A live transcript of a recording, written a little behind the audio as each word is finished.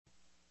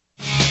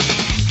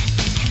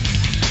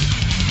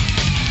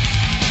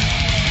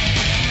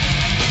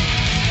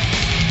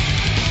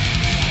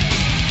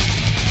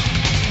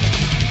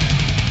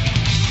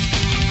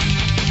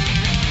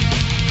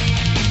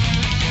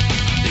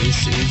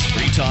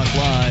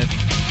Live.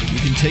 You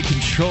can take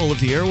control of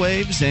the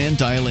airwaves and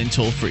dial in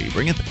toll-free.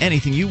 Bring up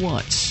anything you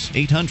want.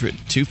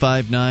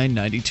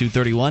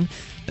 800-259-9231.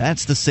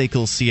 That's the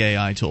SACL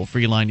CAI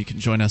toll-free line. You can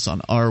join us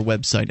on our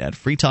website at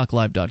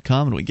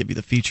freetalklive.com, and we give you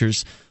the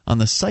features on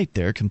the site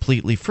there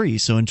completely free.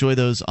 So enjoy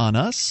those on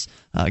us.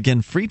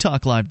 Again,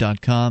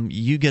 freetalklive.com.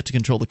 You get to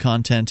control the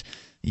content.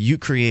 You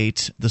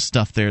create the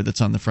stuff there that's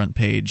on the front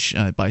page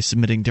by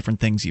submitting different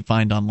things you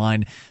find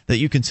online that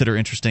you consider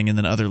interesting, and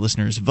then other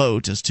listeners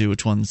vote as to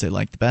which ones they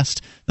like the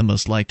best. The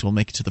most liked will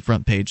make it to the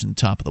front page and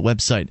the top of the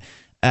website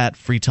at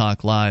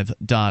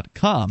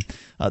freetalklive.com.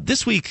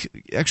 This week,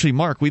 actually,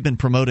 Mark, we've been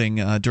promoting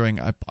during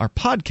our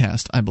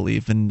podcast, I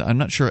believe, and I'm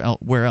not sure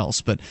where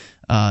else, but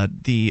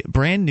the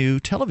brand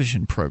new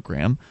television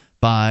program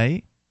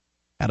by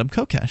Adam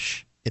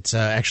Kokesh. It's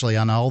actually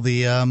on all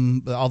the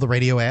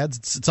radio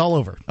ads. It's all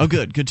over. Oh,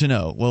 good to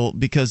know. Well,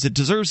 because it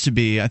deserves to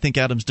be. I think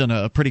Adam's done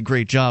a pretty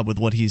great job with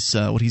what he's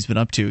been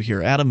up to here.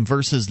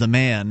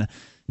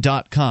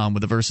 AdamVersusTheMan.com,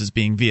 with the verses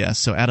being VS.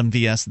 So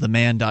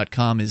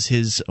AdamVSTheMan.com is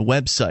his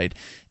website.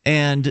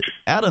 And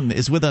Adam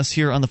is with us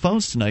here on the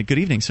phones tonight. Good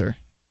evening, sir.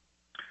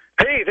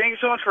 Hey, thank you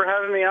so much for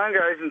having me on,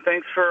 guys, and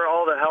thanks for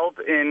all the help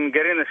in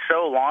getting the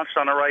show launched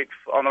on the right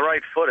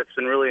foot. It's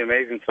been really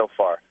amazing so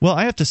far. Well,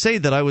 I have to say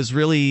that I was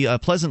really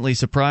pleasantly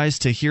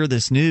surprised to hear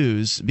this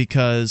news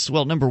because,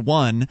 well, number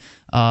one,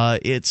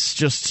 it's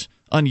just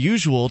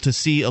unusual to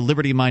see a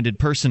liberty-minded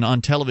person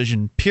on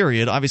television,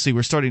 period. Obviously,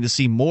 we're starting to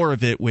see more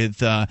of it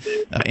with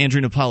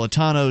Andrew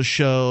Napolitano's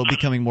show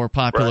becoming more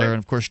popular, right. And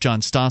of course,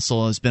 John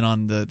Stossel has been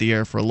on the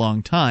air for a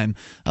long time.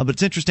 But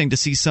it's interesting to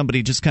see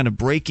somebody just kind of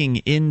breaking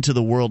into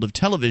the world of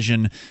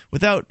television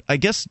without, I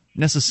guess,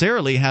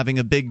 necessarily having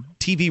a big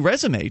TV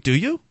resume, do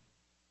you?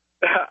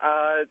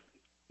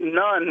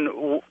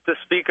 None to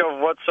speak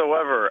of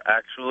whatsoever,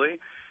 actually.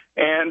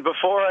 And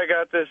before I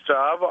got this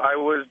job, I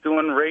was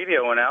doing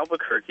radio in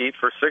Albuquerque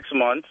for 6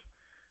 months,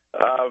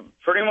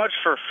 pretty much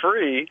for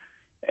free.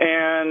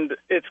 And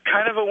it's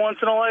kind of a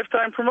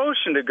once-in-a-lifetime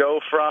promotion to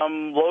go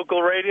from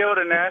local radio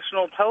to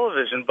national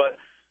television. But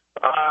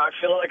I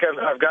feel like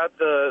I've got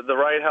the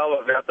right help.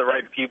 I've got the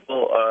right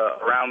people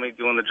around me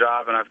doing the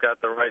job, and I've got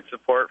the right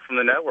support from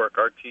the network.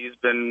 RT's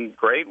been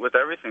great with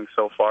everything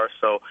so far.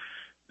 So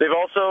they've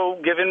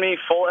also given me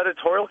full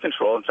editorial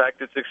control. In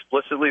fact, it's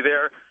explicitly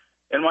there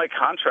in my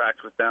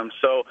contract with them.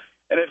 So,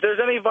 and if there's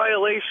any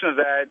violation of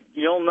that,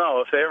 you'll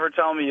know. If they ever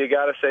tell me you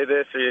got to say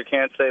this or you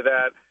can't say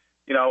that,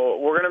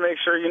 we're going to make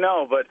sure you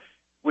know. But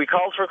we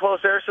called for close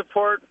air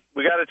support.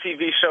 We got a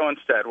TV show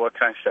instead. What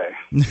can I say?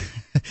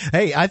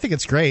 Hey, I think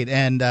it's great,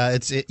 and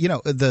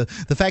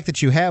the fact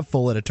that you have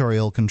full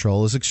editorial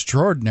control is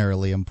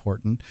extraordinarily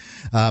important,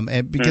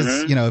 and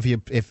because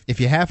if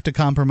you have to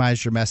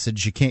compromise your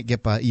message, you can't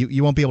get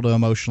you won't be able to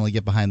emotionally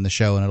get behind the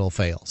show, and it'll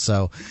fail.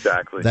 So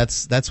exactly,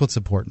 that's what's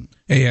important.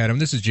 Hey, Adam,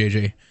 this is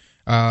JJ.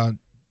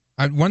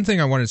 One thing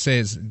I wanted to say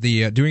is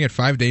the doing it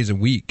 5 days a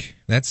week.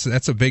 That's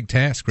a big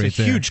task, right there. It's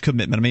a huge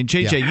commitment. I mean,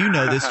 JJ, you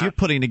know this. You're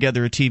putting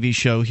together a TV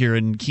show here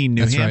in Keene,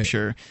 New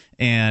Hampshire,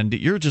 and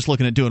you're just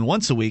looking at doing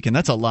once a week, and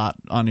that's a lot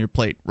on your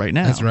plate right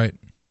now. That's right.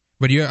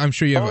 But I'm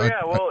sure you have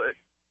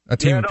a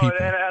team of people.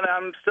 And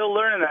I'm still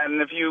learning that.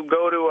 And if you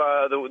go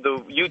to the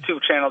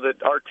YouTube channel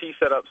that RT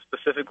set up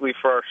specifically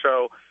for our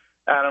show,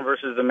 Adam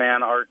versus the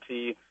Man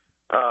RT.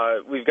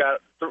 We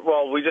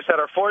just had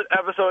our 4th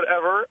episode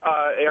ever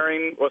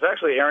airing. Well, it's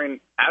actually airing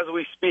as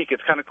we speak.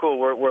 It's kind of cool.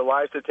 We're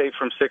live to tape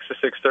from 6 to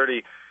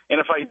 6:30, and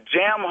if I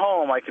jam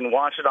home, I can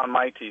watch it on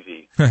my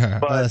TV.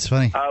 But that's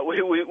funny.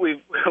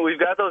 We've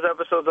got those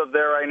episodes up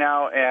there right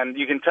now, and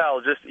you can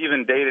tell just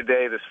even day to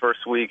day this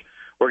first week,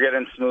 we're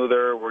getting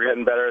smoother. We're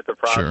getting better at the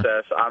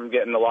process. Sure. I'm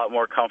getting a lot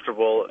more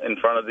comfortable in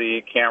front of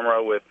the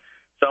camera with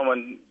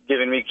someone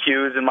giving me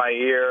cues in my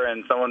ear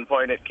and someone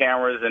pointing at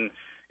cameras and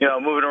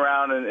moving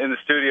around in the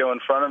studio in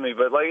front of me.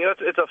 But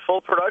it's a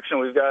full production.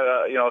 We've got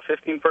a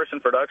 15-person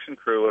production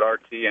crew at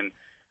RT, and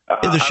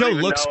the show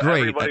looks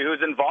great. Everybody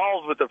who's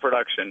involved with the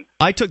production.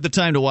 I took the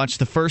time to watch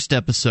the first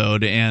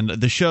episode, and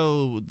the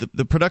show,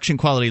 the production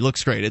quality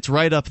looks great. It's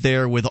right up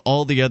there with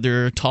all the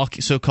other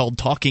so-called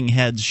talking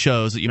heads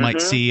shows that you might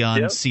see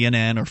on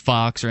CNN or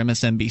Fox or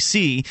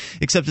MSNBC,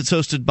 except it's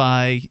hosted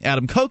by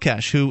Adam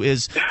Kokesh, who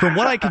is, from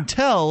what I can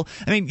tell,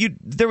 I mean,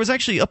 there was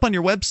actually up on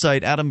your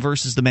website,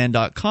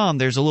 AdamVersusTheMan.com,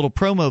 there's a little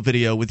promo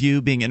video with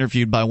you being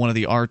interviewed by one of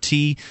the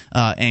RT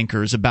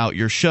anchors about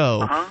your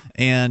show,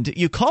 and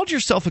you called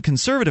yourself a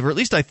conservative, or at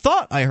least I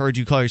thought I heard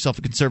you call yourself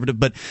a conservative,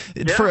 but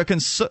for a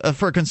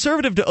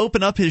conservative to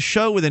open up his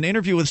show with an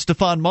interview with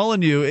Stefan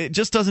Molyneux, it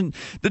doesn't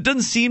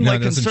seem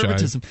like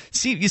conservatism.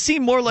 You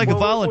seem more like a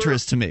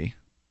voluntarist to me.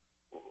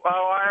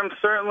 Well, I'm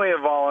certainly a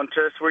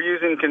voluntarist. We're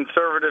using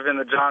conservative in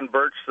the John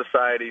Birch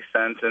Society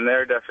sense in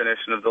their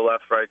definition of the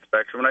left-right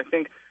spectrum, and I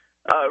think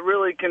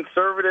really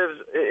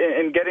conservatives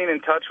in getting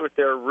in touch with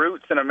their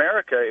roots in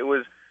America, it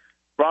was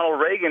Ronald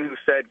Reagan who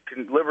said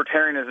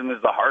libertarianism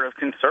is the heart of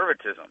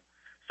conservatism.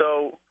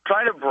 So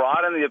trying to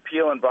broaden the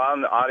appeal and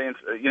broaden the audience,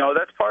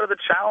 that's part of the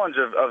challenge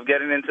of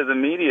getting into the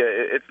media.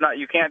 It's not,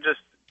 you can't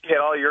just get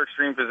all your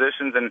extreme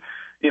positions. And,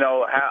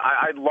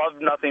 I'd love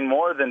nothing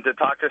more than to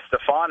talk to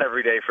Stefan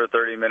every day for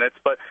 30 minutes.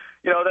 But,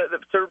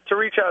 to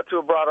reach out to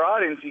a broader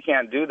audience, you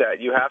can't do that.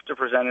 You have to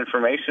present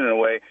information in a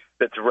way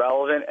that's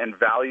relevant and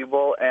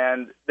valuable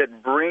and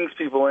that brings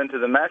people into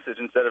the message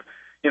instead of,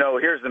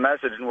 here's the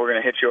message and we're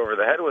going to hit you over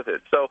the head with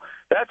it. So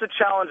that's a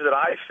challenge that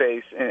I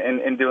face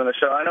in doing the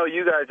show. I know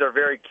you guys are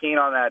very keen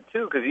on that,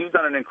 too, because you've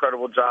done an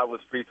incredible job with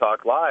Free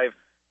Talk Live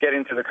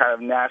getting to the kind of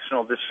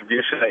national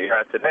distribution that you're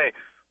at today.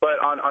 But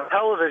on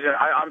television,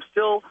 I'm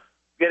still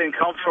getting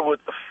comfortable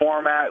with the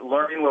format,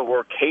 learning what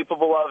we're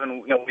capable of,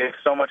 and we have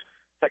so much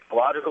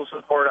technological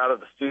support out of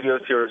the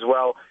studios here as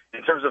well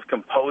in terms of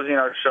composing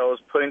our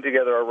shows, putting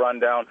together a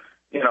rundown,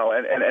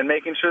 and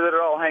making sure that it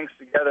all hangs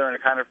together in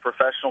a kind of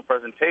professional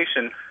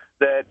presentation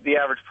that the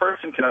average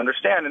person can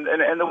understand. And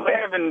the way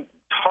I've been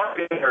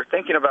targeting or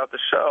thinking about the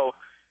show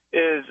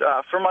is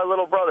for my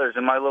little brothers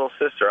and my little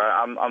sister.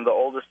 I'm the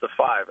oldest of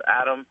 5,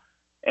 Adam,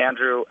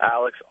 Andrew,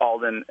 Alex,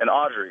 Alden, and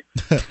Audrey.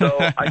 So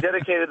I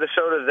dedicated the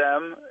show to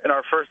them in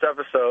our first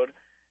episode.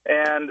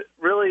 And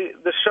really,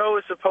 the show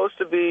is supposed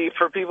to be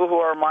for people who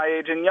are my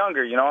age and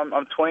younger.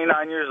 I'm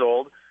 29 years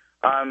old.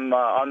 I'm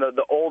on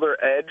the older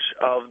edge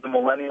of the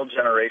millennial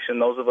generation,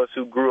 those of us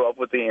who grew up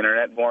with the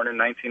Internet, born in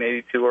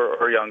 1982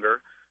 or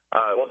younger,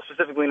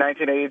 specifically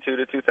 1982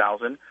 to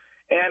 2000.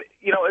 And,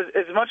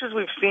 as much as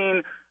we've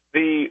seen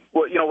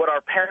what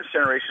our parents'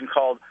 generation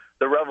called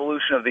the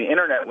revolution of the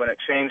Internet when it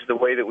changed the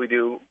way that we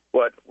do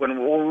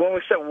when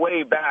we step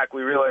way back,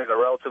 we realized that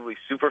relatively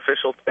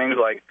superficial things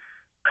like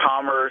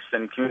commerce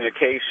and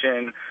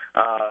communication,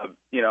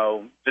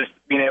 just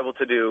being able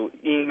to do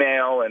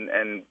email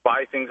and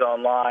buy things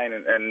online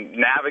and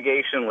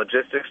navigation,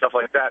 logistics, stuff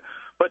like that.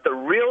 But the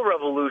real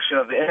revolution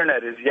of the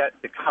Internet is yet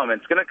to come.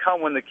 It's going to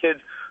come when the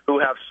kids who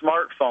have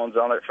smartphones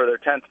on it for their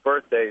 10th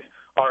birthdays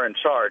are in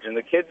charge. And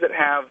the kids that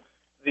have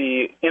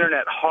the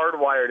Internet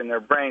hardwired in their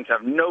brains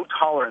have no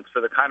tolerance for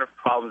the kind of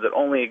problems that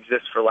only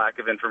exist for lack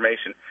of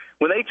information.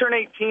 When they turn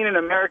 18 in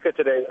America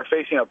today, they're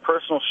facing a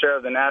personal share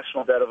of the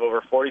national debt of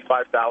over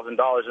 $45,000, and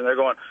they're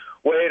going,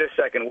 wait a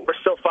second, we're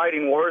still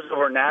fighting wars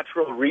over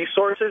natural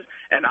resources,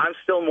 and I'm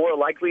still more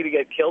likely to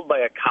get killed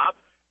by a cop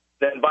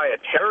than by a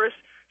terrorist?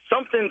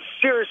 Something's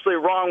seriously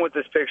wrong with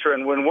this picture,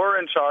 and when we're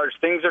in charge,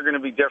 things are going to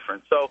be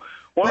different. So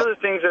one of the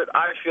things that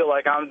I feel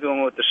like I'm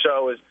doing with the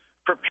show is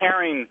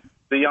preparing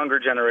the younger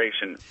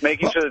generation,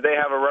 making sure that they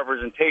have a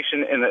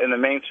representation in the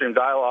mainstream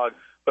dialogue,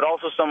 but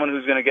also someone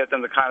who's going to get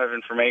them the kind of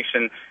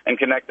information and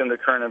connect them to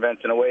current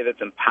events in a way that's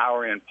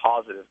empowering and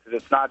positive.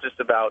 Because it's not just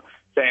about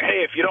saying,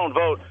 hey, if you don't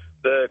vote,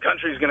 the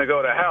country's going to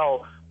go to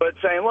hell, but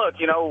saying, look,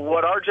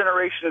 what our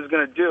generation is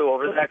going to do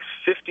over the next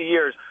 50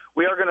 years,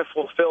 we are going to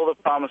fulfill the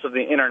promise of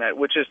the Internet,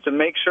 which is to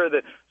make sure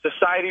that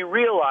society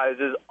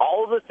realizes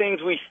all of the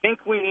things we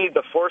think we need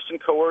the force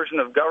and coercion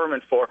of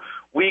government for,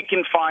 we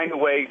can find a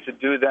way to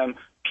do them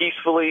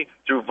peacefully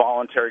through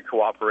voluntary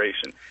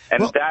cooperation.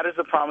 And that is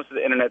the promise of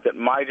the Internet that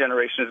my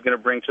generation is going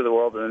to bring to the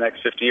world in the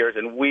next 50 years.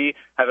 And we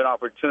have an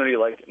opportunity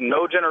like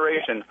no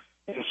generation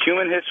in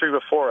human history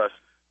before us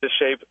to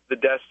shape the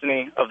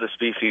destiny of the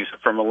species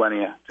for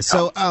millennia to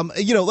come.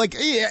 So,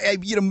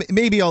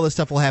 maybe all this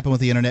stuff will happen with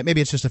the Internet.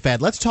 Maybe it's just a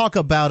fad. Let's talk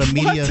about a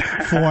media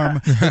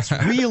form that's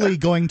really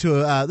going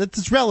to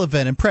that's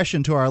relevant,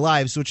 impression to our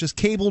lives, which is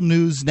cable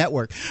news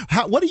network.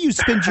 What do you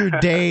spend your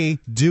day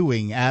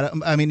doing,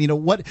 Adam? I mean,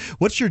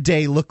 what's your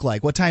day look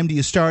like? What time do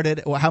you start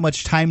it? How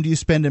much time do you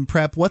spend in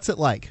prep? What's it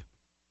like?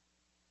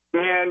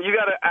 Man, you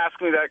got to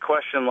ask me that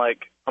question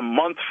like a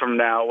month from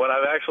now when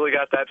I've actually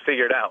got that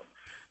figured out.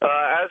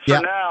 As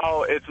for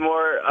now, it's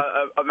more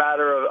a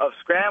matter of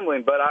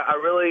scrambling, but I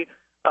really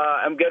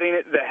am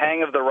getting the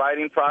hang of the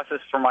writing process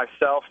for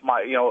myself,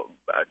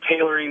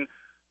 tailoring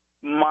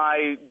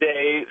my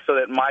day so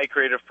that my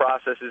creative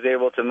process is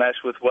able to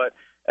mesh with what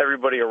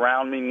everybody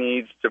around me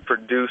needs to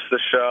produce the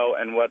show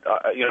and what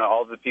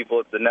all the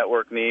people at the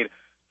network need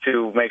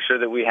to make sure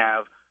that we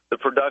have the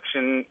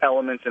production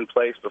elements in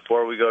place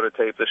before we go to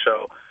tape the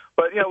show.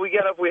 But, we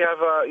get up, we have,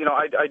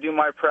 I do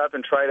my prep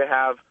and try to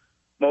have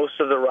most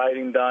of the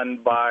writing done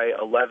by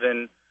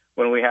 11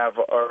 when we have,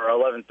 or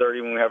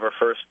 11:30 when we have our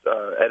first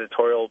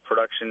editorial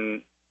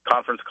production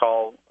conference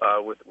call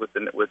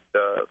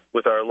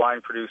with our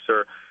line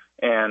producer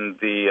and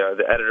the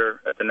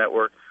editor at the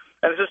network.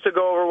 And it's just to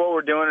go over what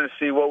we're doing and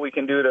see what we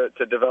can do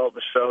to develop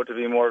the show to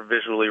be more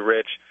visually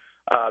rich.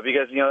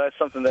 Because, that's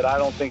something that I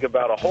don't think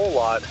about a whole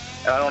lot,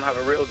 and I don't have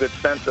a real good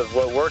sense of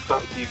what works on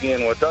TV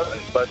and what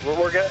doesn't, but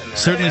we're getting there.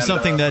 Certainly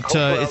something that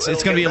it's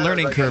going to be a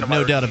learning curve,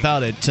 no doubt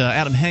about it.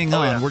 Adam, hang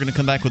on. Yeah. We're going to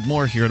come back with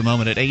more here in a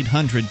moment at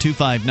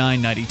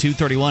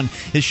 800-259-9231.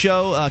 His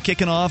show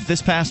kicking off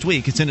this past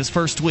week. It's in its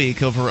first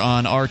week over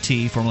on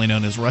RT, formerly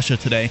known as Russia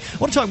Today. I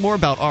want to talk more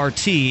about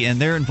RT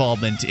and their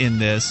involvement in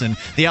this and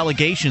the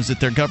allegations that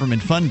they're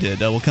government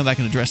funded. We'll come back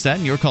and address that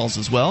and your calls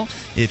as well.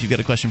 If you've got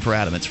a question for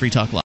Adam, it's Free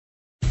Talk Live.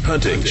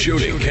 hunting,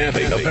 shooting,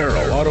 camping,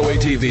 apparel, auto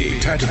ATV,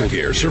 tactical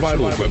gear,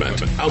 survival equipment.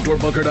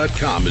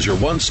 OutdoorBunker.com is your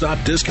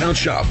one-stop discount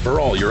shop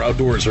for all your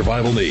outdoor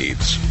survival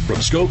needs.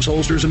 From scopes,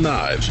 holsters, and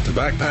knives to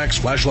backpacks,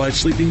 flashlights,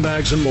 sleeping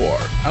bags, and more,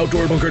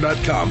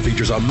 OutdoorBunker.com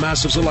features a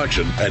massive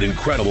selection at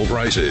incredible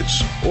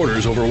prices.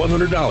 Orders over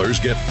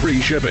 $100 get free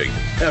shipping.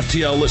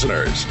 FTL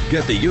listeners,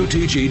 get the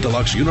UTG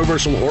Deluxe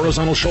Universal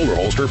Horizontal Shoulder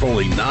Holster for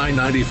only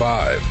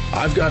 $9.95.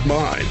 I've got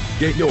mine.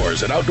 Get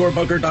yours at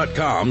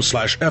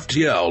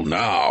OutdoorBunker.com/FTL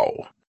now.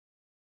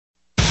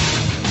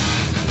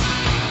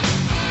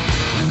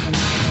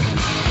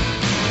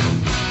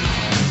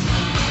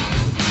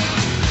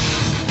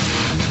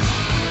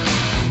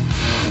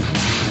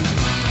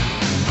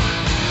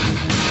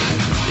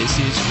 This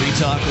is Free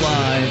Talk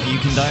Live. You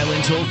can dial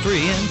in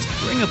toll-free and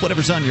bring up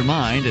whatever's on your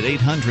mind at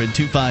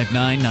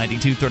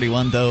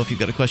 800-259-9231. Though, if you've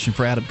got a question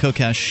for Adam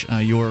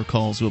Kokesh, your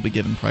calls will be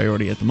given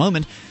priority at the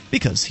moment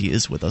because he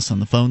is with us on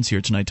the phones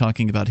here tonight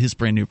talking about his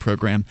brand new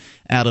program,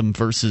 Adam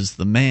versus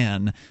the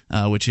Man,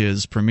 which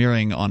is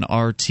premiering on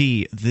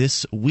RT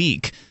this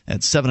week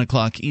at 7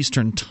 o'clock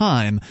Eastern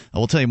Time.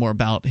 We'll tell you more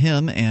about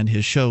him and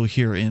his show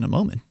here in a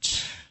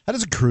moment. How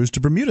does a cruise to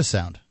Bermuda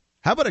sound?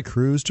 How about a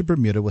cruise to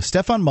Bermuda with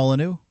Stefan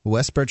Molyneux,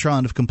 Wes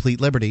Bertrand of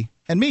Complete Liberty,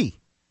 and me?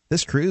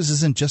 This cruise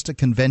isn't just a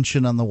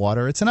convention on the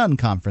water. It's an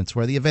unconference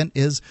where the event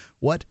is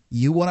what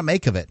you want to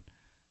make of it.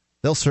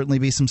 There'll certainly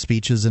be some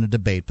speeches and a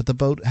debate, but the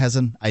boat has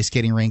an ice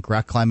skating rink,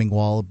 rock climbing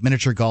wall,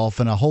 miniature golf,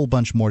 and a whole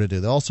bunch more to do.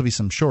 There'll also be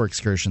some shore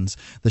excursions.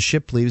 The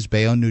ship leaves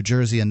Bayonne, New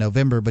Jersey in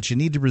November, but you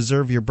need to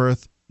reserve your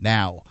berth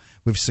now.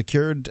 We've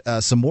secured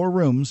some more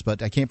rooms,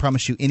 but I can't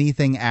promise you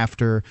anything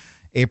after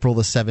April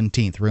the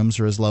 17th. Rooms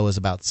are as low as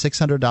about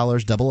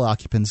 $600, double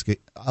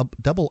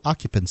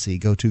occupancy.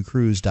 Go to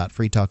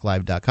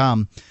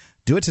cruise.freetalklive.com.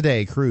 Do it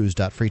today,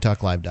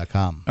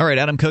 cruise.freetalklive.com. All right,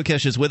 Adam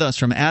Kokesh is with us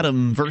from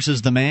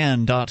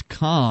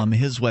AdamVersusTheMan.com,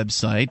 his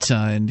website,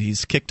 and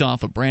he's kicked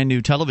off a brand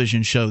new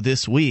television show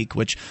this week,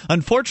 which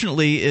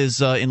unfortunately is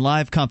in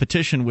live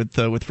competition with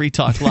Free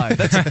Talk Live.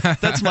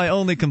 That's my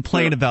only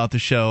complaint about the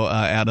show,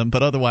 Adam,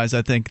 but otherwise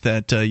I think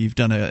that you've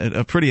done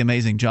a pretty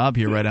amazing job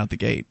here right out the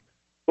gate.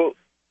 Well,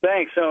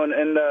 thanks, Owen,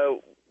 and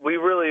we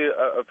really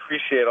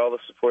appreciate all the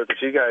support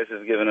that you guys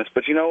have given us,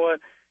 but you know what?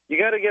 You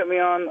got to get me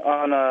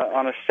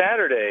on a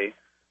Saturday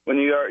when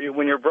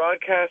you're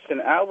broadcasting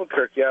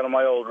Albuquerque out of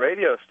my old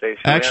radio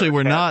station. Actually,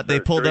 we're not. They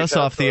pulled us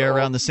off the air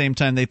around the same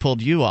time they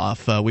pulled you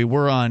off. We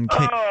were on.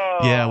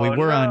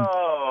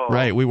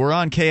 Right, we were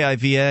on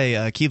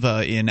KIVA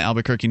Kiva in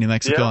Albuquerque, New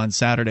Mexico on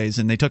Saturdays,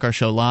 and they took our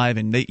show live,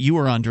 and you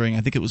were on during,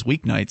 I think it was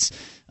weeknights.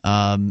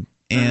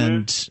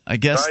 And I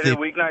guess Friday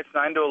weeknights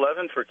 9 to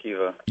 11 for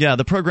Kiva. Yeah,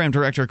 the program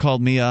director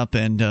called me up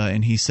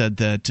and he said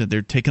that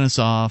they're taking us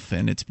off,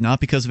 and it's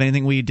not because of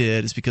anything we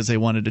did. It's because they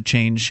wanted to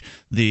change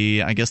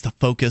the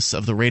focus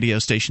of the radio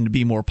station to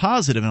be more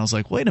positive. And I was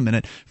like, wait a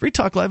minute, Free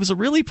Talk Live is a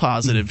really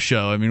positive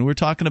show. I mean, we're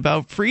talking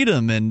about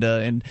freedom and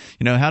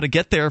you know how to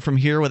get there from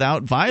here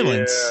without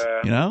violence.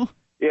 Yeah. You know.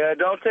 Yeah,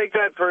 don't take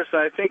that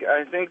personally. I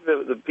think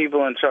the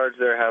people in charge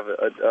there have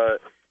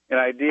an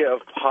idea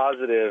of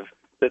positive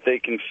that they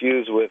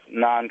confuse with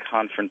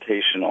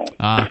non-confrontational.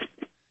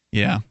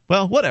 Yeah.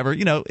 Well, whatever.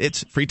 You know,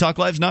 it's Free Talk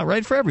Live's not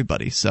right for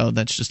everybody, so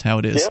that's just how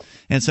it is. Yep.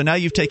 And so now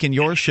you've taken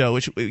your show,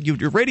 which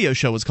your radio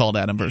show was called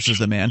Adam versus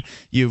the Man.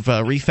 You've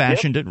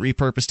refashioned it,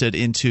 repurposed it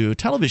into a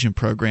television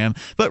program.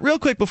 But real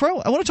quick,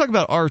 before I want to talk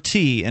about RT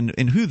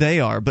and who they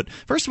are. But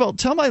first of all,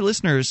 tell my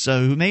listeners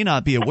who may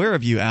not be aware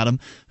of you, Adam,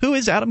 who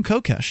is Adam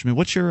Kokesh? I mean,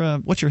 what's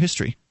your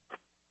history?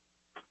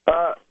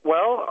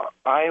 Well,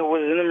 I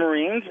was in the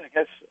Marines. I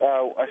guess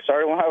I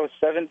started when I was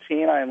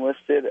 17. I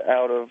enlisted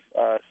out of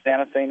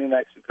Santa Fe, New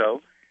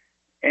Mexico,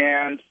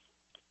 and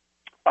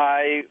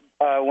I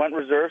went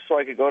reserve so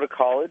I could go to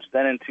college.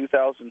 Then in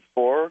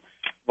 2004,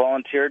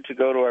 volunteered to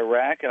go to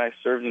Iraq, and I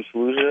served in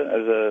Fallujah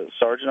as a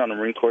sergeant on the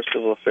Marine Corps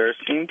Civil Affairs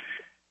team.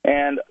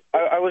 And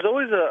I was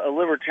always a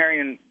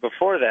libertarian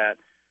before that,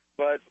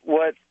 but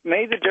what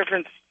made the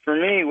difference for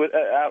me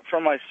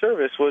from my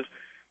service was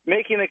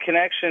making a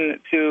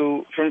connection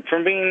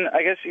from being,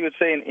 I guess you would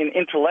say, an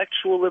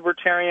intellectual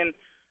libertarian,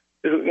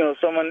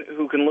 someone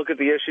who can look at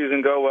the issues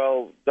and go,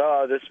 well,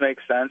 duh, this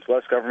makes sense,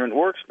 less government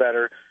works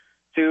better,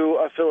 to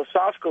a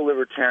philosophical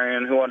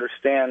libertarian who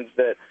understands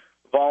that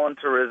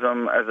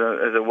voluntarism as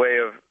a way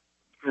of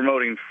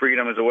promoting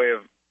freedom, as a way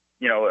of,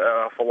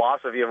 a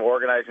philosophy of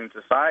organizing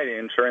society,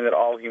 ensuring that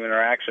all human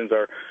interactions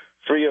are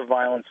free of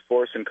violence,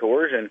 force, and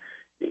coercion.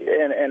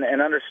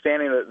 And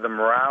understanding the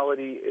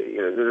morality,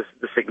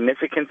 the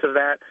significance of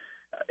that.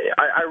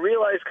 I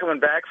realized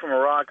coming back from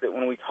Iraq that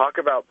when we talk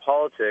about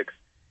politics,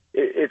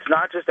 it's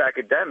not just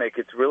academic.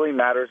 It's really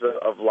matters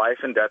of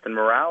life and death and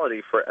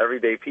morality for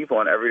everyday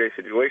people in everyday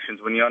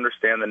situations. When you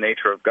understand the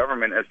nature of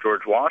government, as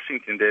George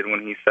Washington did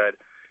when he said,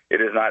 it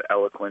is not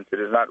eloquence,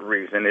 it is not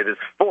reason, it is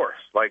force,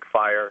 like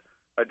fire,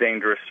 a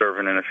dangerous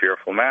servant and a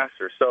fearful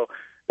master. So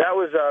that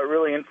was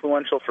really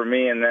influential for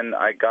me, and then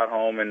I got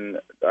home and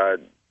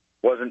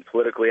wasn't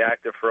politically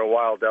active for a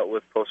while, dealt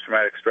with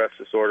post-traumatic stress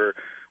disorder,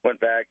 went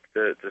back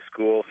to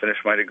school,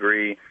 finished my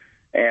degree,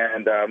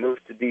 and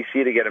moved to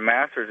D.C. to get a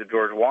master's at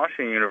George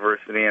Washington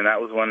University, and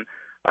that was when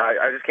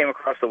I just came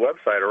across the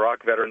website,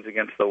 Iraq Veterans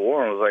Against the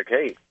War, and was like,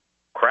 hey,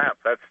 crap,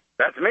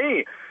 that's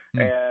me,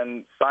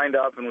 and signed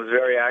up and was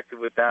very active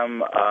with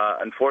them.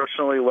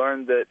 Unfortunately,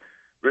 learned that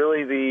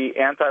really the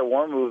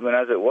anti-war movement,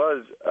 as it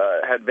was,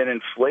 had been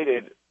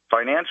inflated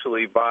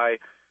financially by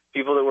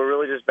people that were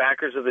really just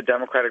backers of the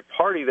Democratic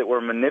Party that were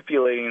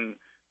manipulating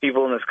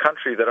people in this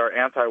country that are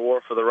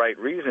anti-war for the right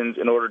reasons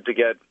in order to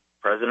get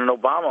President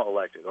Obama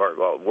elected, or,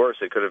 well, worse,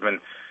 it could have been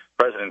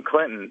President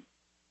Clinton.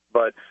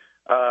 But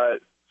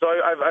so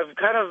I've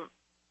kind of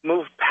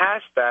moved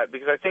past that,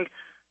 because I think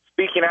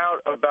speaking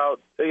out about,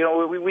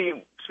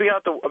 we speak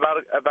out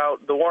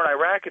about the war in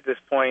Iraq at this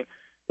point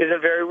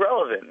isn't very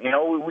relevant.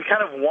 We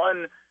kind of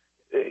won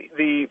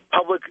the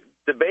public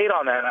debate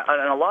on that,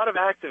 and a lot of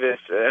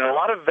activists and a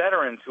lot of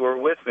veterans who are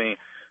with me,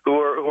 who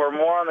are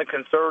more on the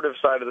conservative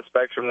side of the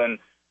spectrum than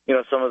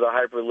some of the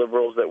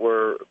hyper-liberals that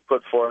were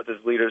put forth as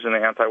leaders in the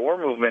anti-war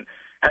movement,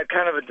 had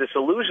kind of a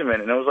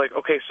disillusionment. And it was like,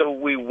 okay, so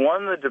we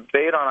won the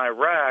debate on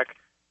Iraq,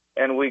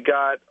 and we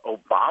got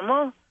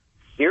Obama?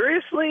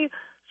 Seriously?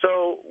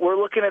 So we're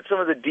looking at some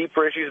of the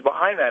deeper issues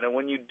behind that. And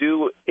when you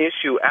do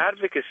issue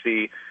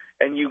advocacy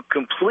and you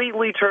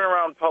completely turn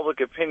around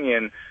public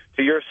opinion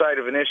to your side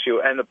of an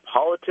issue, and the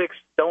politics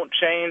don't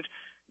change,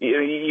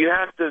 you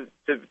have to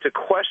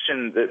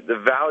question the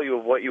value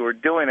of what you were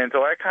doing. And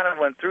so I kind of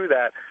went through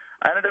that.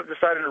 I ended up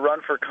deciding to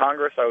run for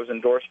Congress. I was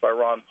endorsed by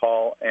Ron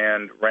Paul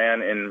and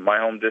ran in my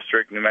home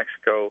district, New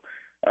Mexico,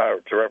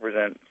 to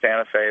represent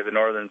Santa Fe, the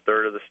northern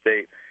third of the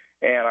state.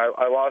 And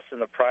I lost in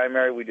the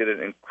primary. We did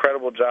an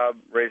incredible job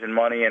raising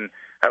money and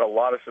had a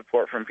lot of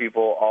support from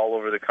people all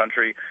over the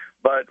country.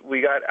 But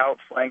we got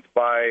outflanked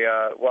by,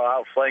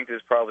 outflanked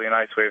is probably a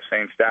nice way of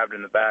saying stabbed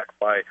in the back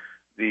by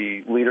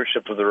the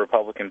leadership of the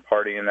Republican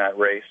Party in that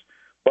race.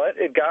 But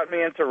it got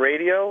me into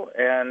radio,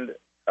 and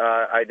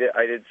I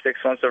did 6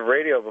 months of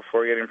radio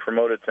before getting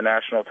promoted to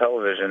national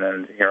television,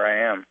 and here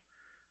I am.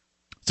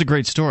 It's a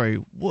great story.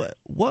 What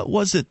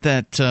was it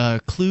that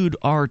clued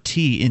RT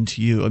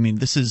into you? I mean,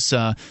 this is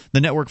the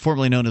network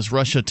formerly known as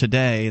Russia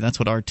Today. That's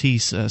what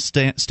RT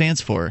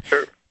stands for.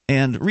 Sure.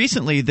 And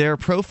recently, their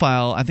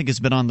profile, I think, has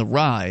been on the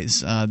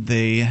rise.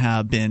 They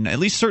have been, at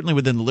least certainly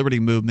within the Liberty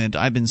Movement,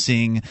 I've been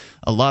seeing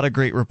a lot of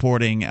great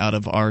reporting out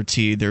of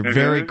RT. They're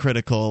very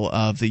critical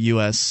of the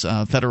U.S.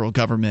 Federal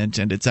government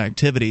and its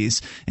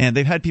activities. And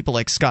they've had people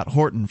like Scott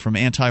Horton from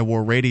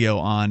Anti-War Radio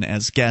on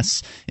as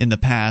guests in the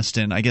past.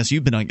 And I guess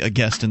you've been a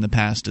guest in the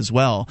past as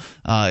well.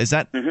 Is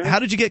that how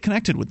did you get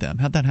connected with them?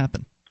 How'd that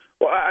happen?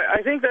 Well,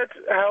 I think that's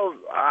how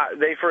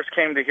they first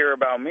came to hear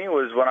about me,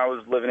 was when I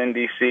was living in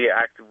D.C.,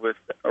 active with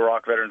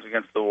Iraq Veterans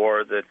Against the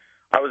War, that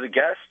I was a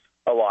guest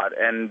a lot,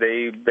 and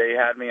they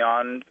had me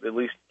on at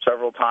least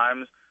several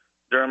times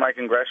during my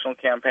congressional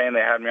campaign.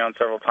 They had me on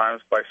several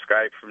times by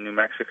Skype from New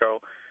Mexico.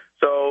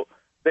 So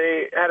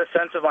they had a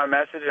sense of my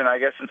message, and I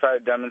guess since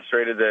I had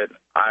demonstrated that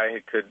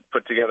I could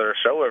put together a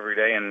show every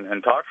day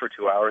and talk for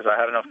 2 hours, I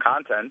had enough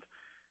content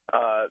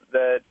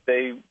that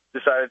they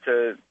decided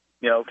to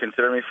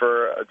consider me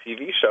for a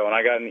TV show. And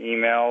I got an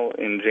email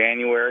in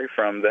January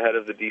from the head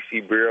of the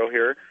D.C. Bureau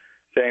here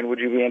saying, would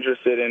you be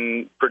interested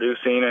in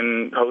producing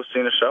and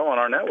hosting a show on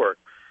our network?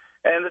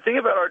 And the thing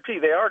about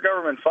RT, they are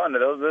government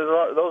funded.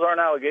 Those aren't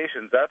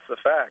allegations. That's the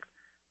fact.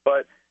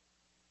 But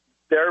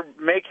they're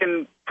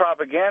making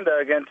propaganda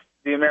against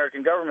the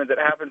American government that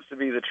happens to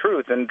be the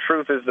truth, and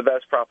truth is the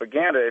best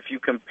propaganda. If you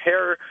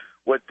compare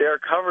what their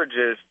coverage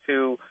is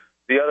to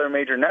the other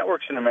major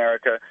networks in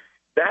America,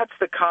 that's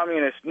the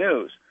communist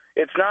news.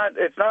 It's not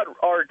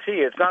RT.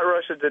 It's not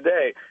Russia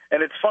Today.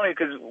 And it's funny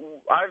because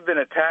I've been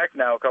attacked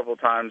now a couple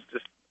of times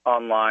just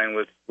online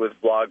with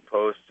blog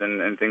posts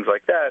and things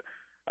like that.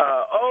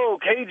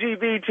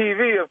 KGB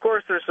TV, of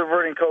course they're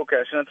subverting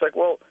Kokesh. And it's like,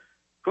 well,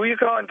 who are you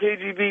calling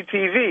KGB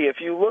TV? If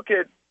you look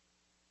at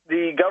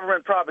the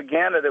government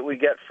propaganda that we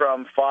get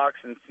from Fox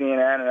and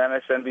CNN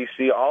and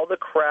MSNBC, all the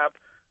crap,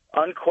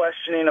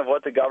 unquestioning of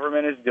what the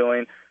government is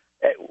doing.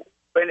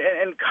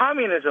 And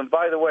communism,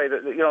 by the way,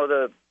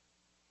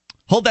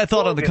 Hold that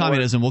thought on the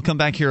communism. We'll come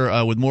back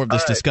here with more of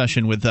this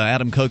discussion with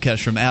Adam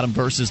Kokesh from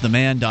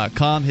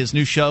AdamVersusTheMan.com. His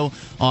new show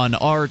on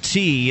RT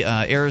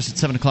airs at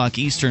 7 o'clock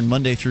Eastern,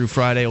 Monday through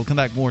Friday. We'll come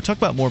back talk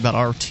about more about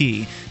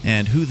RT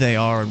and who they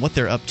are and what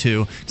they're up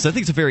to, because I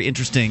think it's a very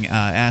interesting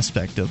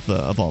aspect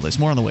of all this.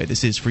 More on the way.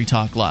 This is Free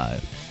Talk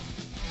Live.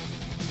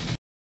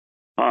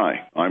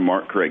 Hi, I'm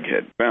Mark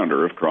Craighead,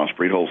 founder of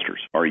Crossbreed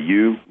Holsters. Are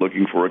you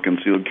looking for a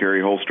concealed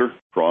carry holster?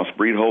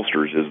 Crossbreed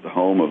Holsters is the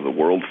home of the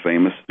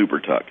world-famous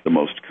Super Tuck, the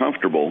most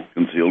comfortable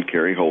concealed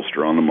carry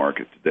holster on the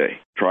market today.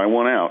 Try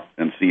one out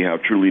and see how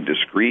truly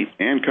discreet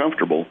and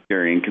comfortable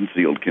carrying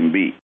concealed can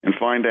be, and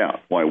find out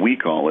why we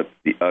call it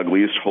the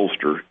ugliest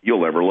holster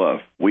you'll ever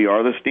love. We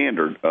are the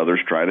standard others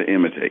try to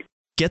imitate.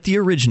 Get the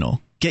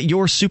original. Get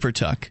your Super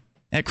Tuck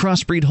at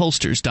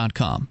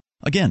crossbreedholsters.com.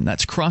 Again,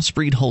 that's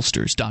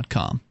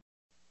crossbreedholsters.com.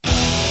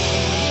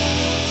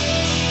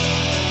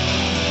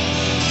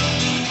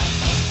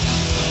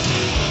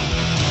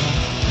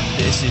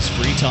 This is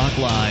Free Talk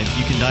Live.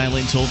 You can dial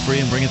in toll-free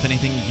and bring up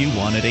anything you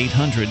want at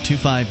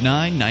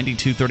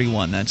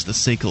 800-259-9231. That's the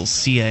SACL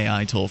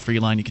CAI toll-free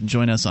line. You can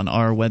join us on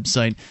our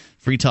website,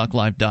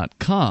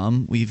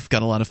 freetalklive.com. We've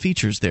got a lot of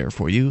features there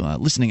for you.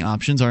 Listening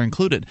options are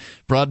included.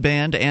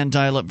 Broadband and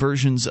dial-up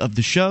versions of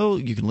the show.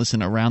 You can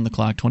listen around the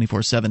clock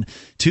 24/7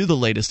 to the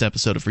latest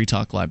episode of Free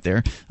Talk Live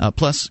there.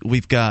 Plus,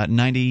 we've got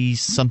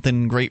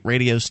 90-something great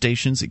radio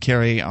stations that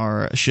carry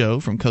our show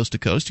from coast to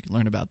coast. You can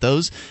learn about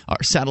those.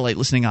 Our satellite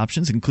listening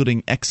options,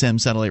 including XM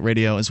satellite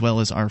radio, as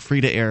well as our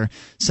free-to-air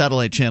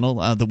satellite channel,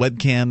 the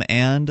webcam,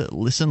 and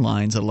listen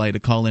lines that allow you to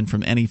call in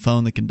from any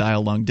phone that can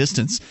dial long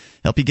distance.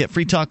 Help you get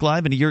Free Talk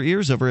Live into your ears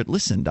over at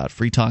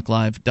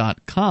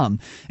listen.freetalklive.com.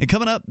 And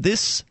coming up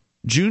this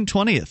June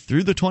 20th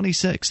through the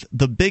 26th,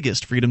 the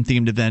biggest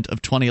freedom-themed event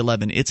of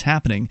 2011. It's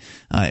happening.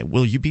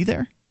 Will you be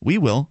there? We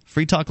will.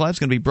 Free Talk Live is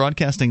going to be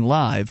broadcasting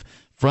live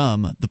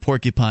from the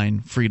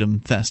Porcupine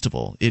Freedom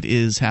Festival. It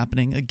is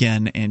happening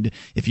again, and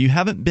if you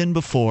haven't been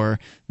before,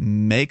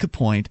 make a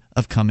point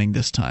of coming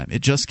this time.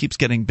 It just keeps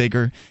getting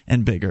bigger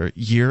and bigger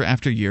year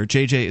after year.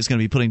 JJ is going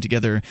to be putting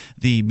together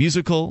the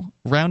musical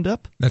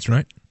roundup. That's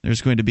right.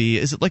 There's going to be,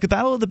 is it like a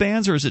battle of the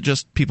bands, or is it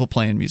just people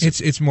playing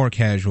music? It's more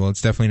casual. It's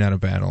definitely not a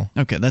battle.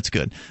 Okay, that's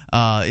good.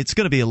 It's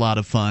going to be a lot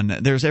of fun.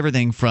 There's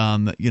everything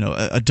from,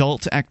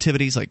 adult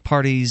activities like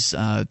parties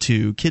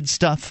to kids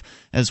stuff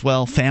as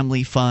well,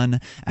 family fun,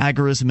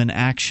 agorism in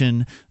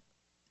action.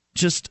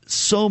 Just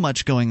so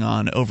much going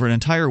on over an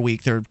entire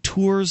week. There are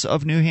tours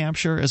of New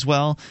Hampshire as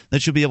well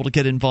that you'll be able to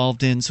get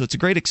involved in. So it's a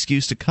great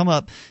excuse to come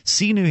up,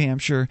 see New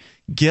Hampshire,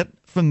 get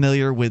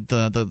familiar with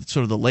the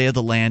sort of the lay of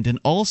the land, and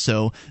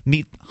also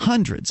meet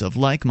hundreds of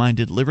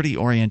like-minded,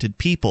 liberty-oriented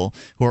people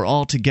who are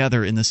all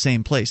together in the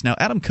same place. Now,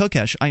 Adam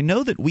Kokesh, I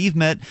know that we've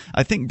met,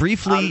 I think,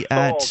 briefly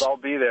I'm sold. I'll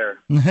be there.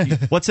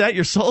 What's that?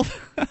 You're sold?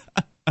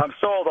 I'm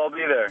sold. I'll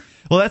be there.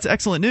 Well, that's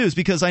excellent news,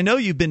 because I know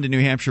you've been to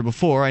New Hampshire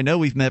before. I know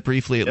we've met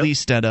briefly, at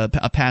least at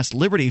a past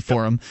Liberty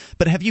Forum.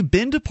 But have you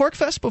been to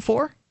PorcFest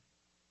before?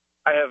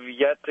 I have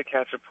yet to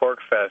catch a pork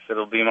fest.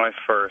 It'll be my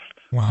first.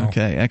 Wow.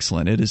 Okay,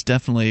 excellent. It is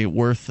definitely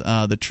worth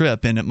the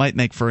trip, and it might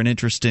make for an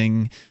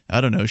interesting,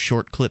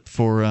 short clip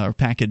for or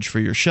package for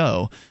your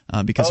show.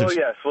 Because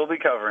yes, we'll be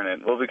covering it.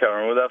 We'll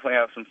definitely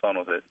have some fun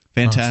with it.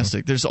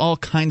 Fantastic. Awesome. There's all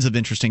kinds of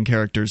interesting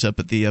characters up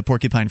at the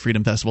Porcupine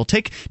Freedom Festival.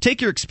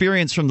 Take your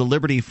experience from the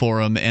Liberty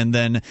Forum and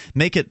then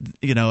make it,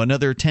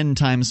 another 10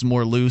 times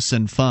more loose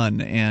and fun,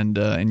 and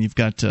you've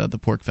got the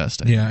Pork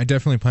Fest. Yeah, I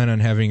definitely plan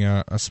on having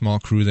a small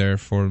crew there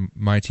for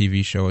my TV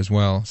show as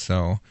well,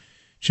 so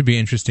should be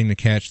interesting to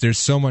catch. There's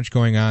so much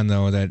going on,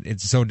 though, that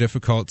it's so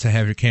difficult to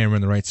have your camera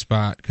in the right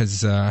spot,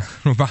 because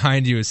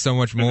behind you is so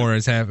much more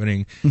is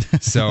happening.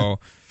 So,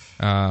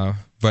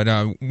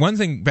 but one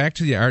thing, back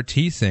to the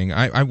RT thing,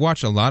 I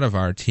watch a lot of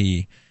RT,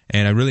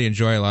 and I really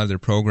enjoy a lot of their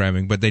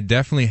programming, but they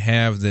definitely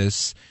have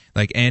this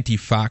like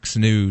anti-Fox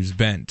News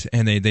bent,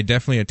 and they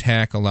definitely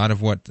attack a lot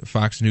of what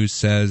Fox News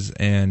says,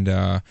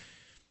 and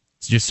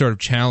just sort of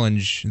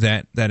challenge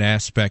that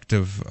aspect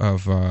of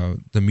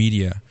the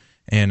media.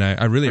 And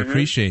I really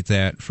appreciate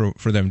that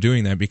for them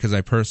doing that, because I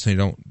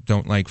personally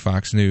don't like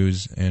Fox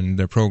News and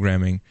their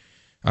programming.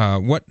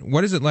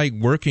 What is it like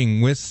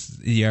working with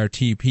the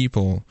RT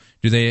people?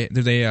 Do they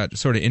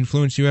sort of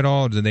influence you at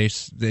all? Do they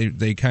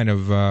kind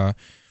of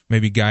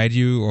maybe guide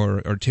you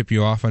or tip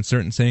you off on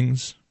certain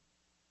things?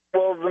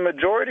 Well, the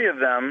majority of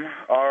them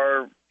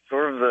are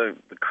sort of the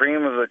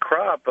cream of the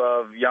crop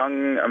of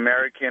young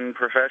American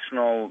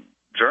professional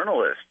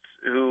journalists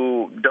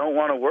who don't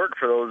want to work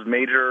for those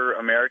major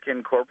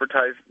American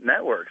corporatized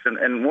networks.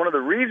 And one of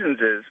the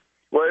reasons is,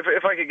 well,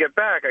 if I could get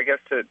back, I guess,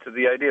 to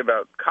the idea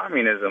about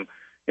communism,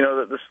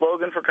 the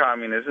slogan for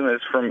communism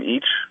is from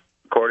each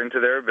according to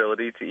their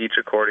ability to each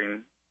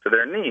according to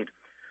their need.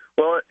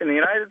 Well, in the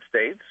United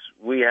States,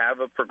 we have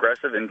a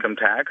progressive income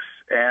tax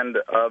and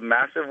a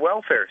massive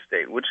welfare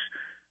state, which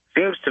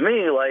seems to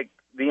me like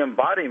the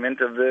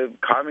embodiment of the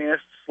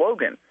communist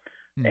slogan.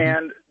 Mm-hmm.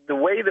 And the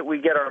way that we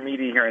get our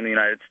media here in the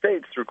United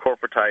States through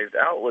corporatized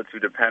outlets who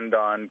depend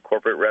on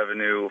corporate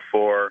revenue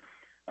for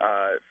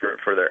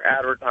their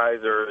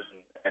advertisers,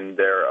 and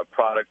they're a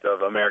product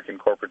of American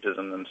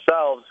corporatism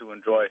themselves, who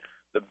enjoy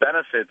the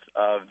benefits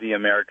of the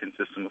American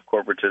system of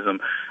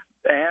corporatism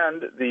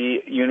and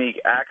the unique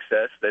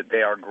access that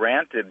they are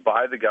granted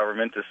by the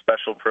government to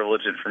special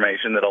privileged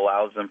information that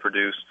allows them to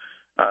produce,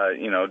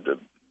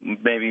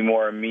 maybe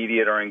more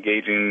immediate or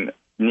engaging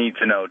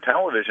need-to-know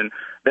television.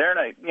 They're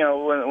not,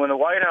 when the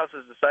White House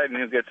is deciding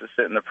who gets to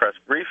sit in the press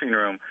briefing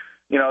room,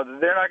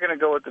 they're not going to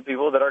go with the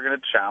people that are going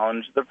to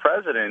challenge the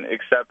president,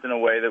 except in a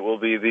way that will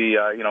be the,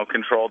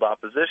 controlled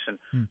opposition.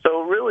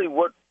 So really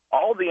what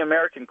all the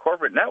American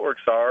corporate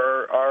networks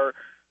are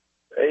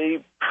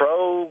a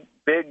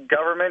pro-big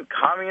government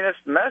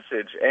communist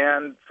message.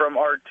 And from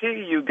RT,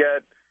 you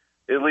get,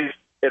 at least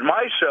in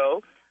my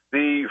show,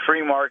 the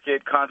free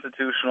market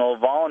constitutional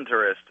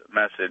voluntarist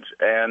message.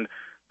 And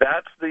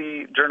that's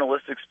the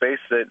journalistic space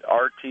that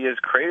RT has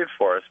created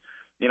for us.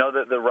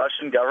 The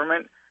Russian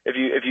government,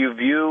 if you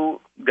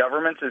view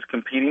governments as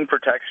competing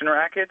protection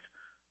rackets,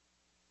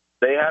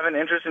 they have an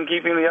interest in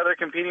keeping the other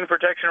competing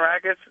protection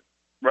rackets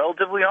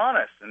relatively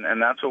honest,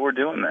 and that's what we're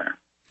doing there.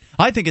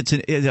 I think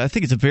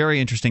it's a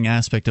very interesting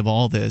aspect of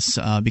all this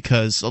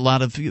because a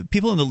lot of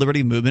people in the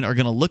liberty movement are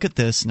going to look at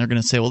this and they're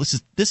going to say, well,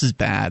 this is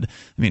bad.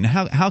 I mean,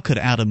 how could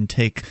Adam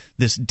take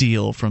this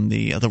deal from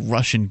the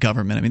Russian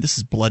government? I mean, this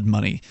is blood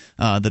money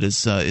that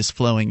is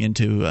flowing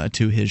into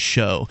to his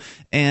show.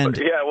 And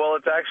yeah, well,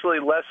 it's actually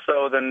less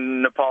so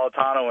than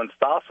Napolitano and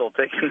Stossel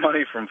taking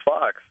money from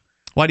Fox.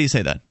 Why do you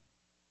say that?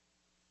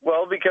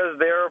 Well, because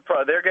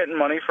they're getting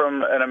money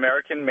from an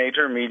American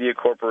major media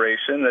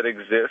corporation that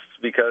exists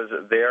because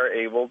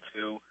they're able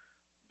to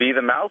be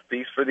the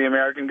mouthpiece for the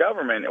American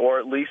government, or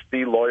at least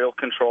the loyal,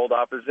 controlled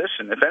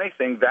opposition. If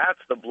anything, that's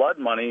the blood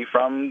money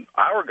from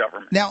our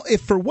government. Now, if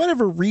for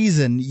whatever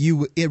reason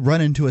you run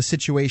into a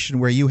situation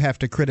where you have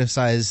to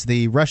criticize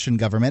the Russian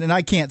government, and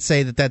I can't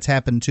say that that's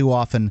happened too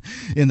often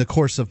in the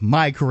course of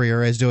my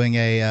career as doing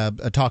a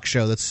talk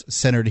show that's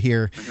centered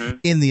here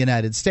in the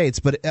United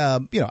States, but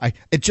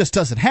it just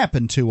doesn't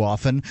happen too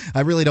often. I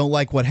really don't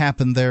like what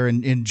happened there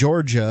in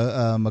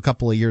Georgia a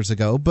couple of years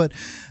ago, but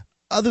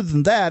other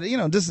than that,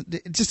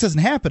 it just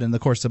doesn't happen in the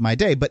course of my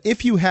day. But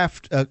if you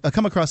have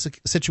come across a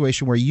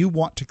situation where you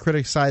want to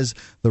criticize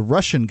the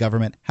Russian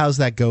government, how's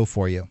that go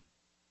for you?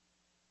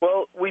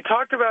 Well, we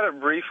talked about it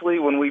briefly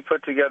when we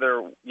put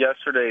together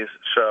yesterday's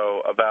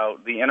show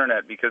about the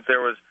Internet, because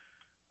there was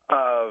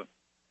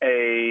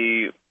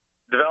a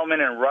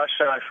development in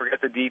Russia. I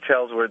forget the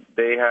details, where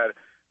they had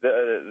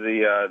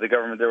the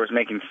government there was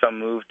making some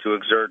move to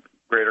exert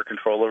greater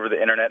control over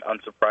the Internet,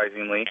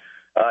 unsurprisingly.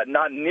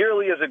 Not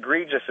nearly as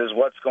egregious as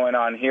what's going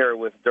on here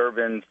with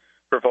Durbin's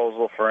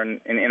proposal for an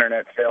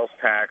Internet sales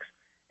tax,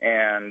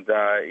 and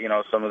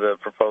some of the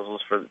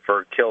proposals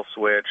for kill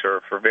switch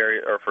or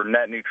for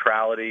net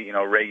neutrality,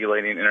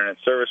 regulating Internet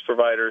service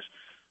providers.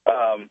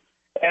 And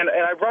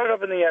I brought it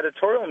up in the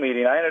editorial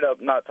meeting. I ended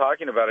up not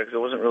talking about it because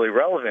it wasn't really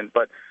relevant,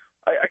 but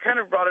I kind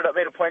of brought it up,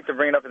 made a point to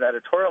bring it up in the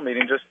editorial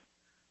meeting just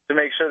to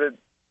make sure that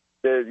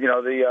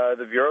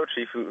the bureau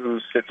chief who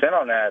sits in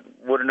on that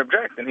wouldn't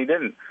object, and he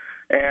didn't.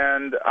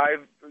 And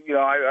I've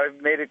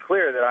made it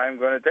clear that I'm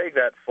going to take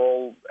that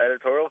full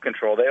editorial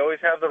control. They always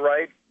have the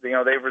right,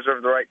 they've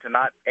reserved the right to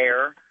not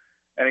air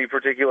any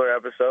particular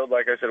episode.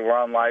 Like I said, we're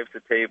on live to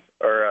tape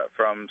or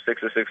from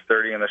 6 to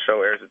 6:30, and the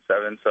show airs at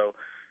 7. So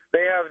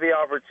they have the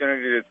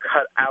opportunity to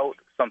cut out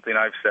something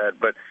I've said,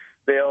 but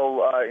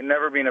they'll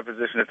never be in a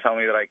position to tell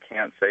me that I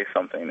can't say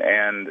something.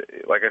 And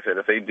like I said,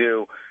 if they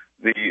do,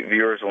 the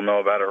viewers will know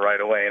about it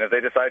right away. And if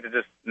they decide to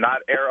just not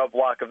air a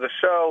block of the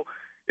show,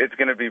 it's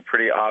going to be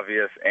pretty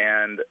obvious.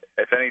 And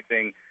if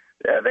anything,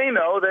 they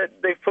know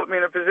that they've put me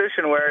in a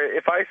position where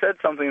if I said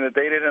something that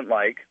they didn't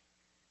like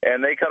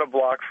and they cut a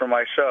block from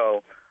my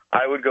show,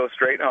 I would go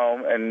straight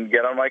home and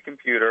get on my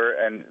computer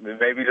and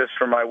maybe just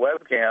from my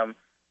webcam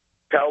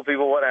tell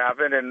people what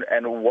happened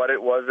and what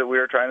it was that we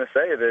were trying to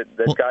say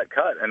that got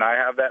cut. And I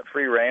have that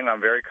free reign.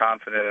 I'm very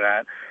confident in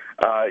that.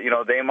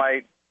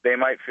 They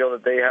might feel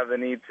that they have the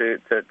need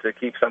to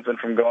keep something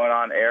from going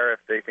on air if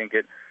they think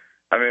it.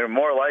 I mean,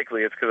 more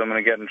likely it's because I'm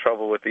going to get in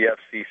trouble with the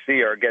FCC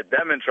or get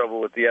them in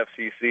trouble with the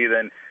FCC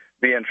than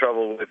be in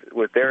trouble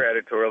with their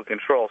editorial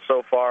control.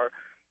 So far,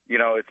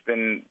 it's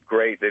been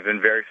great. They've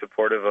been very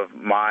supportive of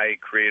my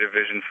creative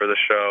vision for the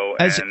show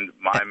and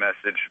my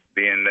message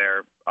being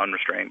there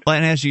unrestrained.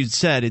 And as you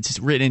said, it's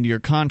written into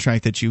your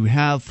contract that you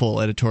have full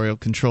editorial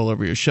control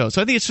over your show.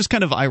 So I think it's just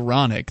kind of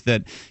ironic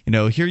that,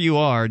 here you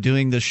are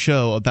doing this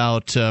show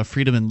about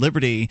freedom and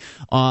liberty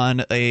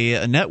on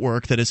a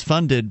network that is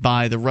funded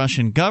by the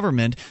Russian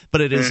government,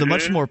 but it is a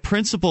much more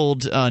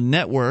principled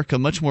network, a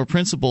much more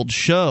principled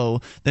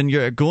show than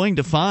you're going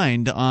to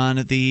find on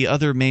the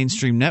other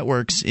mainstream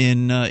networks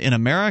in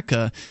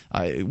America,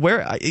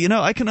 where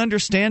I can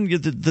understand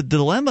the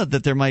dilemma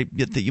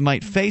that you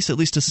might face, at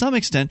least to some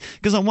extent,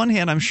 because on one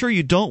hand, I'm sure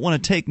you don't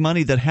want to take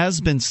money that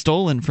has been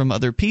stolen from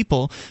other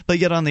people, but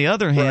yet on the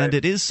other hand,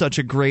 it is such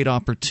a great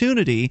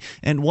opportunity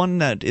and one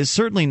that is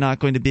certainly not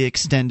going to be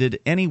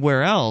extended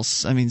anywhere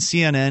else. I mean,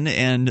 CNN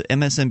and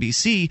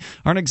MSNBC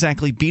aren't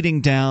exactly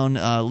beating down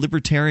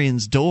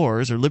libertarians'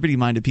 doors or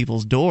liberty-minded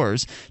people's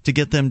doors to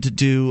get them to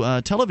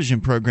do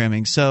television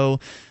programming. So,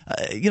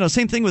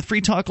 same thing with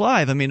Free Talk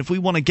Live. I mean, if we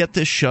want to get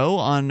this show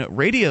on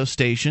radio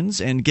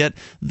stations and get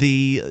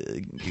the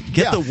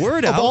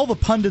word out, of all the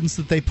pundits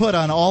that they put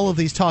on all of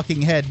these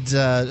talking head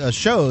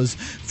shows,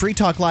 Free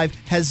Talk Live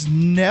has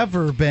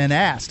never been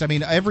asked. I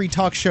mean, every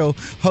talk show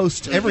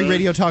host, every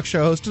radio talk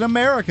show host in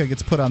America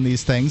gets put on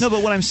these things. No,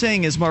 but what I'm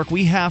saying is, Mark,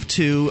 we have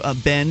to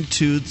bend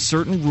to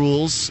certain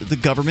rules, the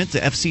government, the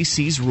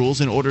FCC's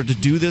rules, in order to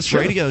do this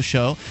radio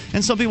show.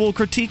 And some people will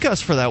critique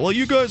us for that. Well,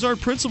 you guys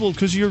aren't principled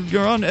because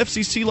you're on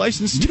FCC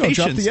licensed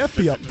stations. You don't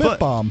drop the FBI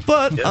bomb.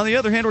 But on the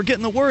other hand, we're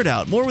getting the word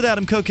out. More with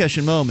Adam Kokesh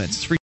in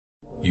moments.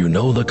 You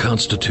know the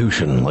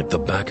Constitution like the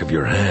back of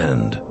your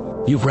hand.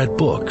 You've read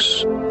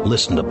books,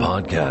 listened to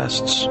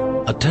podcasts,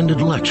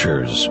 attended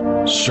lectures,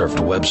 surfed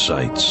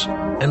websites,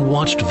 and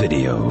watched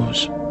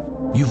videos.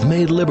 You've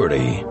made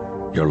liberty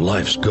your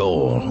life's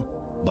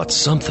goal. But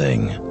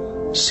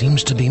something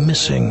seems to be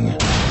missing.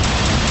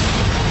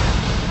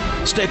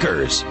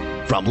 Stickers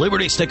from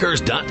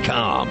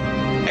LibertyStickers.com.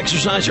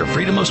 Exercise your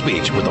freedom of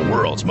speech with the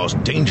world's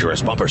most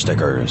dangerous bumper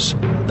stickers.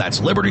 That's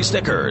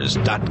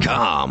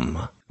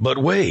LibertyStickers.com. But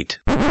wait.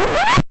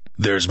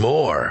 There's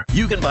more.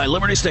 You can buy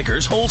Liberty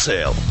Stickers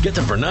wholesale. Get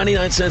them for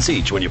 99 cents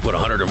each when you put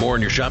 100 or more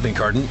in your shopping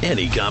cart in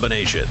any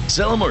combination.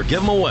 Sell them or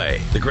give them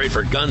away. They're great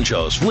for gun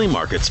shows, flea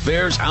markets,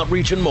 fairs,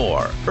 outreach, and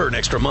more. Earn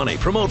extra money,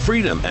 promote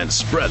freedom, and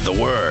spread the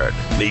word.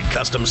 Need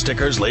custom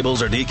stickers,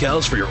 labels, or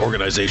decals for your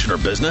organization or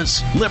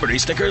business? Liberty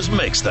Stickers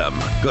makes them.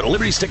 Go to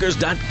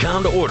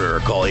LibertyStickers.com to order or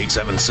call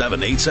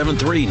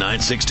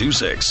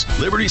 877-873-9626.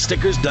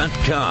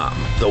 LibertyStickers.com.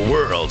 The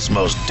world's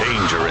most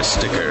dangerous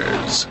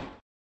stickers.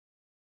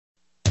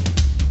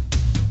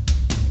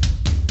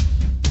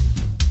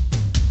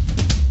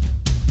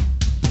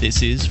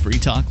 This is Free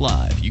Talk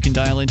Live. You can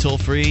dial in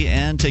toll-free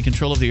and take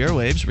control of the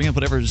airwaves. Bring up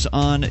whatever's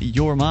on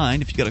your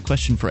mind. If you've got a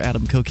question for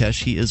Adam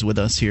Kokesh, he is with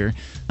us here.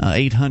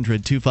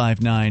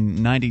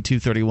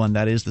 800-259-9231.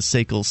 That is the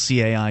SACL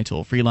CAI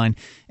toll-free line.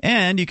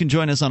 And you can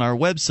join us on our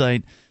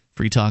website,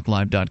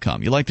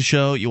 freetalklive.com. You like the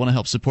show, you want to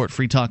help support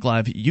Free Talk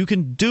Live, you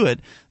can do it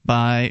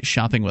by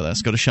shopping with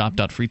us. Go to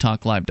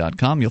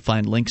shop.freetalklive.com. You'll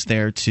find links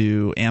there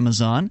to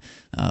Amazon,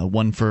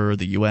 one for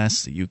the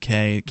U.S., the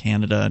U.K.,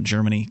 Canada,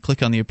 Germany.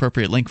 Click on the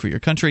appropriate link for your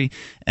country,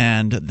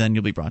 and then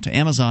you'll be brought to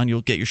Amazon.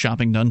 You'll get your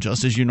shopping done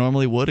just as you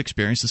normally would,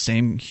 experience the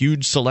same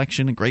huge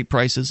selection and great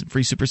prices and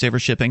free Super Saver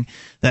shipping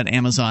that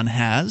Amazon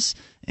has,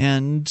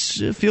 and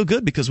feel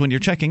good because when you're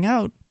checking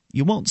out,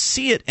 you won't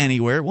see it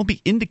anywhere. It won't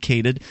be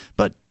indicated,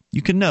 but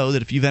you can know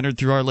that if you've entered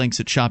through our links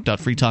at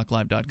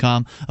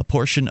shop.freetalklive.com, a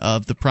portion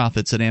of the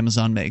profits that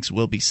Amazon makes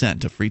will be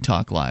sent to Free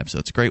Talk Live. So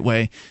it's a great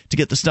way to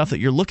get the stuff that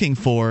you're looking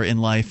for in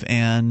life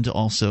and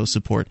also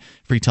support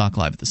Free Talk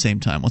Live at the same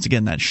time. Once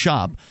again, that's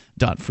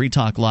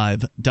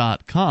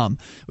shop.freetalklive.com.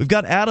 We've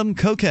got Adam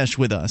Kokesh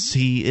with us.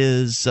 He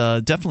is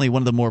definitely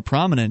one of the more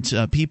prominent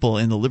people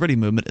in the Liberty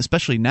movement,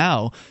 especially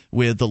now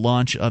with the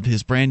launch of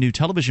his brand new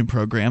television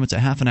program. It's a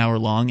half an hour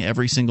long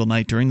every single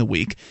night during the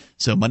week,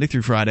 so Monday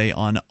through Friday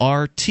on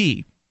RT.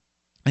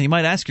 And you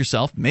might ask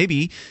yourself,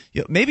 maybe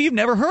you've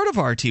never heard of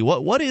RT.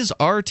 What is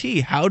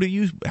RT? How do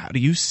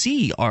you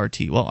see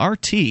RT? Well,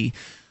 RT,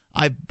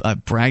 I've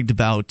bragged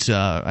about.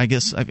 I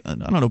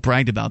don't know.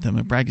 Bragged about them.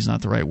 Brag is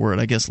not the right word.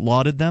 I guess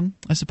lauded them,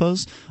 I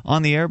suppose,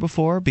 on the air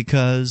before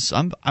because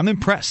I'm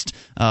impressed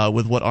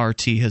with what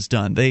RT has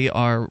done. They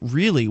are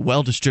really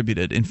well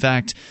distributed. In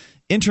fact,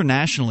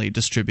 internationally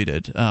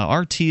distributed.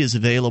 RT is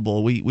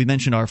available. We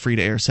mentioned our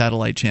free-to-air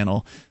satellite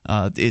channel.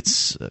 Our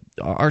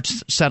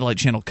satellite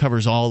channel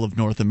covers all of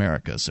North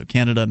America, so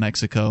Canada,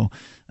 Mexico,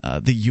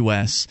 the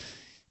U.S.,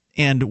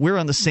 and we're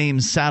on the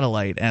same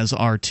satellite as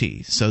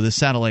RT. So the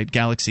satellite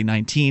Galaxy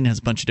 19 has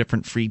a bunch of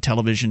different free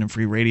television and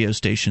free radio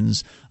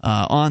stations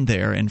on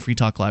there, and Free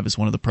Talk Live is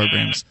one of the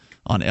programs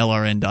on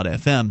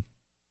LRN.FM.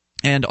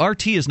 And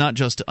RT is not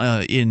just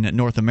in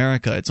North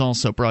America. It's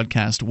also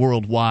broadcast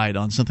worldwide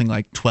on something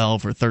like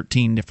 12 or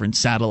 13 different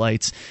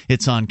satellites.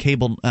 It's on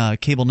cable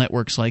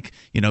networks like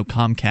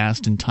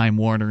Comcast and Time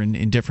Warner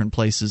in different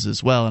places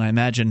as well. And I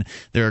imagine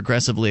they're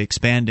aggressively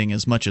expanding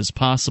as much as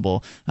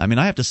possible. I mean,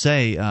 I have to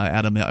say,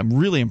 Adam, I'm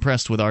really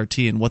impressed with RT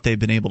and what they've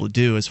been able to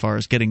do as far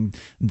as getting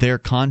their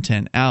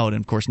content out.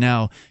 And, of course,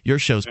 now your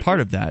show's part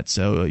of that.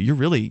 So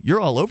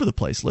you're all over the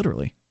place,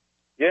 literally.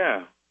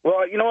 Yeah.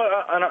 Well, you know what?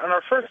 On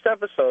our first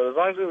episode, as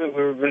long as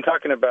we've been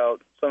talking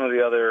about some of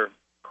the other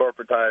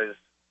corporatized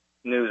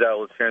news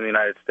outlets here in the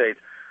United States,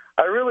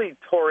 I really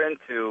tore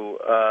into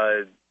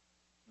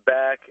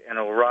Beck and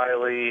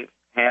O'Reilly,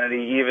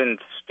 Hannity, even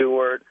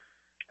Stewart,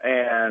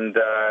 and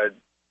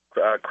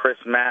Chris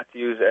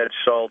Matthews, Ed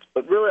Schultz.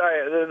 But really,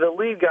 the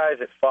lead guys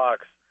at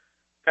Fox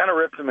kind of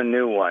ripped them a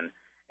new one.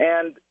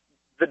 And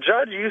the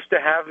judge used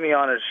to have me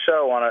on his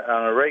show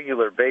on a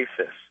regular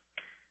basis.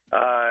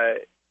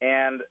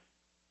 And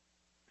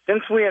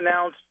since we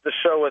announced the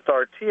show with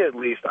RT, at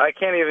least, I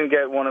can't even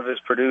get one of his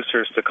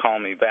producers to call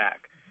me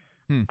back.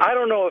 I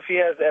don't know if he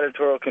has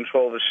editorial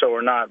control of the show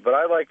or not, but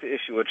I'd like to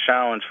issue a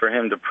challenge for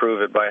him to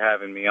prove it by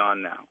having me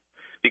on now,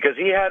 because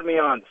he's had me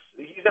on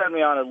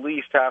at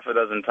least half a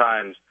dozen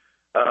times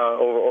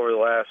over the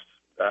last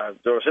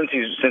since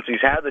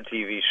he's had the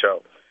TV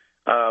show.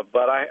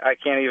 But I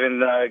can't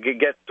even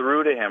get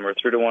through to him or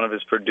through to one of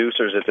his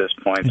producers at this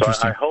point. So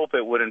I hope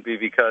it wouldn't be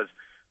because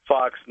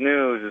Fox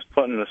News is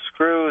putting the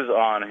screws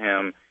on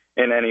him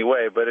in any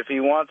way. But if he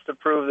wants to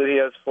prove that he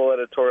has full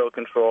editorial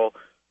control,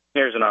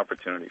 here's an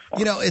opportunity for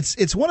him.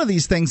 It's one of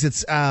these things.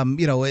 It's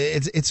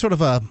it's sort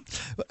of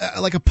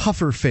like a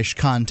puffer fish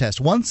contest.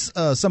 Once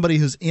somebody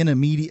who's in a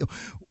media,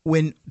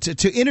 when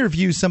to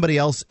interview somebody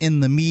else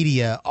in the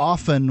media,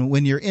 often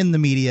when you're in the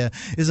media,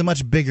 is a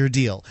much bigger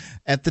deal.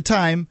 At the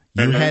time,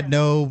 you had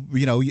no,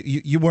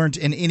 you weren't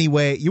in any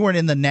way, you weren't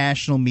in the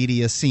national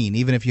media scene,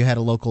 even if you had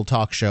a local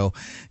talk show.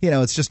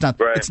 It's just not,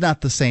 it's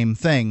not the same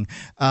thing.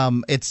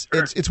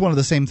 It's one of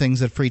the same things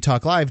that Free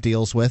Talk Live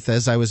deals with,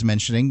 as I was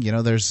mentioning.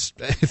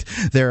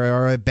 There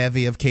are a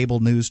bevy of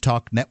cable news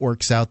talk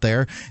networks out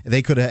there.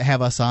 They could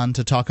have us on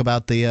to talk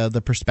about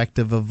the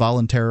perspective of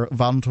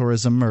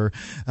voluntarism or,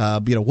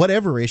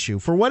 whatever issue.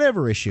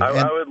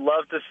 I would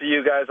love to see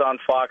you guys on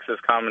Fox as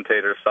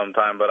commentators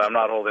sometime, but I'm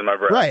not holding my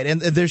breath. Right,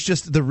 and there's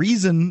just the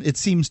reason it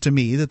seems to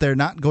me that they're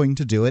not going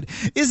to do it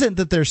isn't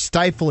that they're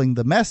stifling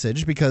the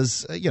message,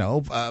 because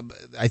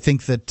I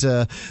think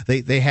that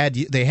they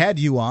had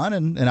you on,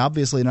 and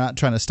obviously not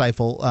trying to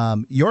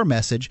stifle your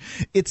message.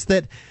 It's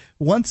that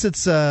once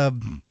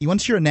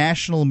you're a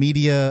national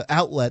media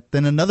outlet,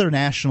 then another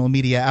national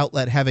media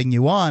outlet having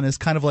you on is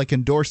kind of like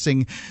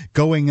endorsing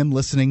going and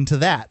listening to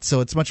that.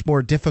 So it's much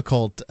more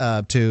difficult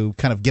to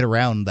kind of get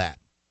around that.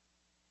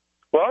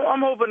 Well,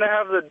 I'm hoping to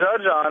have the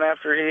judge on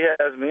after he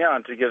has me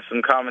on to give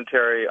some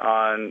commentary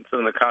on some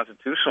of the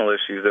constitutional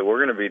issues that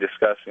we're going to be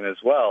discussing as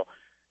well.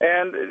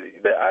 And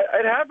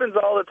it happens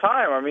all the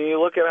time. I mean,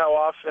 you look at how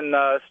often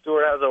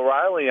Stuart has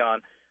O'Reilly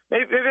on.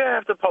 Maybe I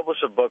have to publish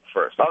a book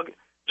first.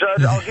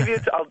 Judge, I'll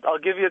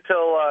give you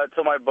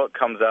till my book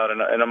comes out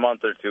in a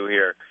month or two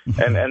here,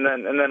 and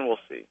then we'll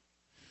see.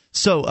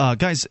 So,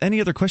 guys,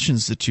 any other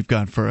questions that you've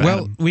got for Adam?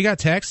 Well, we got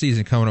tax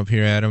season coming up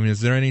here, Adam.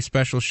 Is there any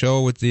special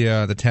show with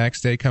the tax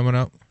day coming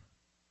up?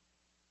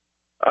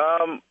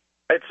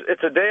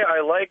 It's a day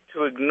I like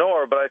to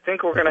ignore, but I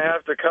think we're going to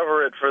have to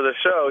cover it for the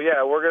show.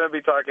 Yeah, we're going to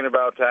be talking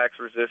about tax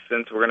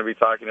resistance. We're going to be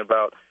talking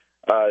about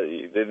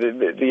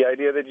the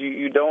idea that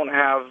you don't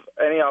have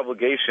any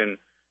obligation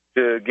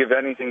to give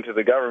anything to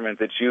the government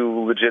that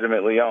you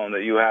legitimately own,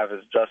 that you have as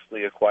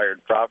justly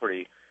acquired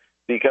property.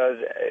 Because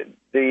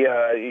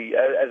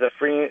as a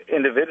free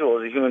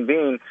individual, as a human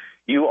being,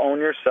 you own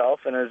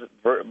yourself, and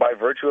by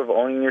virtue of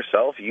owning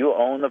yourself, you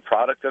own the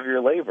product of your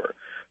labor.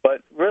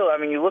 But really, I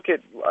mean, you look at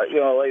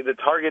like the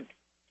target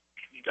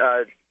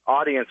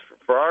audience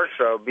for our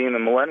show being the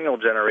millennial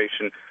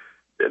generation.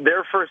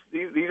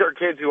 These are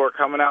kids who are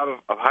coming out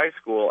of high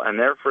school, and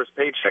their first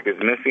paycheck is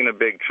missing a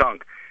big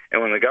chunk.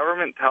 And when the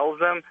government tells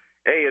them,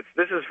 "Hey,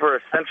 this is for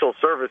essential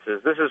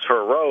services, this is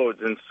for roads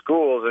and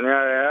schools,"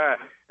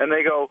 and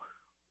they go,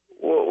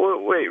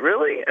 wait,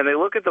 really? And they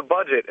look at the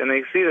budget, and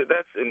they see that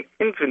that's an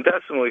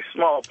infinitesimally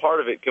small part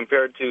of it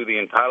compared to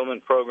the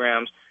entitlement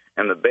programs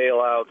and the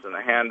bailouts and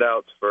the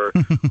handouts for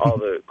all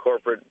the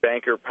corporate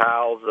banker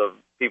pals of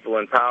people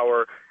in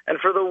power, and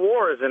for the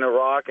wars in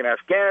Iraq and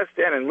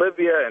Afghanistan and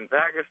Libya and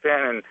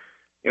Pakistan and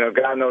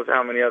God knows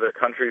how many other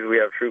countries we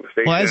have troops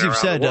stationed. Well, as you've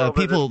said,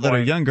 people that are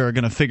point. younger are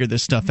going to figure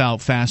this stuff out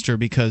faster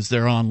because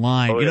they're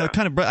online. Oh, yeah.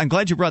 I'm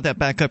glad you brought that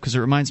back up because it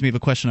reminds me of a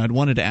question I'd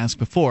wanted to ask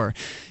before.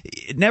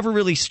 It never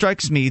really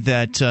strikes me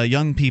that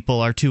young people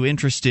are too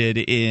interested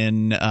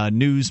in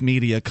news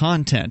media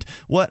content.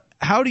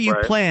 How do you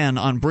plan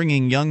on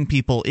bringing young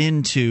people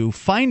into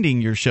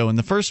finding your show in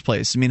the first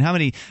place? I mean,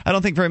 I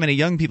don't think very many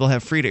young people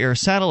have free-to-air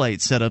satellite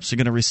setups. They're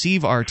going to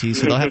receive RT,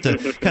 so they'll have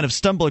to kind of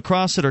stumble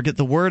across it or get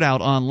the word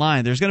out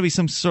online. There's going to be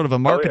some sort of a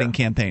marketing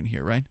campaign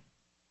here, right?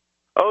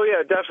 Oh,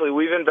 yeah, definitely.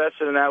 We've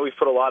invested in that. We've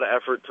put a lot of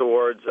effort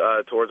towards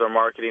our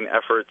marketing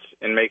efforts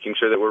in making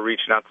sure that we're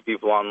reaching out to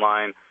people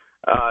online.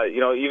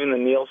 Even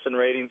the Nielsen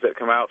ratings that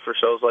come out for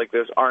shows like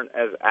this aren't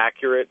as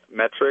accurate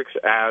metrics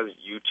as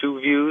YouTube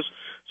views.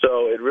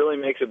 So it really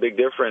makes a big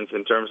difference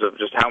in terms of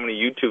just how many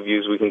YouTube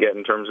views we can get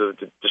in terms of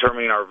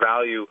determining our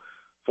value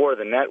for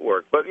the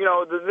network. But,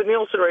 the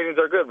Nielsen ratings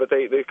are good, but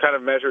they kind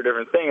of measure a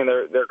different thing, and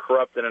they're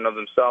corrupt in and of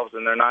themselves,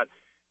 and they're not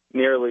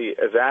nearly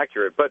as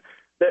accurate. But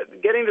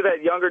getting to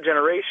that younger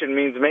generation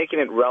means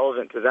making it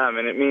relevant to them,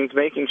 and it means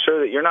making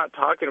sure that you're not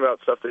talking about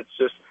stuff that's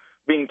just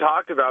being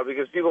talked about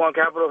because people on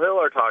Capitol Hill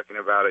are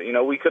talking about it.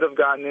 We could have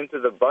gotten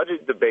into the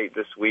budget debate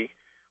this week,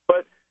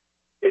 but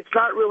it's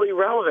not really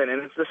relevant,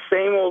 and it's the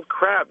same old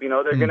crap.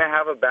 They're going to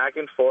have a back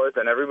and forth,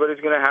 and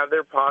everybody's going to have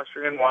their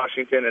posturing in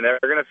Washington, and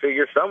they're going to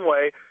figure some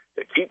way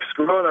to keep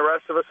screwing the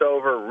rest of us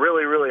over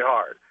really, really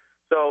hard.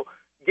 So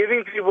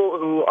giving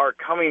people who are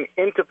coming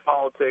into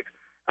politics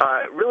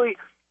really,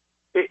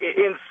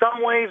 in some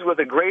ways, with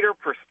a greater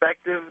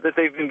perspective that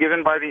they've been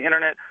given by the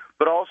Internet,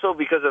 but also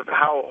because of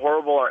how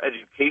horrible our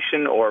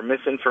education or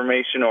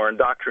misinformation or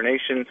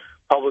indoctrination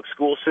public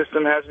school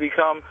system has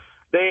become,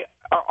 they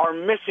are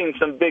missing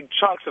some big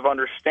chunks of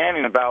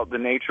understanding about the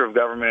nature of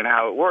government and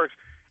how it works.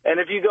 And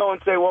if you go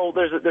and say, well,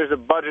 there's a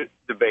budget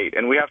debate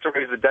and we have to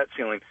raise the debt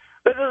ceiling,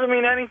 that doesn't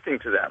mean anything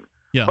to them.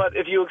 Yeah. But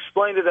if you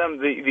explain to them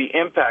the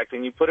impact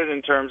and you put it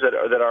in terms that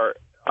are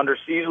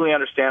easily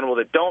understandable,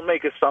 that don't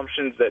make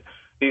assumptions that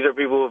these are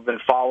people who have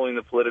been following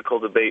the political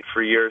debate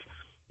for years,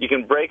 you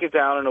can break it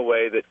down in a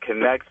way that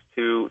connects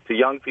to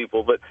young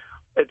people. But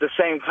at the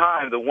same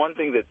time, the one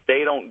thing that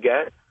they don't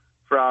get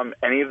from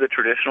any of the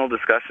traditional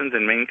discussions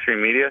in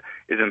mainstream media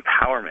is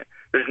empowerment.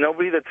 There's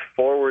nobody that's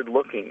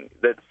forward-looking,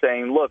 that's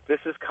saying, look, this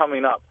is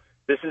coming up.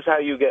 This is how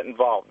you get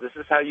involved. This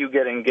is how you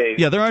get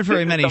engaged. Yeah, there aren't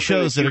very many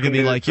shows that are going to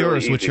be like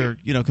yours, which are,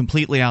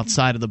 completely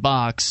outside of the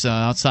box,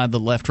 outside the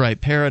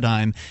left-right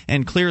paradigm.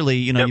 And clearly,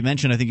 you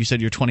mentioned, I think you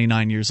said you're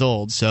 29 years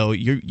old, so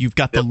you've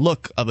got the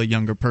look of a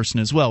younger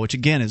person as well, which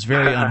again is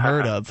very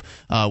unheard of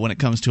when it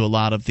comes to a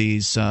lot of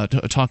these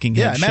talking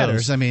head shows. Yeah, it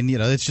matters. I mean,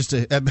 it's just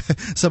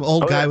some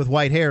old guy with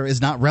white hair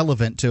is not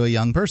relevant to a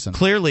young person.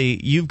 Clearly,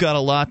 you've got a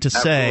lot to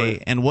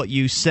say, and what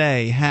you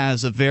say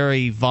has a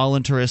very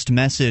voluntarist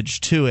message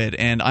to it,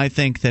 and I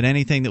think that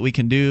anything that we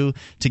can do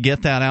to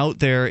get that out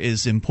there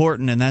is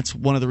important, and that's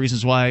one of the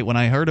reasons why when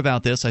I heard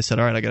about this, I said,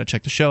 all right, I got to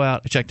check the show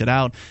out. I checked it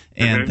out,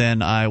 and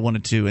then I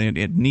wanted to,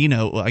 and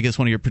Nina, I guess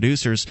one of your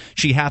producers,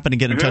 she happened to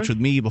get in touch with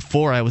me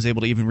before I was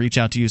able to even reach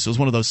out to you, so it was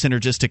one of those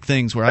synergistic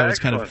things where I was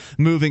kind of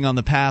moving on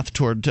the path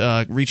toward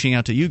reaching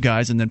out to you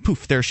guys, and then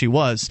poof, there she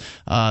was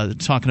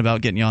talking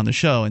about getting you on the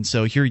show, and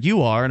so here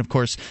you are, and of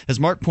course, as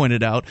Mark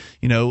pointed out,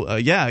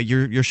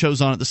 your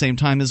show's on at the same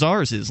time as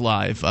ours is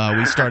live.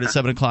 We start at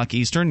 7 o'clock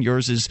Eastern.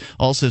 Yours is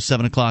also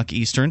 7 o'clock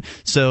Eastern.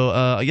 So,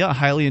 I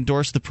highly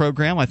endorse the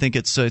program. I think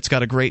it's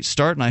got a great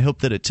start, and I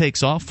hope that it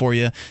takes off for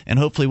you. And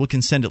hopefully we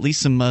can send at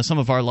least some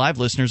of our live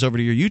listeners over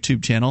to your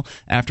YouTube channel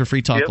after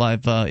Free Talk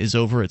Live is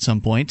over at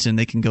some point, and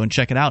they can go and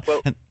check it out.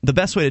 Well, and the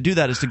best way to do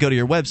that is to go to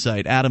your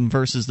website,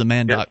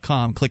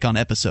 adamversustheman.com, click on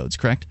episodes,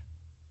 correct?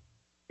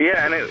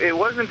 Yeah, and it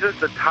wasn't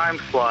just a time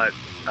slot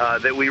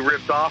that we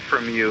ripped off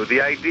from you.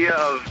 The idea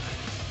of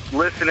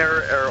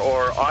listener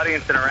or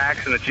audience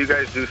interaction that you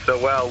guys do so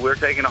well, we're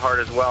taking to heart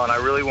as well, and I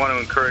really want to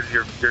encourage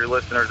your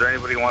listeners or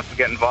anybody who wants to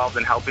get involved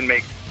in helping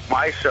make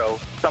my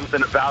show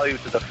something of value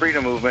to the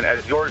freedom movement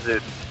as yours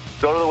is.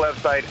 Go to the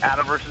website,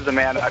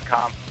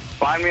 adamversustheman.com.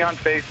 Find me on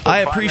Facebook. I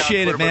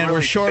appreciate it, man.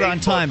 We're short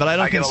on time, but I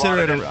don't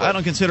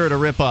consider it a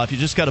rip-off. You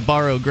just got to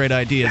borrow great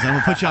ideas. I'm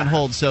going to put you on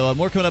hold, so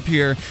more coming up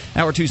here.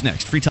 Hour 2's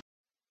next. Free Talk.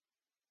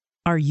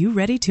 Are you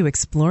ready to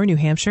explore New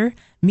Hampshire,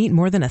 meet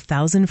more than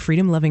 1,000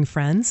 freedom-loving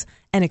friends,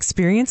 and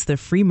experience the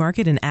free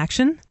market in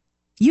action?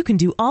 You can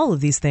do all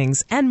of these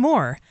things and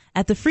more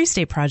at the Free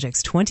State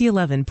Project's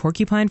 2011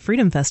 Porcupine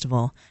Freedom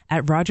Festival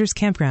at Rogers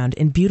Campground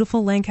in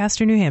beautiful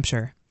Lancaster, New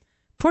Hampshire.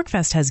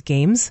 PorcFest has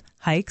games,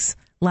 hikes,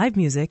 live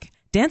music,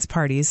 dance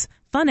parties,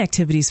 fun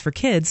activities for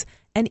kids,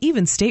 and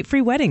even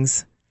state-free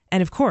weddings.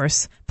 And of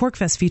course,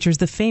 PorcFest features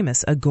the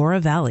famous Agora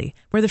Valley,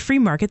 where the free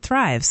market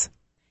thrives.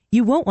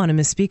 You won't want to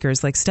miss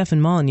speakers like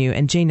Stefan Molyneux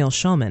and J. Neil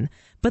Schulman,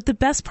 but the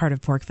best part of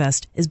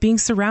PorcFest is being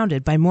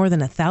surrounded by more than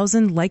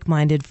 1,000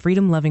 like-minded,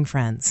 freedom-loving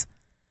friends.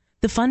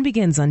 The fun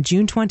begins on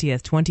June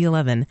 20th,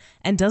 2011,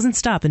 and doesn't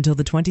stop until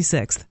the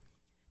 26th.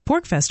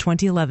 PorcFest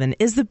 2011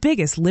 is the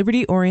biggest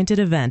liberty-oriented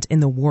event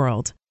in the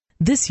world.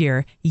 This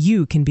year,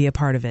 you can be a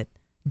part of it.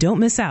 Don't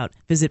miss out.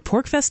 Visit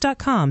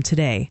porcfest.com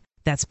today.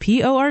 That's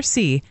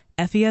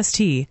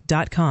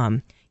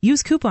PORCFEST.com.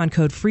 Use coupon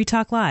code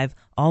FREETALKLIVE,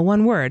 all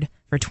one word,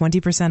 for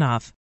 20%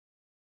 off.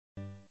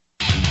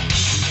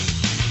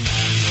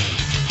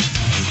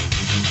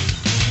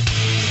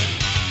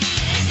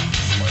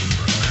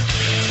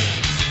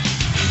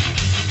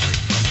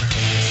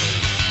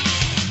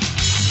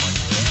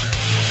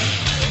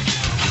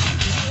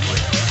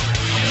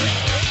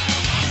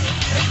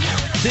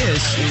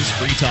 This is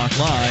Free Talk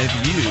Live.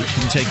 You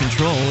can take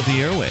control of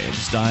the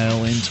airwaves.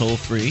 Dial in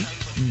toll-free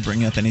and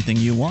bring up anything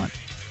you want.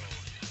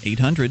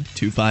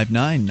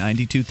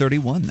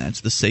 800-259-9231.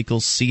 That's the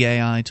SACL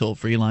CAI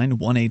toll-free line,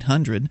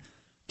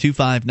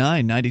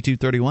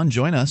 1-800-259-9231.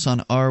 Join us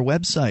on our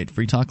website,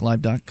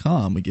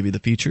 freetalklive.com. We give you the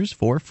features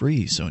for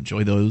free, so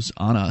enjoy those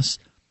on us.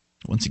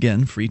 Once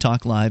again,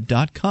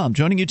 freetalklive.com.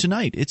 Joining you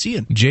tonight, it's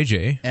Ian,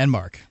 JJ, and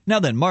Mark. Now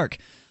then, Mark,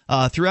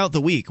 throughout the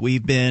week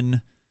we've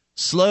been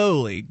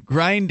slowly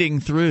grinding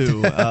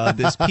through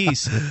this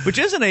piece, which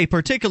isn't a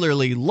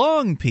particularly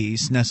long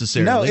piece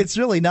necessarily. No, it's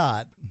really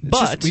not.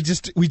 But we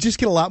just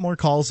get a lot more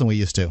calls than we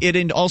used to.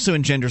 It also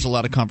engenders a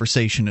lot of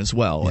conversation as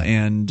well,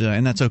 and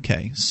that's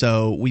okay.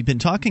 So we've been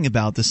talking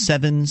about the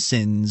 7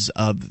 sins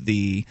of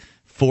the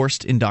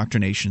forced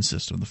indoctrination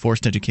system, the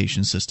forced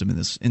education system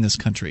in this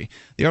country.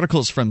 The article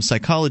is from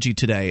Psychology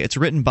Today. It's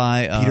written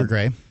by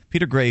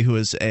Peter Gray, who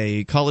is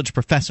a college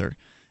professor.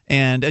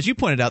 And as you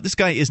pointed out, this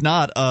guy is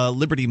not a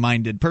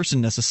liberty-minded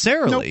person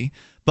necessarily,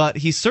 but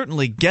he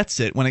certainly gets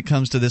it when it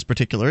comes to this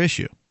particular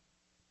issue.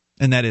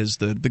 And that is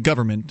the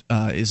government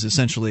is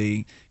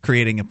essentially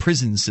creating a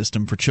prison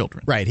system for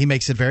children. Right. He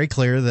makes it very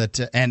clear that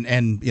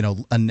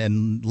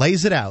and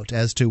lays it out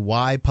as to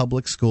why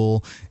public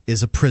school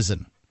is a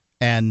prison.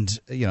 And,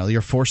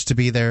 you're forced to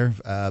be there.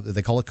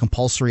 They call it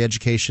compulsory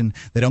education.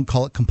 They don't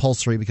call it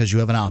compulsory because you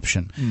have an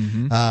option.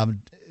 Mm-hmm.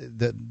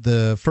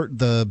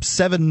 The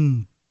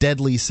 7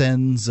 deadly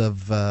sins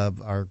of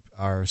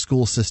our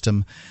school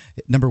system.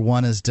 Number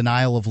 1 is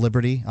denial of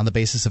liberty on the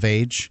basis of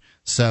age.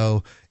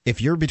 So if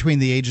you're between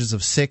the ages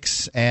of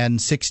 6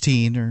 and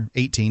 16 or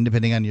 18,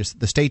 depending on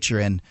the state you're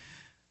in,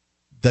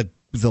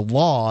 the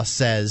law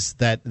says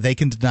that they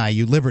can deny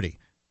you liberty.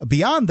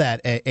 beyond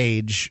that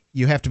age,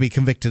 you have to be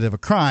convicted of a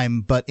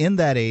crime. But in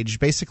that age,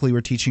 basically,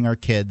 we're teaching our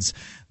kids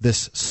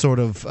this sort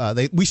of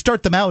we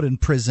start them out in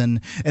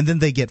prison and then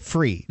they get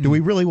free. Do we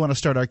really want to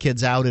start our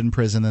kids out in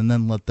prison and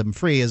then let them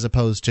free, as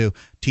opposed to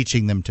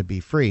teaching them to be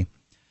free?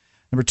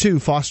 Number 2,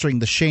 fostering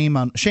the shame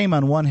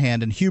on one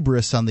hand and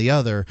hubris on the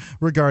other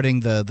regarding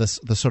the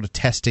sort of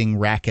testing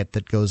racket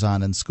that goes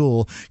on in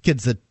school.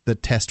 Kids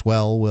that test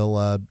well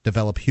will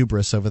develop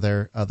hubris over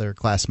their other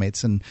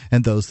classmates, and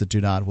those that do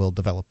not will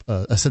develop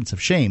a sense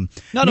of shame.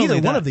 Neither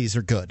one of these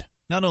are good.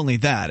 Not only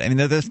that, I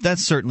mean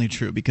that's certainly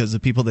true, because the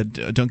people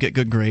that don't get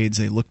good grades,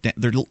 they're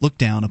looked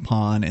down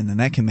upon, and then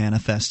that can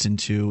manifest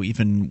into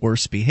even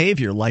worse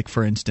behavior. Like,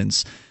 for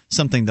instance,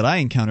 something that I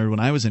encountered when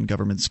I was in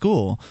government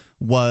school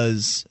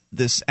was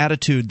this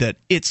attitude that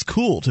it's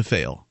cool to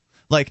fail.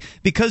 Like,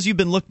 because you've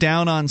been looked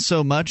down on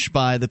so much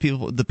by the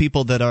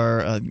people that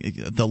are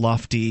the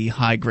lofty,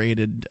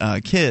 high-graded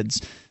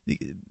kids.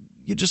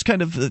 You just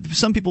kind of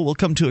some people will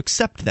come to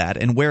accept that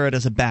and wear it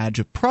as a badge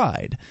of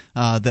pride,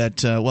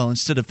 that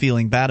instead of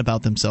feeling bad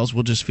about themselves,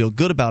 we'll just feel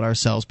good about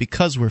ourselves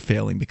because we're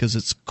failing, because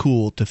it's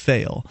cool to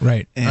fail.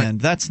 Right. And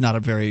that's not a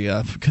very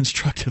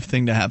constructive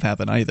thing to have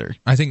happen either.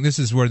 I think this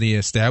is where the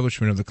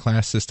establishment of the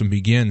class system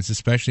begins,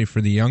 especially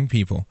for the young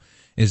people.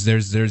 Is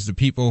there's the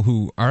people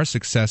who are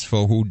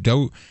successful, who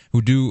do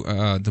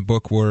the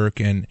book work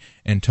and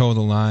toe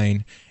the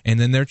line, and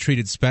then they're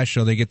treated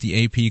special. They get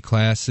the AP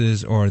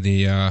classes or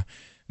the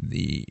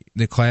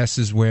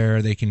classes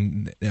where they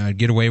can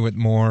get away with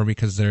more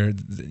because they're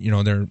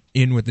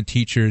in with the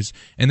teachers.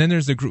 And then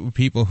there's the group of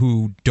people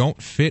who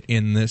don't fit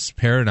in this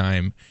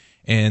paradigm,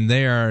 and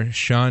they are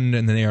shunned,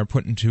 and they are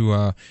put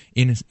into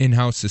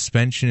in-house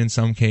suspension in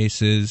some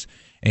cases.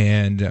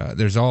 And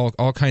there's all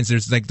kinds.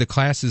 There's like the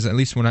classes, at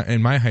least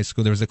in my high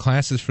school, there was the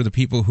classes for the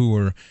people who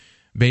were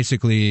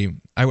basically,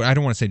 I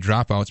don't want to say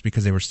dropouts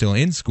because they were still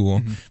in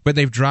school, but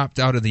they've dropped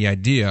out of the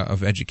idea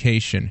of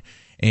education.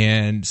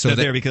 And so they're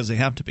there because they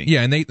have to be.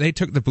 Yeah, and they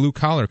took the blue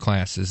collar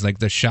classes, like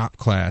the shop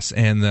class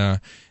and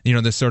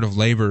the sort of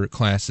labor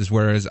classes.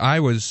 Whereas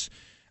I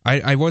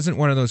wasn't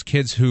one of those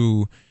kids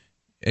who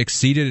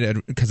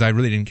exceeded because I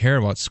really didn't care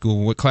about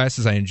school. What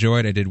classes I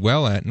enjoyed, I did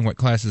well at, and what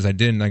classes I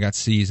didn't, I got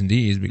C's and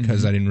D's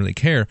because I didn't really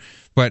care.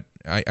 But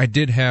I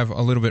did have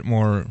a little bit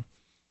more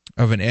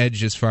of an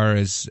edge as far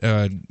as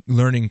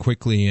learning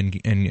quickly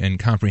and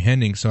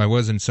comprehending. So I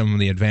was in some of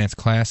the advanced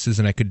classes,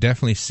 and I could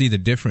definitely see the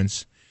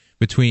difference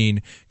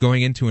between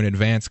going into an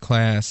advanced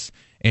class,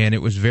 and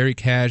it was very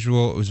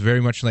casual. It was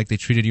very much like they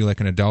treated you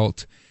like an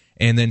adult,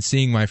 and then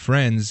seeing my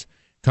friends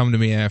come to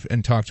me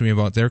and talk to me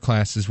about their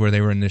classes where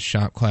they were in this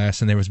shop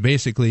class, and there was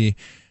basically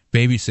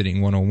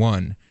babysitting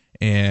 101.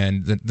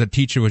 And the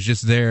teacher was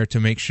just there to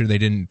make sure they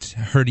didn't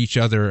hurt each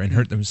other and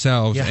hurt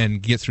themselves and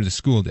get through the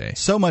school day.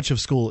 So much of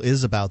school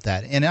is about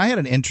that. And I had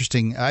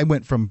I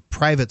went from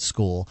private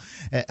school,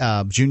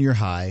 junior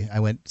high. I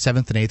went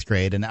 7th and 8th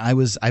grade, and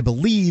I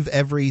believe,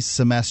 every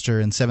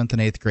semester in 7th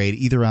and 8th grade,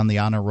 either on the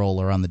honor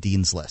roll or on the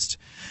dean's list.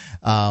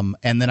 And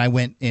then I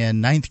went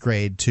in 9th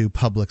grade to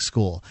public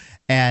school.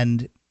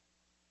 And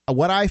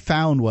what I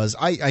found was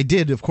I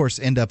did, of course,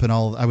 end up in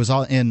all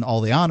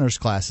the honors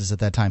classes at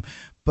that time,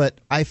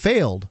 but I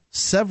failed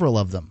several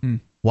of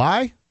them.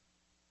 Why?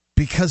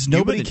 Because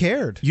nobody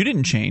cared. You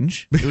didn't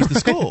change. It was the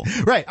school.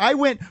 Right. I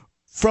went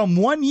from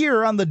 1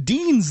 year on the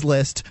dean's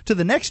list to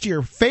the next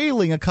year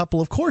failing a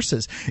couple of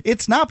courses.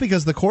 It's not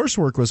because the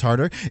coursework was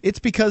harder. It's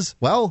because,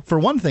 well, for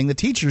one thing, the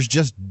teachers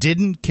just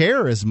didn't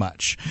care as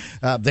much.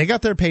 They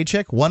got their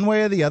paycheck one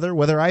way or the other,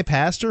 whether I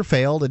passed or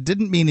failed. It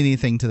didn't mean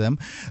anything to them.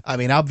 I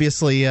mean,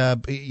 obviously,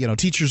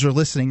 teachers are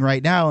listening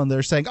right now and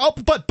they're saying, oh,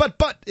 but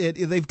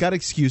they've got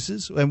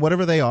excuses and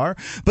whatever they are.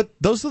 But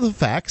those are the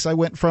facts. I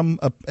went from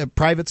a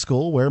private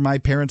school where my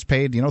parents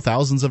paid,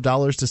 thousands of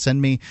dollars to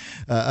send me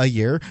a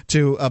year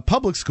to a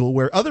public school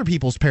where other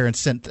people's parents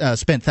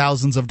spent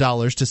thousands of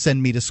dollars to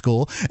send me to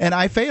school, and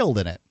I failed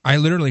in it. I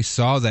literally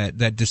saw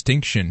that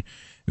distinction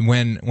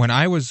when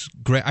I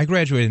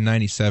graduated in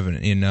 97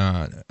 in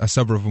a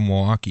suburb of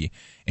Milwaukee,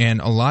 and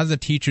a lot of the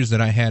teachers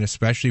that I had,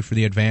 especially for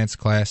the advanced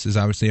classes,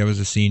 obviously I was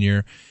a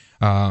senior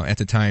at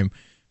the time,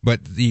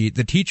 but the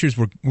teachers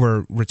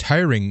were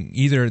retiring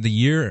either the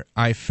year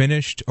I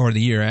finished or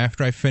the year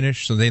after I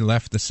finished, so they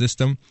left the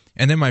system.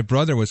 And then my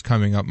brother was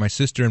coming up. My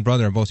sister and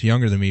brother are both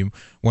younger than me,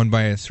 one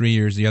by 3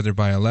 years, the other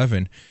by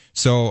 11.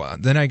 So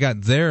then I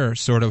got their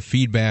sort of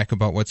feedback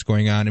about what's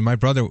going on, and my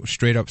brother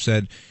straight up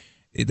said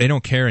they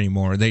don't care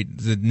anymore. The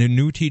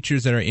new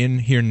teachers that are in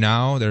here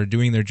now, that are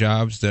doing their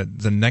jobs,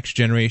 the next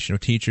generation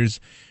of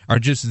teachers are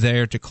just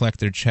there to collect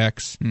their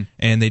checks,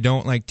 and they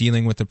don't like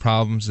dealing with the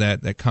problems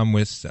that come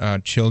with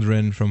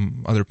children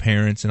from other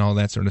parents and all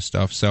that sort of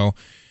stuff. So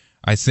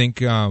I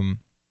think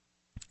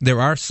there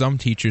are some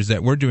teachers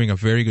that were doing a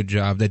very good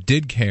job, that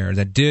did care,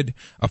 that did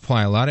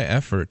apply a lot of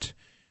effort,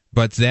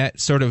 but that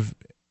sort of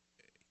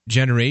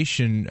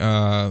generation,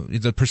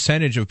 the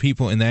percentage of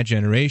people in that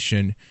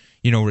generation,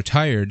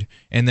 retired,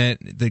 and that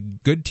the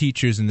good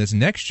teachers in this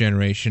next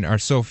generation are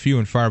so few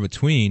and far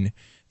between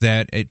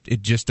that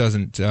it just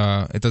doesn't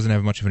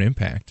have much of an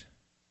impact.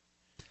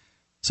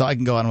 So I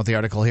can go on with the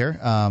article here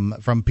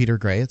from Peter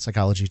Gray at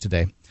Psychology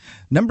Today.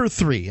 Number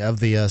 3 of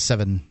the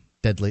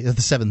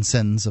seven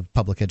sins of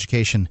public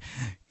education: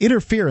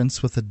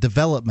 interference with the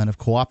development of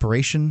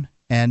cooperation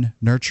and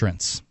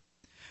nurturance.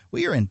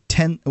 We are an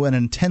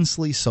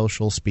intensely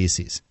social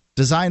species,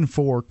 designed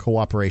for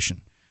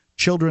cooperation.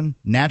 Children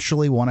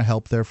naturally want to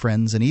help their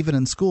friends, and even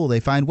in school they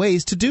find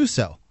ways to do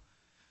so.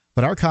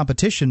 But our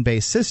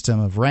competition-based system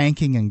of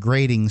ranking and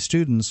grading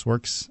students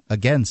works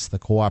against the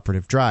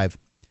cooperative drive.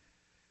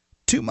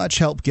 Too much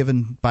help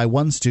given by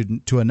one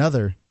student to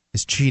another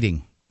is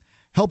cheating.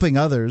 Helping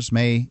others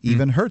may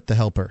even hurt the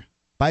helper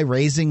by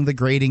raising the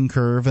grading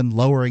curve and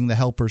lowering the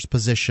helper's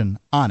position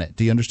on it.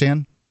 Do you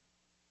understand?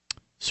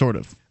 Sort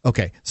of.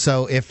 Okay,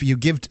 so if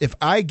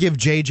I give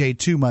JJ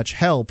too much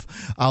help,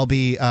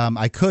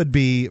 I could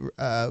be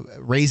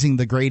raising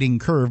the grading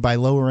curve by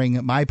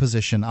lowering my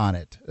position on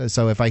it.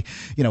 So if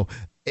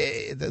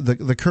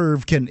the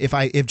curve can, if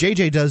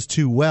JJ does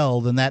too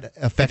well, then that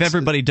affects. If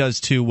everybody does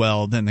too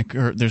well, then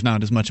there's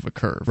not as much of a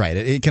curve. Right.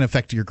 It can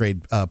affect your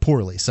grade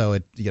poorly. So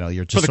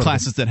you're just for the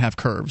classes that have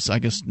curves. I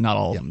guess not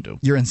all of them do.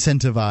 You're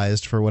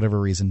incentivized for whatever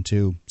reason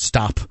to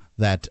stop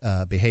that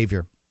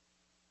behavior.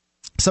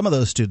 Some of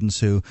those students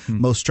who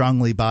most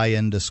strongly buy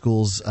into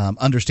schools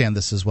understand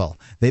this as well.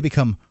 They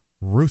become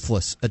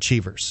ruthless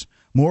achievers.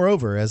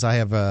 Moreover, as I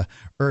have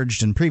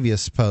urged in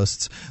previous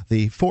posts,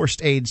 the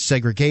forced age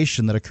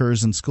segregation that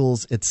occurs in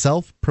schools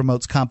itself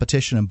promotes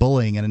competition and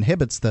bullying and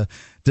inhibits the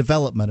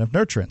development of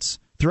nurturance.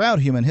 Throughout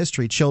human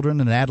history,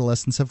 children and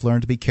adolescents have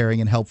learned to be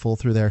caring and helpful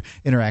through their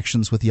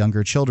interactions with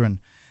younger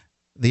children.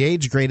 The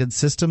age-graded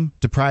system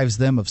deprives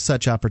them of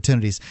such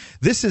opportunities.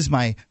 This is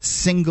my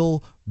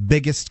single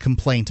biggest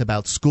complaint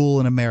about school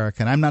in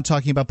America. And I'm not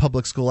talking about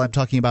public school. I'm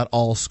talking about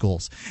all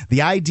schools.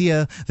 The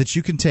idea that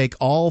you can take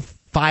all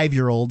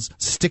 5-year-olds,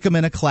 stick them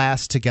in a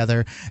class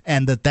together,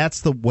 and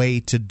that's the way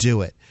to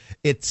do it.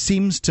 It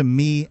seems to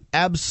me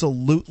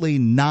absolutely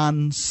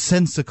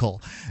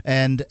nonsensical.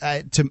 And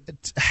the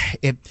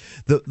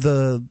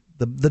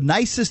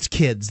nicest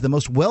kids, the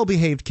most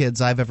well-behaved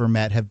kids I've ever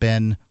met have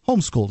been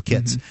homeschooled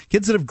kids.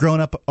 Kids that have grown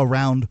up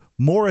around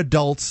more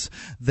adults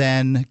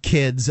than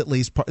kids, at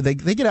least. They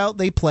get out,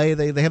 they play,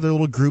 they have their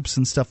little groups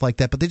and stuff like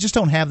that, but they just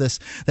don't have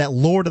that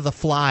Lord of the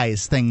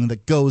Flies thing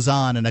that goes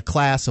on in a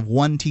class of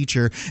one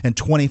teacher and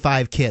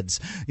 25 kids,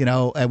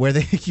 where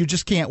you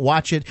just can't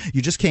watch it,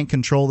 you just can't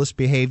control this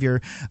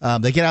behavior.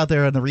 They get out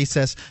there in the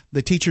recess,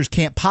 the teachers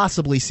can't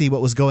possibly see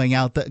what was going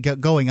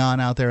on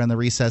out there in the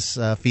recess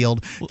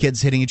field,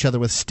 kids hitting each other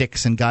with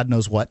sticks and God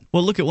knows what.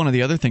 Well, look at one of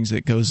the other things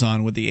that goes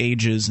on with the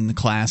ages and the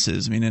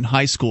classes. I mean, in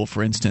high school,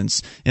 for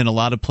instance, in a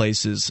lot of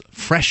places,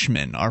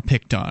 freshmen are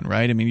picked on,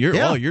 right? I mean,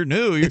 you're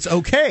new. It's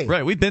okay.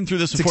 Right, we've been through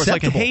this before. It's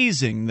like a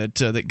hazing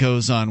that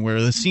goes on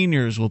where the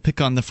seniors will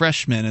pick on the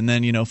freshmen, and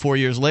then, 4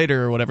 years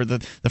later or whatever,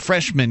 the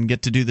freshmen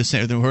get to do the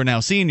same, who are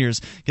now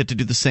seniors, get to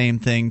do the same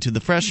thing to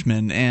the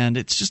freshmen. And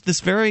it's just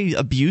this very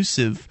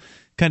abusive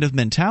kind of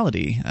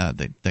mentality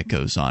that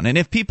goes on. And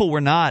if people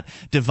were not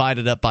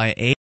divided up by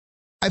age,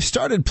 I've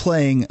started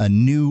playing a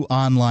new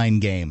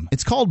online game.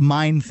 It's called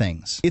Mine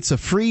Things. It's a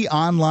free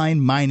online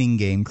mining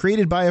game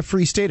created by a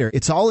free stater.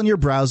 It's all in your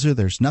browser.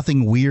 There's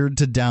nothing weird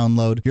to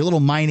download. Your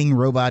little mining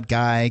robot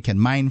guy can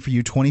mine for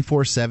you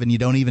 24/7. You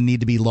don't even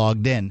need to be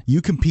logged in.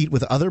 You compete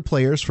with other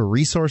players for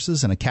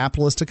resources in a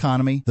capitalist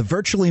economy. The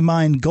virtually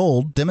mined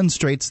gold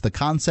demonstrates the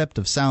concept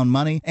of sound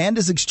money and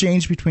is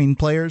exchanged between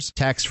players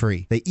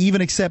tax-free. They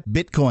even accept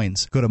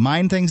bitcoins. Go to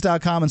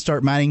minethings.com and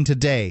start mining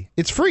today.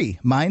 It's free.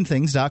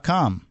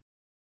 Minethings.com.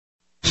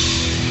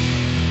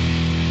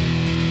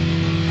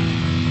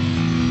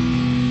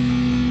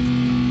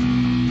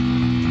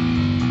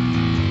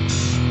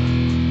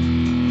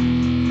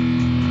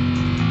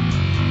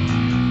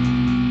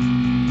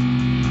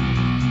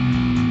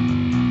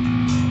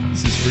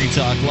 Free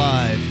Talk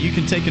Live. You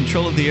can take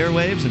control of the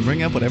airwaves and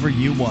bring up whatever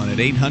you want at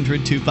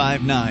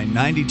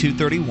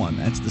 800-259-9231.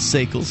 That's the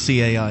SACL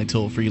CAI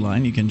toll-free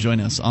line. You can join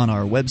us on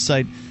our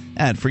website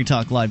at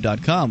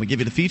freetalklive.com. We give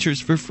you the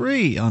features for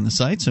free on the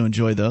site, so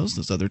enjoy those.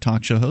 Those other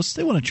talk show hosts,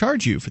 they want to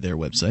charge you for their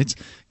websites.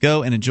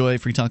 Go and enjoy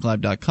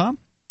freetalklive.com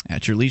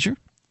at your leisure.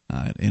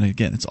 And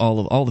again, it's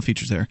all the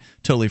features there,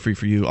 totally free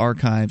for you.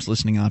 Archives,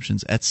 listening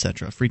options,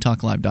 etc.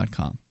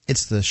 freetalklive.com.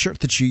 It's the shirt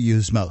that you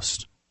use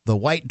most, the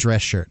white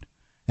dress shirt.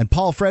 And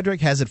Paul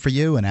Frederick has it for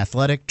you in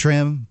athletic,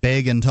 trim,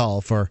 big, and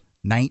tall for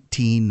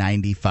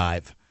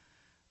 $19.95.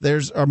 There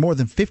are more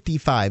than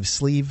 55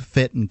 sleeve,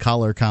 fit, and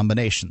collar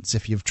combinations.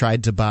 If you've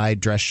tried to buy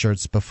dress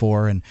shirts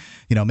before and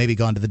maybe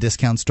gone to the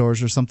discount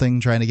stores or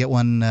something trying to get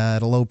one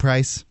at a low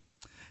price,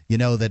 you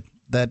know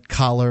that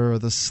collar or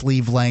the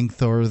sleeve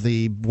length or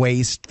the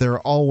waist,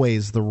 they're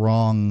always the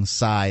wrong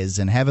size.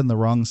 And having the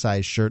wrong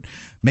size shirt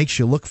makes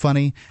you look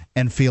funny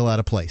and feel out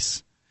of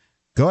place.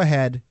 Go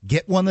ahead,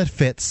 get one that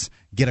fits.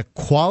 Get a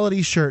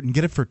quality shirt and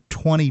get it for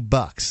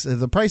 $20.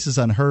 The price is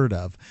unheard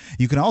of.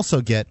 You can also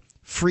get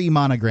free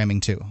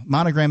monogramming too.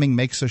 Monogramming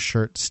makes a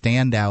shirt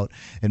stand out.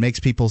 It makes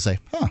people say,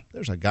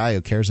 there's a guy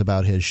who cares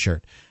about his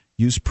shirt.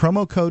 Use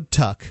promo code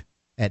TUCK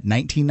at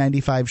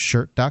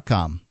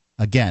 1995shirt.com.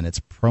 Again, it's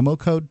promo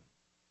code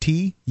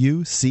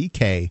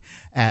TUCK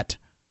at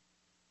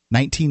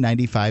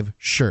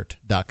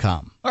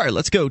 1995shirt.com. All right,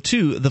 let's go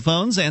to the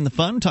phones and the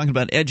fun, talking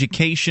about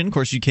education. Of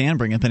course, you can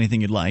bring up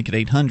anything you'd like at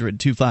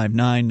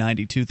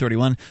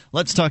 800-259-9231.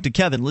 Let's talk to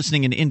Kevin,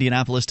 listening in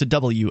Indianapolis to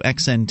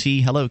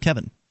WXNT. Hello,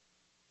 Kevin.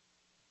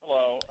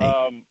 Hello.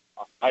 Hey.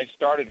 I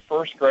started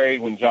first grade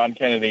when John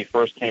Kennedy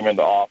first came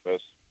into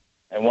office,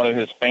 and one of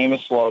his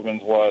famous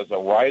slogans was, "A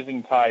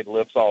rising tide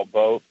lifts all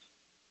boats."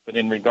 But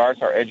in regards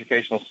to our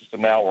educational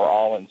system now, we're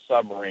all in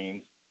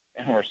submarines,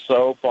 and we're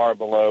so far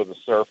below the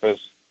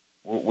surface,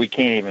 we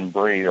can't even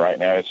breathe right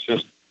now. It's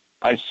just,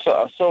 I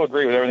so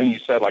agree with everything you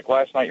said. Like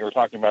last night you were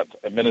talking about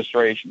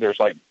administration. There's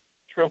like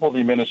triple the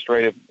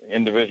administrative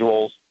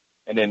individuals.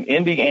 And in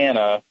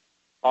Indiana,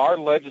 our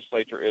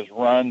legislature is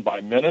run by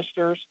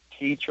ministers,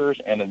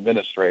 teachers, and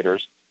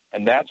administrators,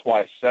 and that's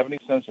why 70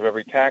 cents of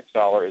every tax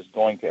dollar is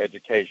going to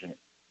education.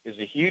 It's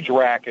a huge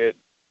racket,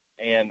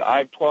 and I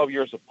have 12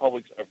 years of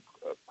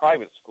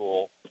private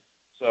school,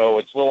 so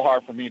it's a little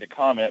hard for me to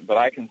comment, but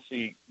I can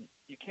see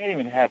you can't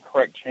even have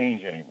correct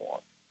change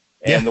anymore.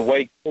 And the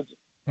way kids...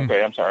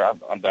 Okay, I'm sorry,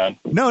 I'm done.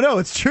 No,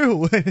 it's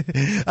true.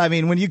 I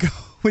mean, when you go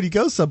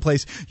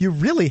someplace, you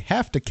really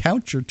have to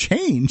count your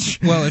change.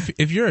 Well,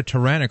 if you're a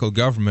tyrannical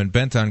government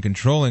bent on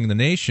controlling the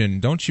nation,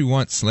 don't you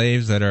want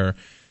slaves that are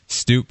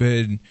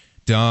stupid,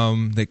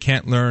 dumb, that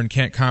can't learn,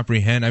 can't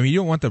comprehend? I mean, you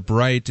don't want the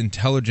bright,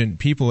 intelligent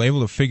people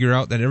able to figure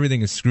out that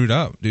everything is screwed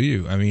up, do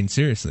you? I mean,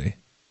 seriously.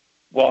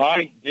 Well,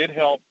 I did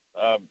help.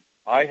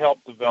 I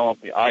helped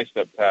develop the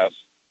ISTEP test,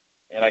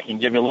 and I can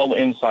give you a little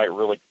insight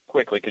really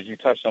quickly because you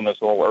touched on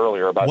this a little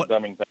earlier about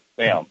dumbing things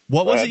down.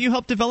 What was it you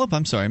helped develop?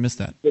 I'm sorry, I missed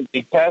that.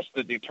 The test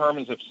that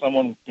determines if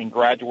someone can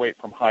graduate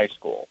from high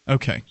school.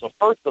 Okay. So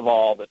first of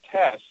all, the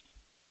test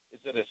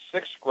is at a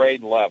sixth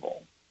grade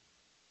level,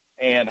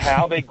 and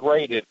how they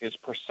grade it is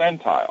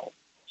percentile.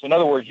 So in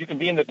other words, you can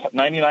be in the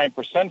 99th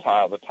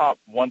percentile, the top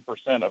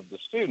 1% of the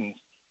students.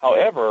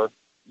 However,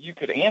 you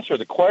could answer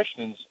the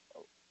questions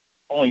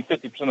only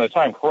 50% of the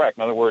time correct.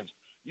 In other words,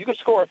 you could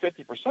score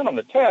 50% on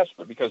the test,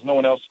 but because no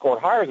one else scored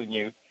higher than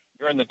you,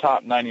 you're in the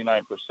top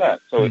 99%.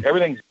 So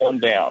everything's going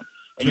down,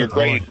 and you're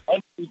graded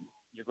 1,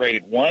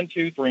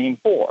 2, 3,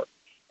 and 4.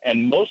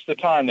 And most of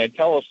the time, they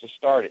tell us to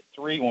start at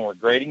 3 when we're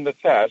grading the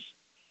test,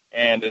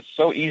 and it's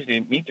so easy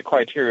to meet the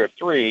criteria of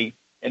 3.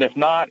 And if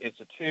not, it's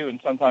a 2, and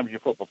sometimes you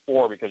flip a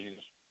 4 because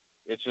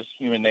it's just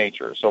human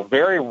nature. So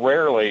very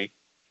rarely,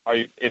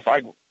 if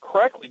I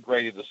correctly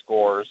graded the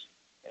scores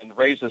and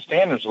raised the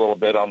standards a little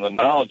bit on the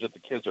knowledge that the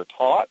kids are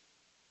taught,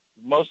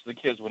 most of the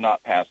kids would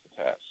not pass the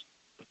test.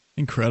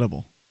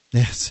 Incredible.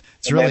 Yes,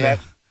 it's really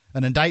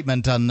an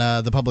indictment on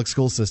the public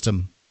school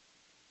system.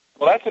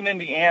 Well, that's in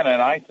Indiana,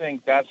 and I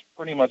think that's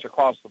pretty much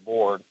across the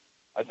board.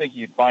 I think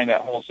you'd find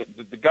that whole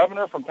the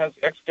governor from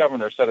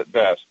ex-governor said it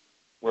best.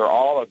 We're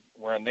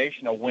a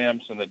nation of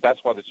wimps, and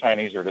that's why the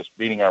Chinese are just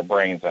beating our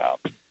brains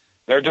out.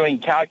 They're doing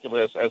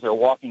calculus as they're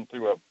walking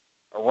through a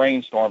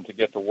rainstorm to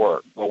get to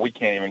work. Well, we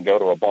can't even go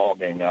to a ball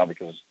game now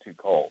because it's too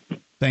cold.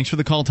 Thanks for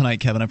the call tonight,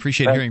 Kevin. I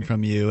appreciate hearing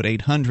from you at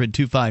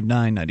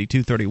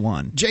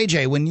 800-259-9231.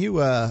 JJ, when you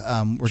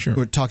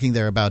were talking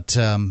there about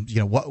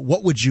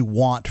what would you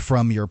want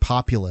from your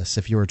populace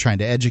if you were trying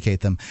to educate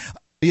them?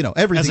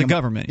 Everything as a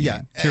government,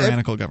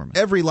 tyrannical government.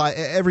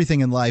 Everything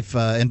in life,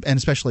 and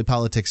especially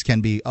politics, can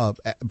be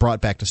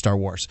brought back to Star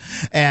Wars.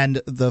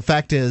 And the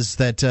fact is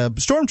that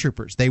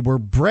stormtroopers, they were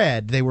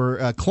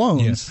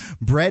clones,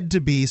 bred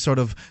to be sort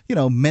of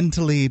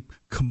mentally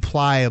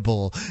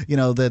compliable,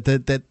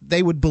 that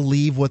they would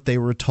believe what they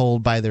were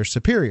told by their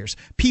superiors.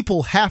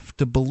 People have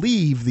to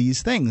believe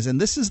these things, and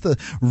this is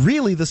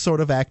really the sort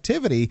of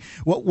activity.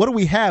 What do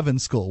we have in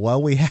school?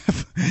 Well, we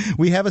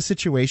have a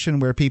situation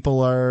where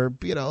people are,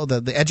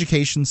 the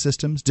education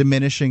system's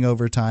diminishing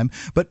over time,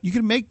 but you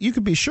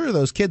can be sure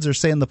those kids are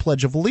saying the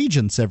Pledge of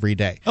Allegiance every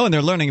day. Oh, and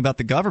they're learning about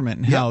the government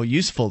and how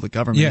useful the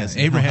government is.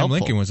 Yeah, Abraham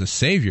Lincoln was a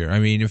savior. I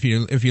mean, if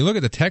you look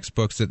at the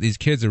textbooks that these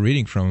kids are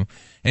reading from,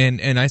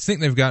 and I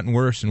think they've gotten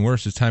worse and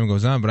worse as time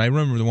goes on, but I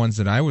remember the ones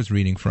that I was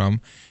reading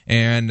from,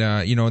 and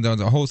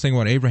the whole thing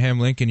about Abraham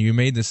Lincoln. You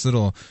made this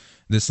little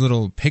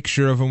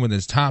picture of him with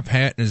his top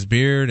hat and his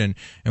beard, and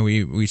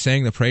we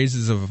sang the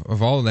praises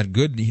of all of that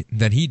good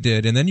that he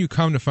did, and then you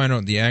come to find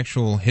out the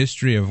actual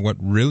history of what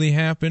really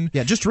happened.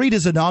 Yeah, just read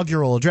his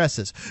inaugural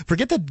addresses.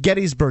 Forget the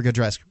Gettysburg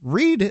Address.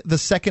 Read the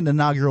second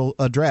inaugural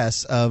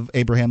address of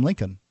Abraham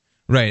Lincoln.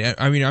 Right.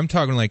 I mean, I'm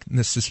talking like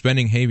the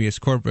suspending habeas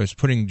corpus,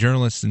 putting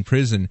journalists in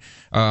prison,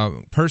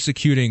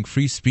 persecuting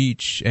free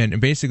speech, and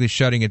basically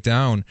shutting it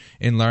down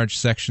in large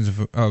sections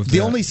of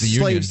the only slaves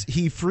Union.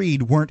 He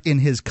freed weren't in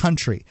his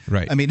country.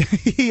 Right. I mean,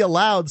 he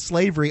allowed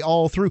slavery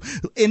all through.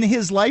 In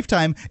his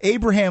lifetime,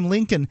 Abraham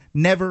Lincoln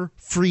never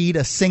freed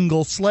a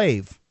single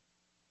slave.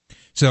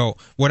 So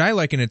what I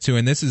liken it to,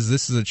 and this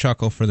is a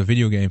chuckle for the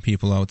video game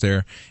people out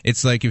there.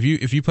 It's like if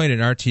you played an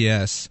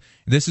RTS,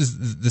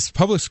 this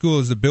public school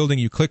is the building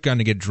you click on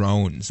to get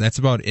drones. That's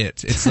about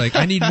it. It's like,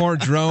 I need more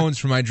drones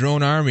for my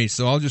drone army,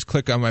 so I'll just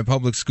click on my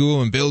public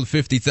school and build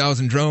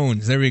 50,000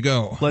 drones. There we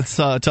go. Let's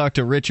talk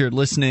to Richard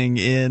listening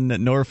in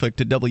Norfolk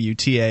to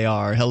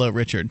WTAR. Hello,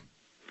 Richard.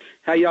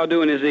 How y'all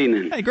doing this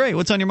evening? Hey, great.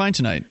 What's on your mind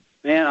tonight?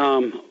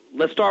 Man,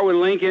 let's start with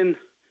Lincoln.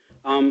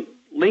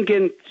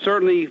 Lincoln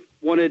certainly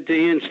wanted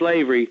to end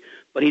slavery,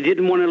 but he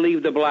didn't want to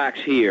leave the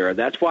blacks here.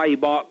 That's why he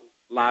bought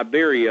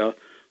Liberia,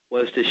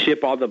 was to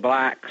ship all the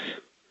blacks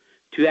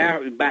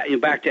to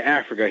back to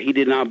Africa. He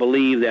did not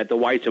believe that the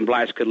whites and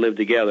blacks could live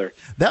together.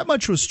 That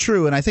much was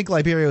true, and I think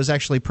Liberia was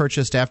actually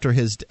purchased after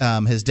his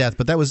death.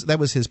 But that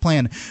was his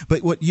plan.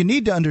 But what you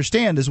need to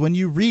understand is when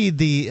you read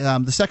the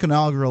second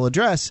inaugural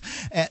address,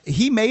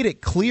 he made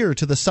it clear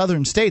to the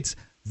southern states,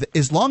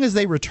 as long as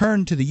they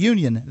returned to the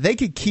Union, they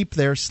could keep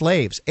their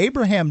slaves.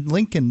 Abraham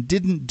Lincoln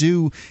didn't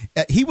do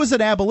he was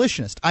an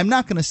abolitionist. I'm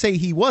not going to say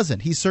he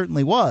wasn't. He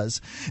certainly was.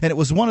 And it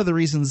was one of the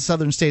reasons the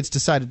southern states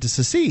decided to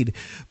secede.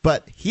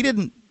 But he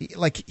didn't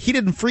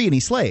free any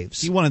slaves.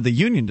 He wanted the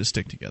Union to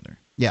stick together.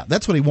 Yeah,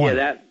 that's what he wanted.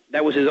 Yeah,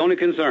 that was his only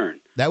concern.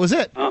 That was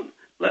it.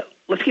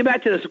 Let's get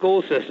back to the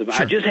school system.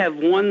 Sure. I just have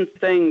one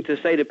thing to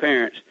say to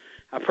parents.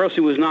 I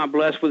personally was not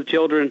blessed with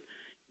children.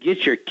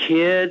 Get your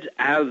kids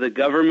out of the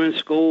government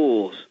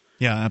schools.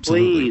 Yeah,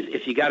 absolutely. Please,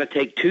 if you got to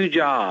take 2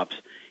 jobs,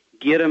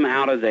 get them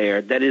out of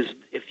there. That is,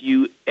 if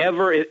you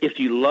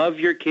love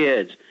your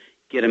kids,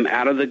 get them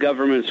out of the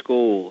government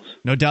schools.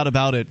 No doubt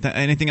about it.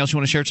 Anything else you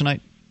want to share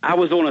tonight? I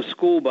was on a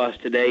school bus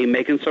today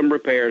making some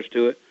repairs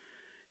to it,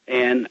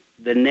 and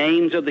the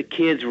names of the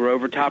kids were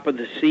over top of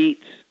the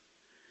seats,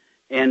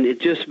 and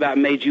it just about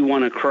made you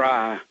want to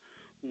cry.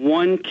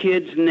 One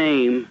kid's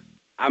name,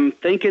 I'm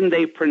thinking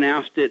they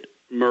pronounced it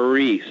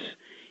Maurice.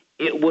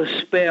 It was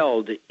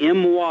spelled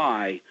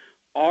M-Y-R-I-C-E.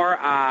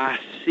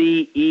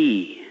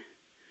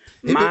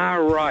 My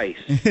Rice.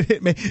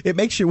 It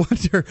makes you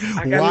wonder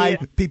why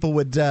people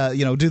would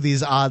do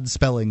these odd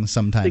spellings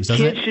sometimes. The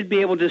kid should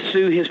be able to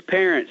sue his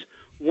parents.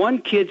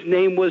 One kid's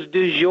name was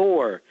Du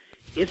jour.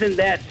 Isn't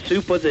that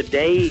soup of the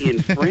day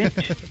in French?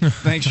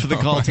 Thanks for the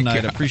call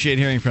tonight. I appreciate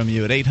hearing from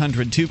you at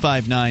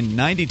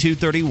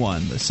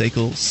 800-259-9231, the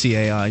SACL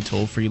CAI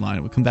toll-free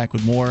line. We'll come back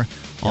with more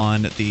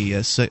on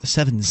the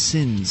 7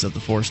 sins of the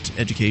forced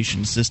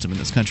education system in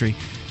this country.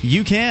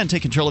 You can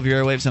take control of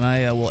your airwaves, and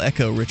I will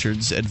echo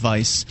Richard's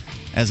advice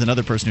as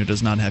another person who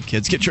does not have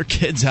kids. Get your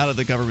kids out of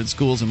the government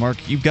schools. And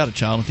Mark, you've got a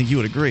child. I think you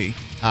would agree.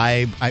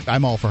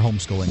 I'm all for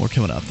homeschooling. More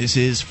coming up. This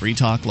is Free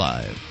Talk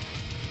Live.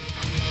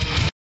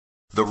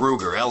 The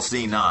Ruger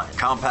LC9,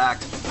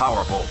 compact,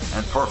 powerful,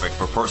 and perfect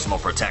for personal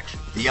protection.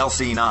 The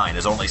LC9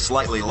 is only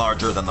slightly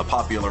larger than the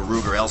popular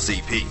Ruger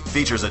LCP,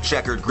 features a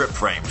checkered grip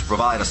frame to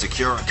provide a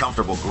secure and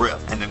comfortable grip,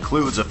 and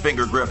includes a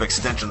finger grip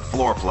extension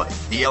floor plate.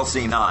 The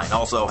LC9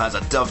 also has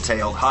a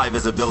dovetailed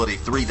high-visibility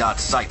 3-dot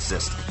sight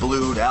system,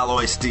 blued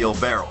alloy steel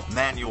barrel,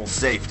 manual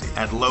safety,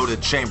 and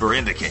loaded chamber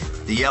indicator.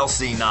 The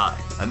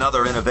LC9,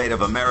 another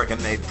innovative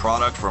American-made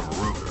product from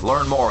Ruger.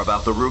 Learn more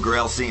about the Ruger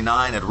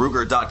LC9 at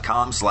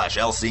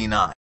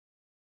Ruger.com/LC9.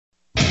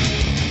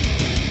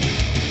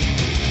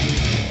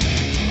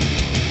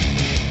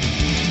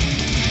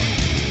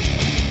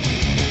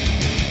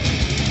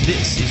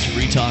 This is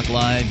Free Talk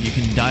Live. You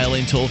can dial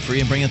in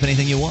toll-free and bring up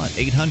anything you want.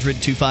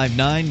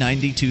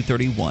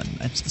 800-259-9231.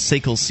 That's the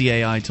SACL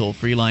CAI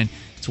toll-free line.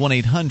 It's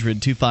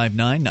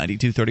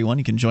 1-800-259-9231.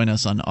 You can join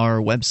us on our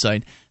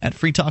website at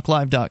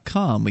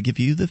freetalklive.com. We give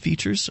you the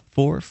features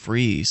for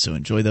free, so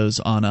enjoy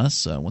those on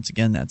us. Once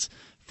again, that's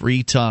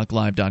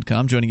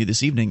freetalklive.com. Joining you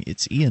this evening,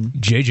 it's Ian,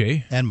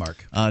 JJ, and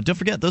Mark. Don't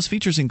forget, those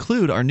features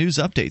include our news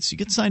updates. You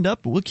get signed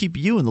up, we'll keep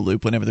you in the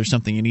loop whenever there's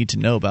something you need to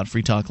know about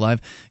Free Talk Live.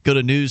 Go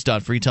to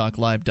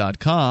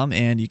news.freetalklive.com,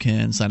 and you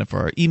can sign up for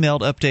our emailed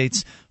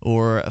updates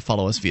or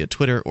follow us via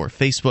Twitter or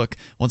Facebook.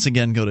 Once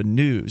again, go to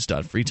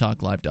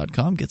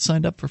news.freetalklive.com. Get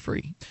signed up for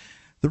free.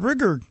 The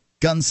Ruger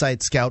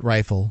Gunsight Scout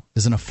Rifle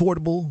is an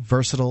affordable,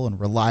 versatile, and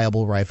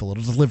reliable rifle.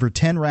 It'll deliver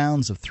 10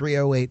 rounds of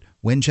 .308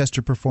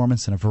 Winchester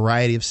performance in a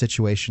variety of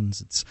situations.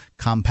 It's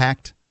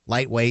compact,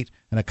 lightweight,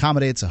 and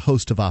accommodates a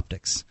host of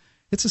optics.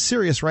 It's a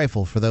serious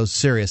rifle for those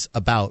serious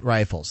about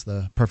rifles.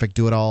 The perfect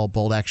do-it-all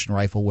bolt-action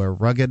rifle where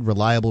rugged,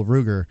 reliable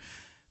Ruger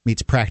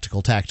meets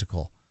practical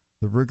tactical.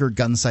 The Ruger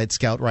Gunsight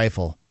Scout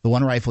Rifle, the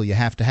one rifle you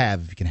have to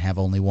have if you can have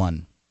only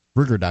one.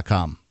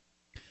 Ruger.com.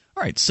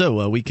 All right,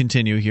 so we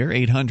continue here,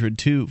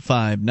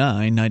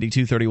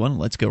 800-259-9231.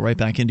 Let's go right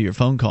back into your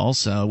phone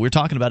calls. We're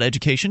talking about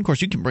education. Of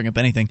course, you can bring up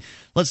anything.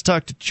 Let's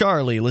talk to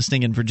Charlie,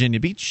 listening in Virginia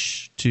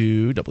Beach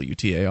to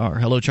WTAR.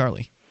 Hello,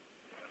 Charlie.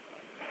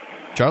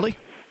 Charlie?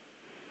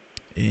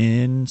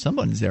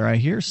 Someone's there. I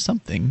hear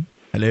something.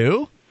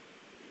 Hello?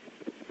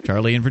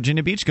 Charlie in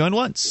Virginia Beach going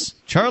once.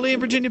 Charlie in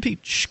Virginia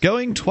Beach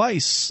going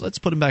twice. Let's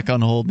put him back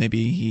on hold.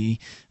 Maybe he,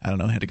 I don't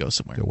know, had to go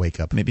somewhere. He'll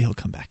wake up. Maybe he'll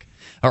come back.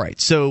 All right,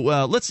 so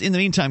let's, in the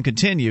meantime,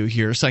 continue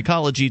here.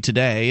 Psychology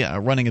Today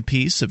running a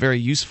piece, a very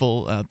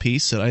useful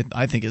piece that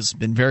I think has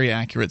been very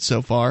accurate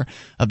so far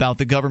about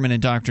the government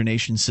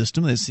indoctrination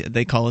system.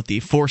 They call it the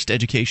forced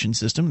education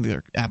system.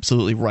 They're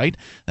absolutely right.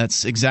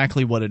 That's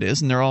exactly what it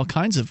is, and there are all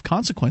kinds of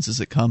consequences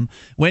that come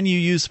when you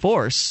use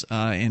force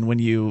and when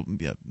you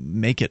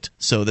make it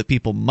so that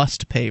people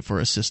must pay for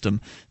a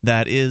system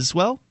that is,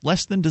 well,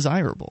 less than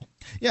desirable.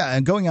 Yeah,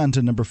 and going on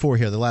to number 4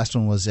 here, the last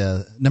one was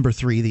number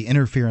 3, the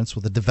interference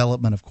with the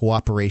development of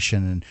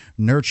cooperation and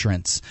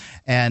nurturance.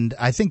 And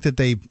I think that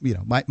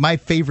my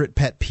favorite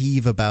pet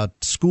peeve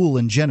about school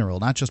in general,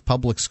 not just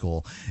public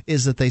school,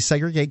 is that they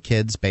segregate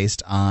kids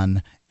based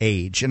on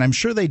age. And I'm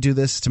sure they do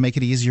this to make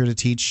it easier to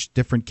teach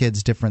different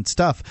kids different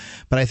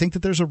stuff. But I think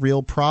that there's a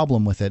real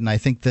problem with it. And I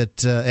think that,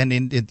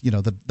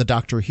 the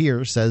doctor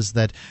here says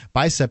that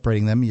by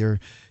separating them,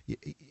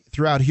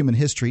 throughout human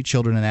history,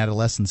 children and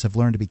adolescents have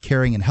learned to be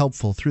caring and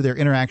helpful through their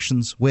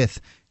interactions with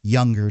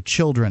younger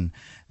children.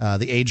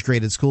 The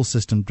age-graded school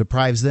system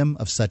deprives them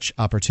of such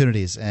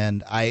opportunities.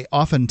 And I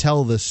often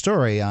tell this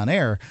story on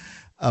air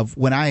of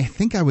when I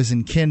think I was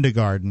in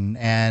kindergarten,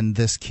 and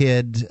this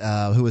kid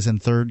who was in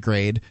 3rd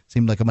grade,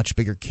 seemed like a much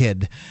bigger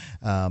kid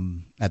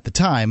at the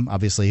time.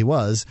 Obviously he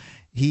was.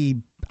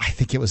 I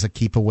think it was a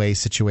keep away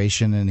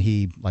situation, and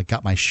he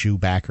got my shoe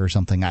back or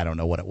something. I don't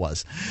know what it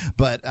was,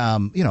 but I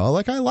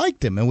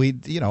liked him,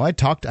 and I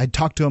talked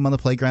to him on the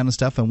playground and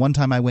stuff. And one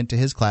time I went to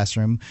his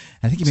classroom.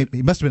 I think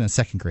he must have been in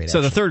 2nd grade.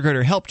 So the 3rd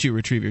grader helped you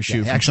retrieve your shoe.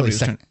 Yeah, from actually,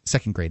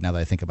 second grade. Now that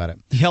I think about it,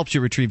 he helped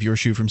you retrieve your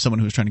shoe from someone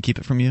who was trying to keep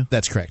it from you.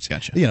 That's correct.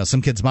 Gotcha.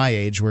 Some kids my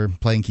age were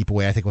playing keep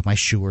away, I think, with my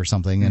shoe or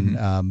something,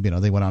 and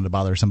they went on to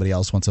bother somebody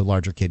else once a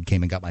larger kid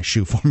came and got my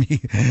shoe for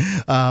me.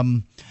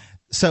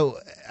 So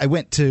I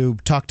went to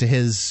talk to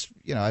his,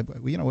 I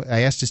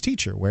asked his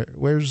teacher,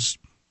 where's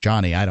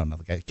Johnny? I don't know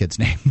the kid's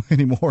name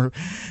anymore.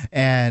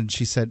 And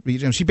she said,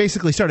 she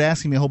basically started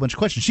asking me a whole bunch of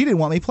questions. She didn't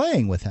want me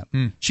playing with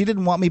him. She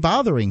didn't want me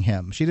bothering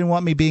him. She didn't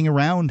want me being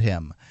around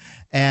him.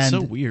 And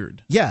so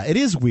weird. Yeah, it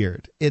is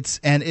weird.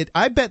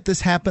 I bet this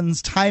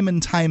happens time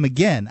and time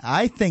again.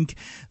 I think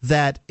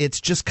that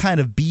it's just kind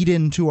of beat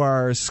into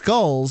our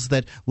skulls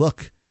that,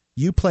 look,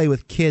 you play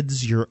with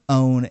kids your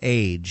own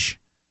age.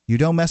 You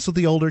don't mess with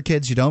the older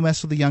kids. You don't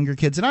mess with the younger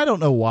kids. And I don't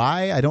know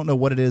why. I don't know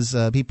what it is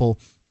people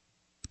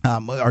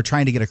are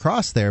trying to get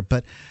across there.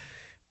 But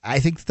I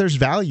think that there's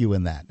value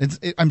in that.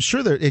 I'm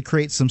sure that it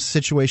creates some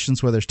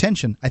situations where there's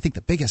tension. I think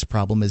the biggest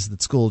problem is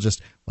that school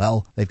just,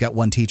 they've got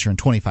one teacher and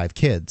 25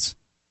 kids.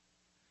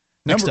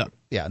 Next up.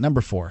 Yeah,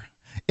 number 4.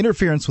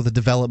 Interference with the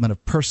development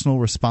of personal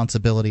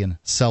responsibility and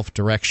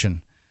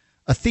self-direction.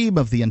 A theme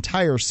of the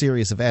entire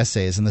series of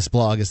essays in this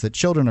blog is that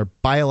children are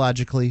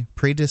biologically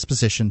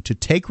predispositioned to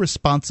take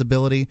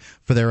responsibility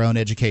for their own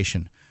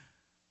education.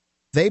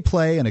 They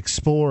play and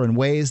explore in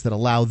ways that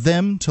allow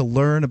them to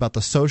learn about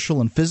the social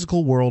and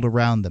physical world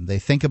around them. They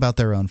think about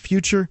their own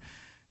future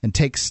and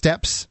take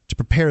steps to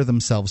prepare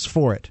themselves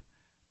for it.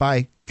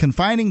 By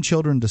confining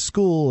children to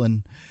school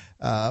and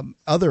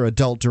other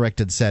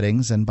adult-directed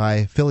settings, and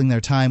by filling their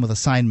time with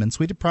assignments,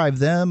 we deprive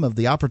them of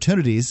the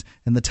opportunities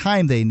and the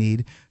time they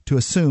need to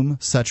assume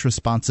such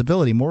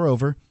responsibility.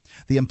 Moreover,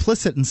 the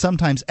implicit and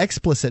sometimes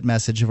explicit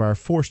message of our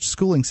forced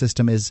schooling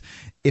system is,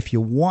 if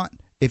you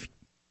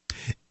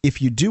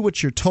do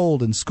what you're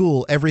told in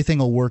school, everything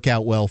will work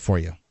out well for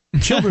you.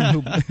 Children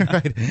who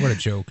right. What a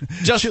joke.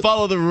 Just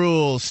follow the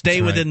rules.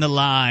 Stay within the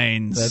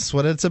lines. That's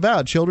what it's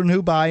about. Children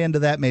who buy into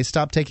that may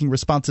stop taking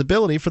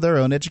responsibility for their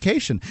own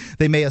education.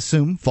 They may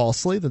assume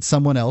falsely that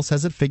someone else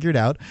has it figured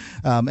out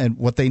and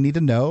what they need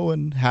to know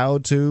and how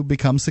to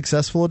become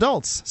successful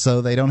adults,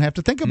 so they don't have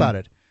to think about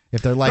it.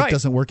 If their life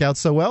doesn't work out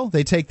so well,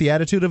 they take the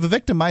attitude of a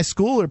victim. My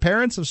school or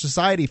parents or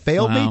society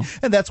failed me,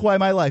 and that's why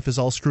my life is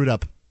all screwed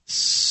up.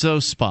 So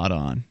spot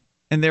on.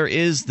 And there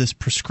is this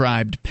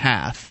prescribed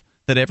path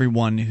that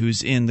everyone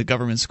who's in the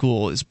government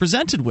school is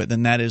presented with,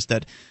 and that is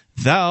that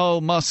thou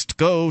must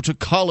go to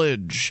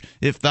college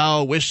if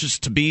thou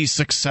wishest to be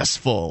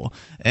successful.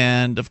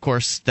 And, of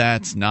course,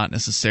 that's not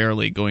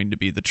necessarily going to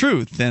be the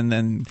truth. And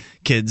then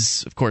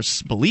kids, of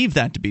course, believe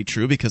that to be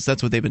true because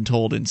that's what they've been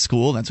told in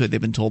school. That's what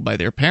they've been told by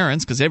their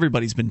parents, because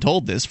everybody's been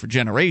told this for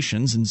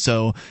generations. And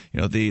so,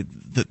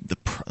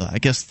 I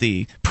guess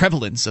the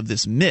prevalence of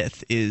this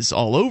myth is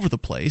all over the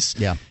place.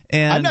 Yeah.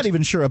 And I'm not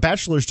even sure a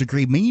bachelor's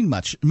degree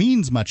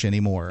means much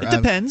anymore. It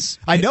depends.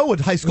 I know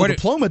a high school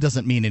diploma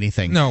doesn't mean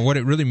anything. No, what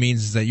it really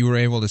means is that you were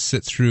able to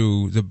sit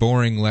through the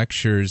boring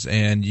lectures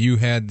and you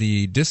had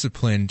the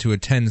discipline to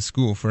attend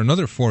school for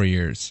another 4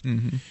 years.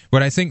 Mm-hmm.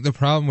 But I think the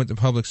problem with the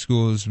public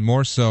schools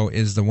more so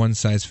is the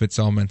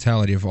one-size-fits-all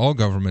mentality of all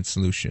government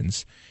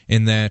solutions,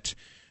 in that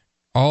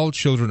all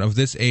children of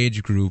this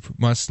age group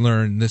must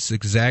learn this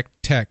exact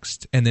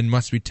text and then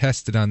must be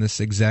tested on this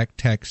exact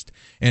text.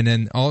 And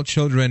then all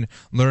children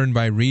learn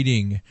by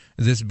reading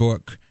this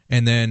book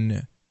and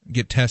then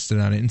get tested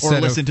on it. Or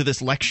listen to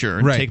this lecture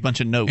and take a bunch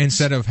of notes.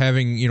 Instead of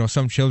having,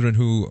 some children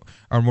who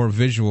are more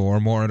visual or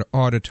more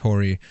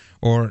auditory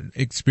or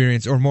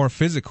experience or more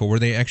physical, where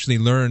they actually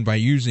learn by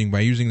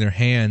using their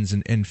hands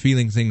and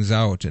feeling things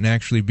out and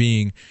actually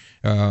being,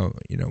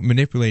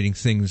 manipulating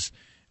things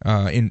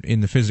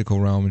in the physical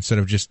realm instead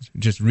of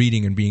just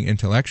reading and being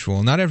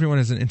intellectual. Not everyone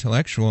is an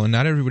intellectual, and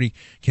not everybody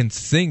can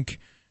think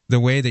the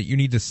way that you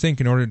need to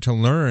think in order to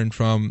learn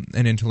from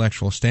an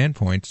intellectual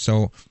standpoint.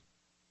 So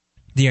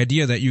the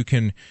idea that you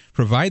can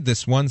provide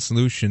this one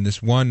solution,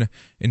 this one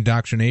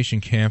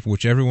indoctrination camp,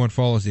 which everyone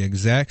follows the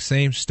exact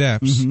same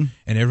steps and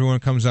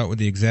everyone comes out with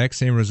the exact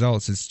same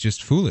results, it's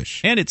just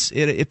foolish. And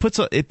it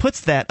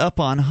puts that up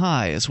on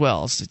high as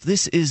well. So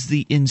this is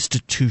the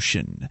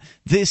institution.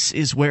 This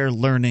is where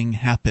learning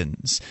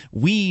happens.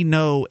 We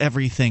know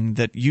everything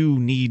that you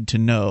need to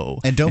know.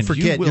 And don't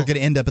forget, you're going to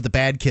end up at the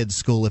bad kids'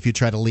 school if you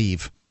try to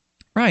leave.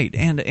 Right,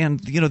 and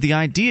the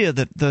idea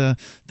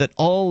that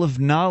all of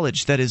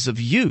knowledge that is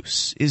of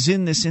use is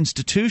in this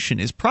institution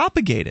is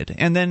propagated,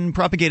 and then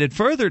propagated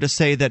further to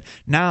say that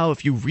now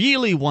if you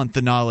really want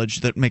the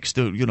knowledge that makes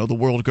the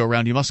world go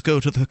round, you must go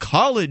to the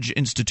college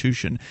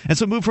institution, and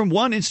so move from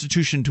one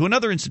institution to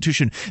another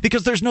institution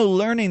because there's no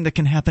learning that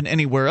can happen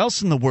anywhere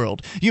else in the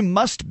world. You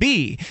must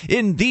be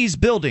in these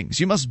buildings,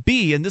 you must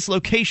be in this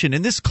location,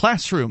 in this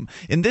classroom,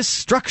 in this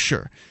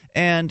structure,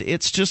 and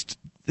it's just.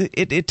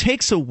 It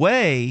takes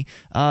away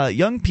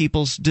young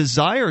people's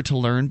desire to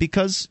learn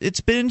because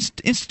it's been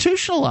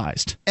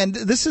institutionalized. And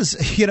this is,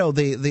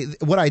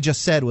 what I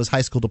just said was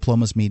high school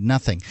diplomas mean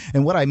nothing.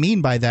 And what I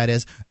mean by that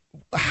is,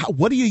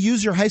 what do you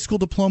use your high school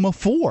diploma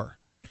for?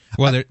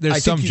 Well,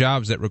 there's some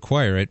jobs that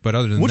require it, but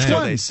other than which that,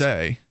 one? They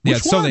say. Yeah,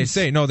 Which so ones? they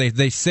say. No,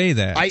 they say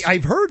that.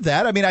 I've heard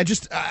that. I mean, I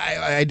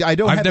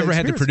don't. I've never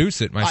had to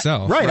produce it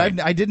myself.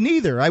 I didn't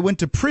either. I went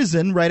to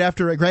prison right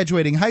after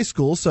graduating high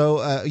school, so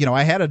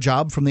I had a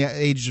job from the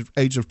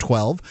age of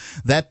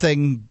 12. That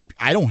thing,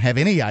 I don't have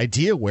any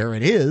idea where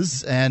it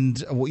is,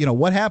 and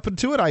what happened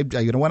to it. I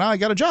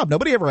got a job.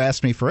 Nobody ever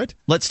asked me for it.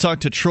 Let's talk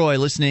to Troy,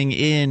 listening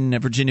in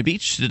Virginia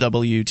Beach to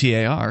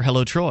WTAR.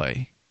 Hello,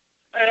 Troy.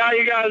 Hey, how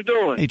you guys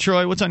doing? Hey,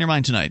 Troy, what's on your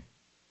mind tonight?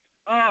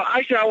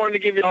 Actually, I wanted to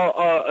give you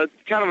a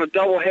kind of a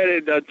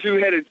double-headed,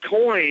 two-headed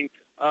coin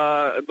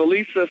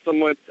belief system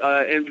with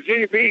in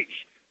Virginia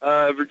Beach,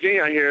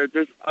 Virginia. Here,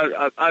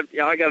 I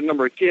got a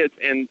number of kids,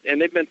 and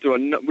they've been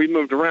through we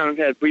moved around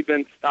and we've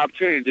been the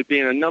opportunity to be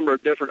in a number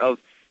of different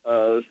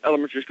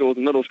elementary schools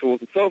and middle schools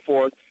and so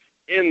forth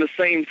in the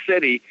same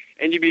city,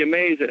 and you'd be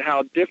amazed at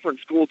how different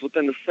schools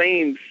within the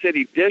same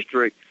city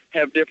district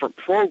have different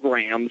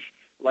programs.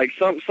 Like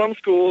some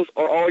schools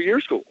are all-year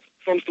schools.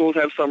 Some schools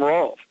have summer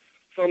off.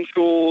 Some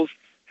schools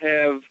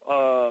have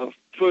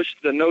pushed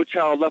the No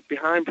Child Left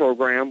Behind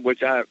program,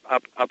 which I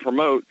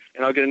promote,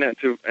 and I'll get into that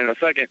too in a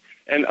second.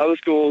 And other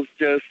schools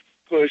just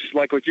push,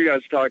 like what you guys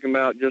are talking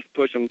about, just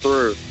push them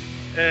through.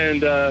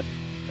 And to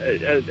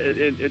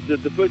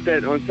put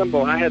that on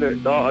simple, I had a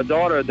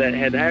daughter that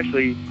had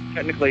actually,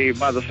 technically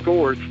by the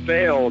scores,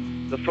 failed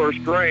the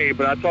first grade,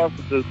 but I talked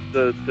with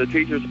the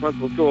teachers, the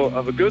principal school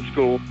of a good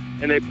school,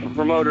 and they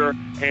promote her,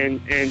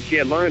 and she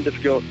had learning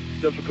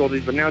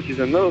difficulties, but now she's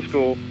in middle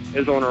school,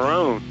 is on her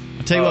own.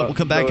 I'll tell you what, we'll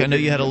come back. I know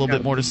you had a little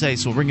bit more to say,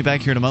 so we'll bring you back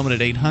here in a moment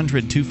at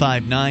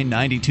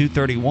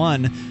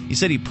 800-259-9231. You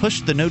said he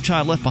pushed the No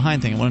Child Left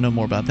Behind thing. I want to know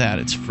more about that.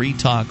 It's Free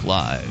Talk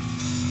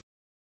Live.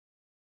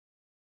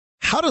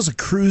 How does a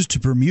cruise to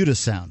Bermuda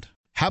sound?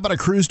 How about a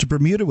cruise to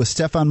Bermuda with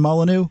Stefan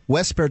Molyneux,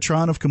 Wes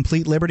Bertrand of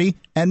Complete Liberty,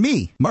 and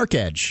me, Mark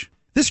Edge?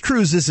 This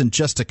cruise isn't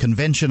just a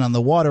convention on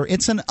the water,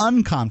 it's an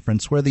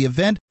unconference where the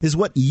event is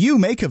what you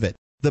make of it.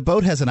 The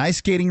boat has an ice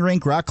skating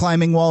rink, rock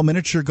climbing wall,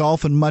 miniature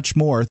golf, and much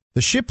more.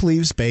 The ship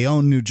leaves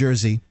Bayonne, New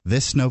Jersey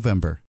this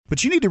November.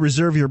 But you need to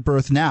reserve your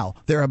berth now.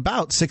 They're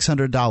about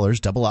 $600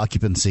 double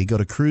occupancy. Go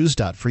to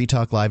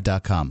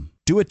cruise.freetalklive.com.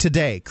 Do it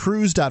today,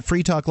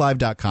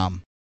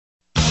 cruise.freetalklive.com.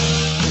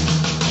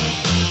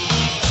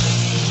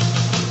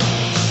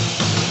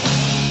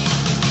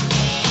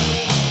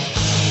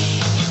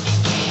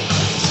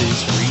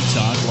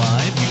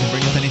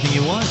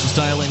 You want, just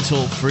dial in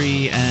toll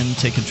free and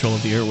take control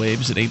of the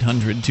airwaves at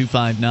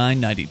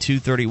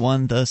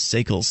 800-259-9231, the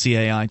SACL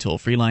CAI toll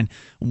free line,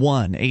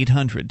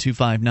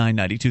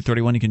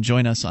 1-800-259-9231. You can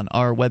join us on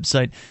our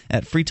website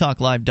at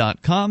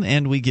freetalklive.com,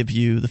 and we give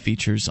you the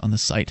features on the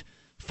site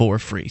for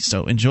free.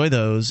 So enjoy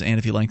those, and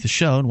if you like the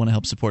show and want to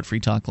help support Free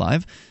Talk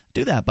Live,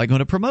 do that by going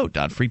to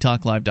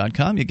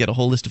promote.freetalklive.com. You get a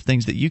whole list of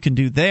things that you can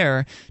do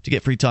there to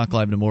get Free Talk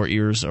Live to more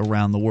ears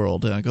around the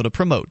world. Go to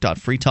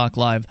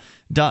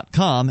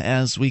promote.freetalklive.com.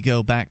 As we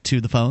go back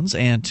to the phones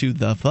and to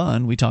the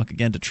fun, we talk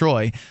again to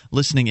Troy,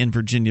 listening in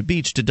Virginia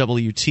Beach to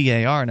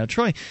WTAR. Now,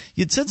 Troy,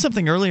 you'd said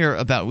something earlier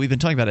about, we've been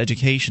talking about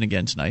education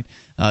again tonight.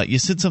 You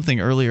said something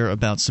earlier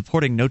about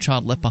supporting No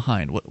Child Left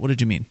Behind. What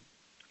did you mean?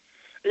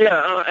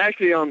 Yeah,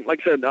 actually, like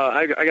I said,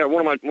 I got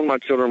one of my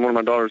children, one of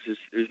my daughters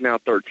is now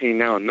 13,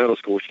 now in middle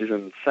school. She's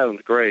in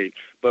 7th grade.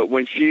 But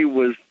when she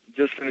was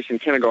just finishing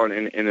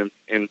kindergarten in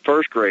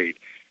 1st grade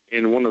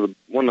in one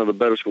of the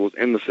better schools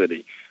in the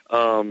city,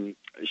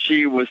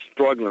 she was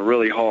struggling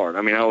really hard.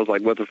 I mean, I was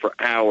like with her for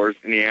hours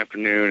in the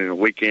afternoon and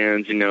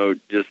weekends,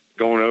 just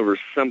going over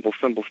simple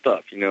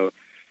stuff,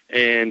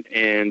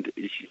 and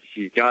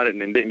she got it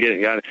and then didn't get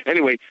it, got it.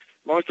 Anyway,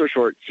 long story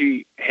short,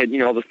 she had,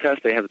 all this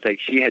test they had to take.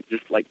 She had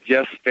just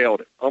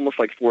failed it, almost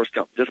like Forrest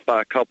Gump, just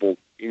by a couple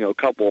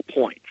of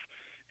points.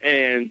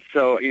 And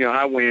so,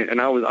 I went and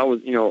I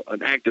was,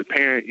 an active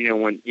parent,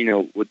 when,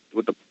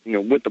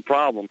 with the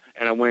problem.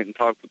 And I went and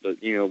talked with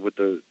they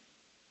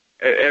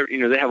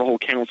have a whole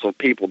council of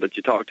people that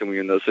you talk to when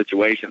you're in those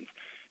situations.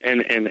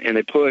 And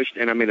they pushed,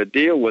 and I made a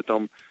deal with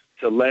them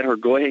to let her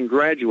go ahead and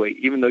graduate,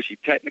 even though she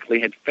technically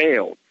had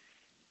failed.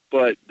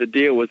 But the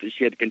deal was that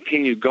she had to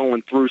continue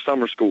going through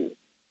summer school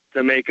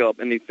to make up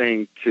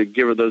anything to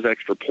give her those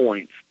extra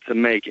points to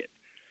make it.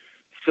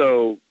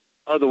 So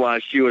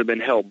otherwise, she would have been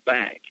held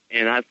back.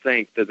 And I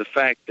think that the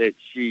fact that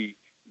she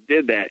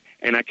did that,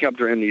 and I kept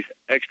her in these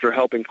extra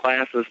helping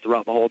classes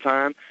throughout the whole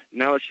time,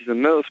 now that she's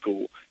in middle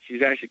school,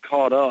 she's actually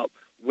caught up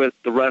with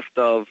the rest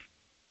of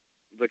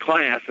the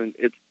class, and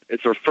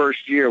it's her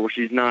first year where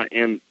she's not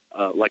in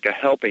like a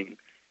helping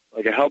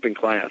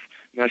class.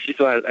 Now she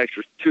still has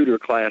extra tutor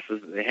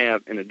classes that they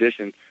have in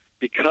addition,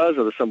 because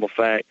of the simple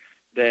fact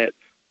that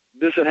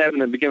this had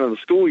happened at the beginning of the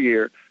school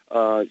year.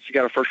 She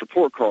got her first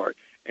report card,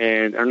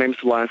 and her name's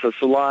Sulai. So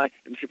Sulai,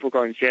 and she report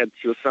card, and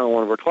she was sent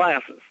one of her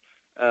classes.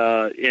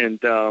 And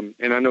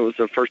I know it was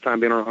her first time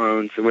being on her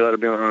own, so we let her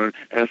be on her own.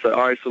 And I said,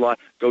 all right, Sulai,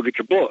 go get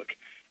your book.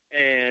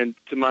 And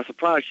to my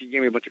surprise, she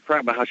gave me a bunch of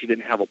crap about how she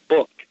didn't have a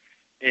book.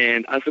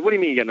 And I said, what do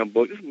you mean you got no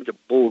book? This is a bunch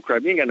of bull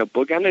crap. You ain't got no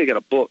book. I know you got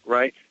a book,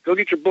 right? Go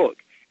get your book.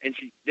 And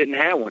she didn't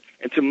have one.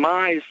 And to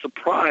my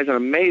surprise and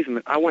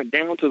amazement, I went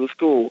down to the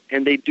school,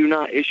 and they do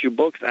not issue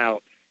books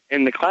out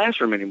in the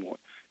classroom anymore.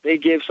 They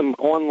give some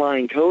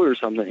online code or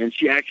something, and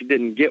she actually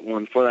didn't get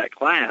one for that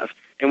class.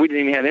 And we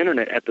didn't even have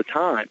internet at the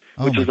time,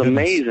 which was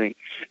amazing.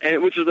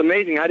 And which was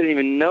amazing. I didn't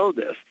even know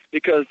this,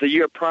 because the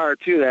year prior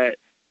to that,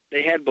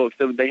 they had books.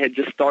 They had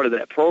just started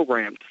that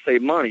program to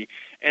save money.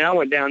 And I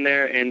went down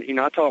there, and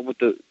I talked with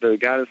the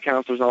guidance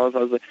counselors and all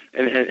this,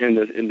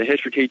 and the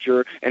history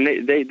teacher, and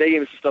they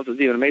gave us some stuff that's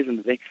even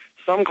amazing.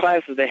 Some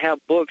classes, they have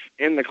books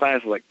in the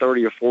classes, like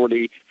 30 or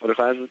 40 for the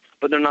classes,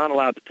 but they're not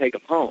allowed to take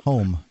them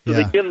home. So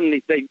they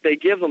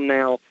give them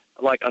now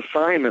like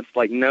assignments,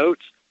 like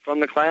notes from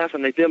the class,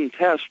 and they give them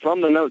tests from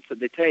the notes that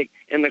they take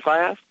in the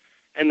class,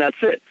 and that's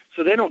it.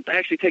 So they don't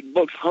actually take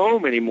books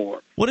home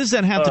anymore. What does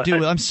that have to do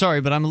with, I'm sorry,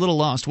 but I'm a little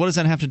lost. What does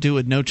that have to do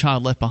with No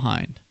Child Left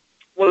Behind?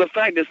 Well, the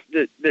fact is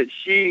that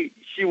she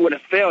would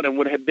have failed and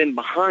would have been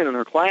behind on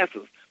her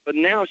classes, but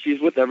now she's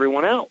with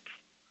everyone else.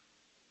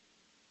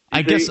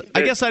 I guess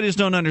I just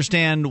don't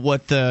understand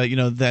what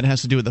that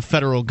has to do with the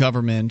federal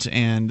government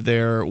and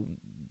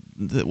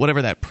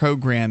whatever that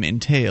program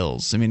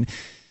entails. I mean,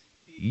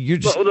 you're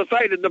just the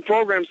fact that the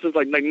program says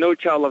like No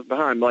Child Left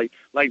Behind, like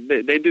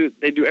they do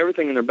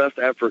everything in their best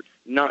effort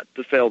not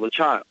to fail the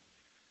child.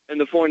 And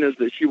the point is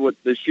that she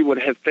would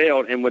have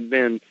failed and would have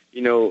been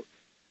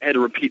had to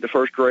repeat the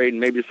first grade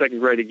and maybe the second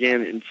grade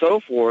again and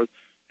so forth,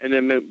 and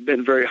then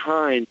been very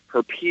behind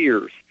her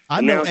peers.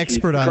 I'm no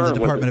expert on the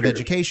Department of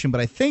Education, but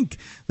I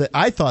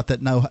thought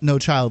that No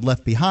Child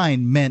Left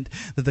Behind meant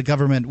that the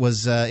government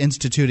was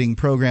instituting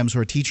programs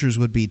where teachers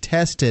would be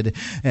tested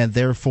and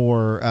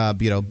therefore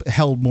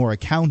held more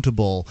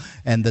accountable,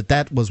 and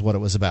that was what it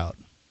was about.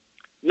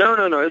 No.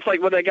 It's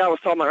like what that guy was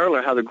talking about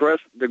earlier, how the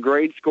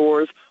grade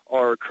scores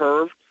are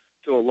curved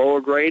to a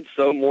lower grade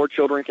so more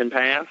children can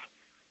pass,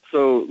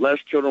 so less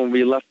children will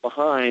be left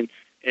behind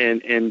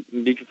and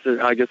be considered,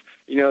 I guess,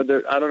 I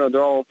don't know,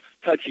 they're all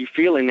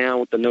touchy-feely now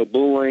with the no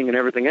bullying and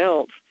everything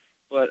else,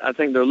 but I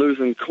think they're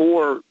losing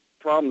core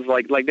problems.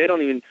 Like they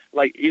don't even,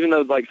 even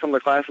though some of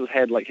the classes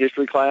had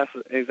history class,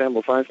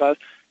 example science class,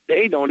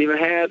 they don't even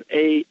have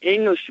a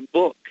English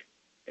book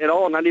at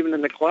all, not even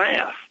in the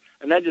class.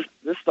 And this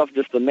stuff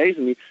just amazes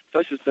me,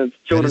 especially since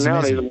children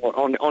nowadays are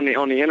on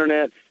the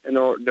internet and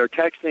they're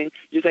texting.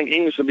 You think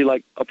English would be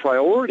a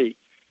priority,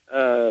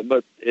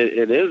 but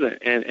it isn't.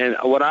 And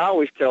what I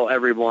always tell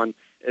everyone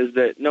is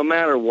that no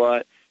matter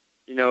what,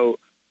 do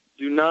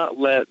not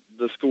let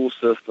the school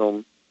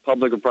system,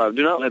 public or private,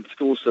 do not let the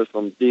school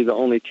system be the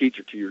only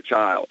teacher to your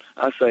child.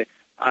 I say,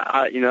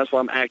 that's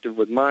why I'm active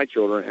with my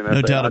children. And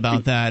no doubt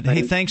about that.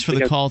 Hey, thanks for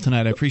the call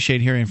tonight. I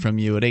appreciate hearing from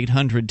you at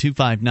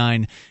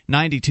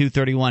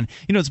 800-259-9231.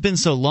 It's been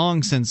so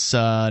long since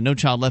No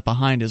Child Left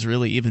Behind has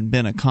really even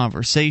been a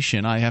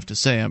conversation. I have to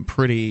say I'm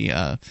pretty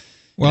I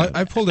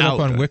pulled it up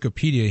on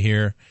Wikipedia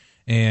here,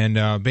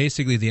 and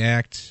basically the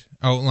act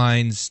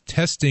outlines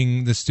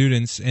testing the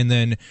students and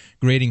then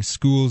grading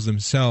schools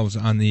themselves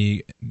on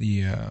the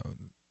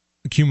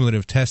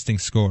cumulative testing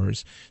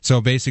scores. So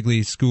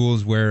basically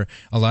schools where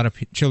a lot of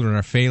children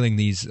are failing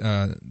these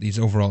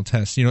overall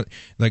tests,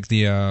 like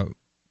the I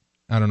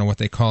don't know what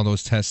they call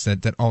those tests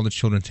that all the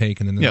children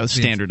take, and then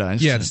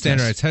standardized. The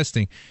standardized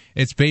testing.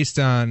 It's based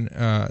on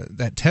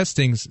that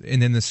testings,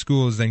 and then the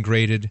school is then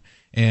graded,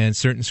 and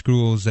certain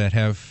schools that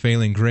have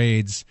failing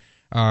grades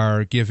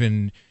are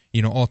given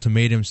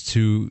ultimatums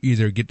to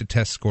either get the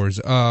test scores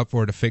up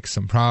or to fix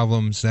some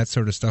problems, that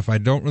sort of stuff. I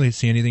don't really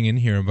see anything in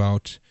here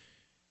about...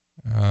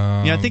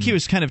 I think he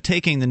was kind of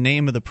taking the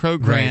name of the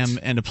program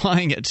and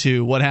applying it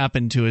to what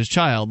happened to his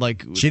child.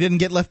 Like, she didn't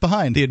get left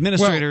behind. The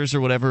administrators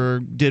or whatever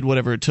did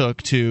whatever it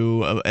took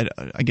to,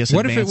 I guess,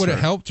 what if it would have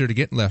helped her to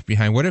get left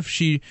behind? What if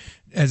she,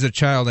 as a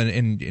child,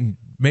 and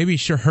maybe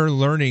her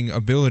learning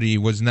ability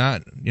was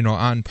not,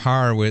 on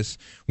par with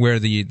where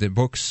the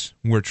books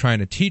were trying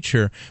to teach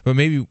her, but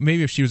maybe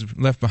if she was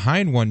left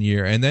behind 1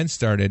 year and then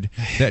started,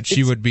 that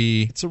she would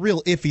be... It's a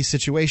real iffy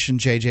situation,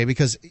 JJ,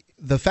 because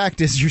the fact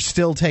is you're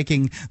still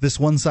taking this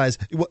one size...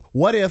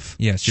 What if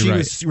she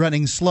was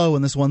running slow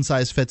in this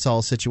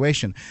one-size-fits-all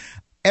situation?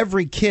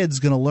 Every kid's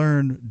going to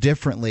learn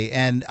differently,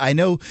 and I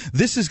know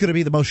this is going to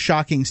be the most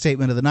shocking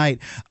statement of the night.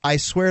 I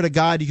swear to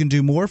God, you can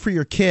do more for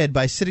your kid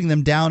by sitting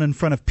them down in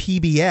front of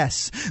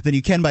PBS than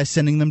you can by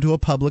sending them to a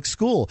public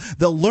school.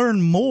 They'll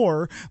learn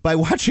more by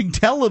watching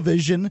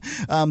television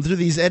through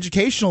these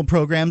educational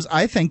programs,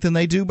 I think, than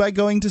they do by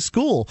going to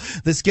school.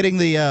 This getting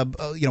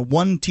the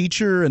one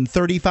teacher and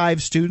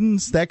 35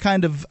 students, that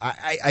kind of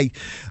I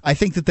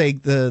think that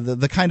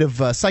the kind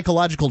of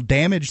psychological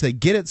damage they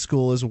get at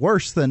school is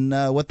worse than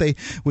what they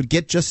would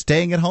get just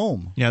staying at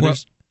home. Yeah, well,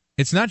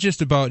 it's not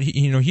just about,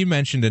 he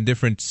mentioned in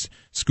different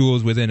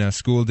schools within a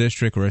school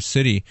district or a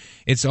city.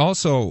 It's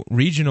also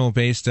regional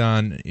based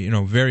on,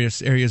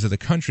 various areas of the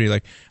country.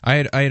 Like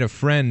I had a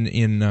friend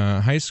in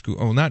high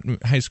school, not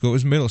high school, it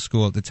was middle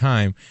school at the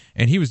time,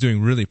 and he was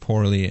doing really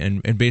poorly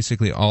and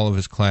basically all of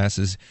his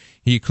classes.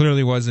 He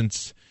clearly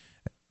wasn't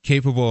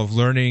capable of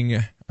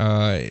learning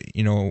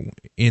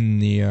in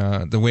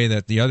the way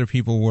that the other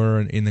people were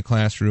in the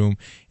classroom.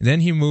 And then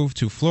he moved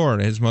to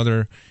Florida. His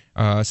mother,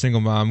 single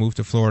mom, moved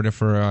to Florida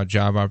for a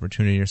job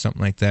opportunity or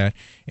something like that.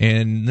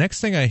 And next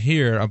thing I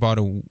hear, about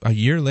a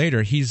year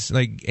later, he's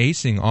like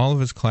acing all of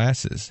his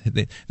classes.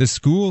 The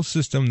school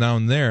system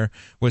down there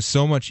was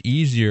so much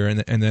easier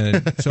and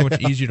so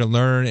much easier to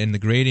learn, and the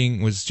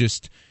grading was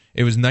just...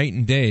 It was night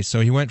and day.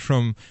 So he went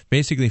from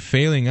basically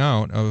failing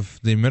out of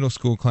the middle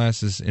school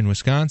classes in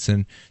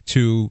Wisconsin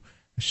to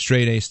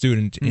straight A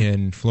student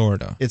in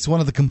Florida. It's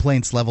one of the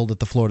complaints leveled at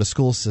the Florida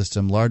school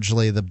system.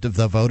 Largely,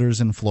 the voters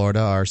in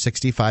Florida are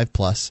 65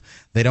 plus.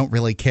 They don't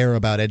really care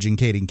about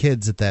educating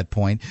kids at that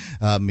point.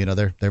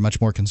 They're much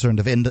more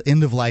concerned of end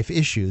of life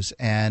issues,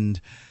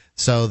 and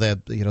so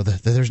that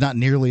there's not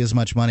nearly as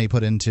much money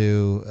put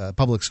into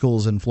public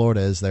schools in Florida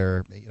as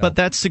there. But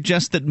that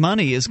suggests that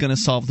money is going to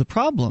solve the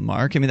problem,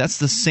 Mark. I mean, that's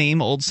the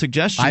same old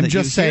suggestion. I'm that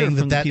just you hear saying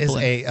from that people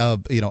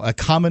is a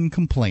common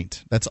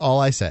complaint. That's all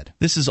I said.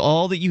 This is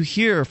all that you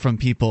hear from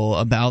people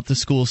about the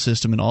school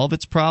system and all of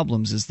its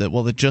problems is that,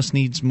 well, it just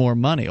needs more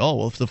money. Oh,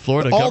 well, if the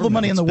Florida all the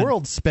money in the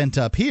world spent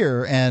up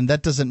here, and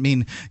that doesn't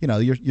mean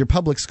your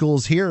public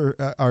schools here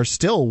are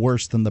still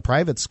worse than the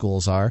private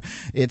schools are.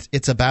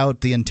 It's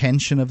about the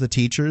intention of the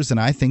teachers, and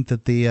I think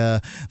that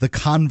the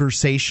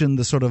conversation,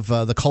 the sort of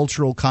the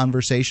cultural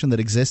conversation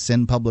that exists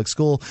in public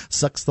school,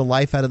 sucks the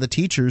life out of the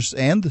teachers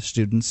and the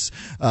students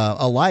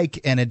alike,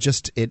 and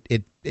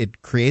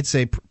it creates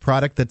a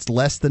product that's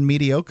less than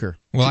mediocre.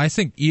 Well, I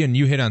think, Ian,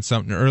 you hit on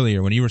something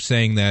earlier when you were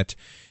saying that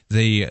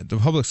the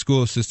public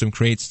school system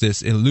creates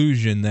this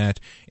illusion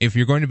that if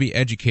you're going to be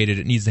educated,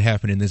 it needs to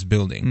happen in this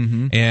building.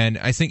 Mm-hmm. And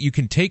I think you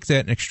can take that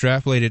and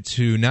extrapolate it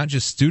to not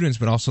just students,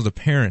 but also the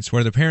parents,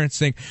 where the parents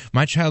think,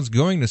 my child's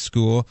going to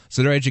school,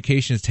 so their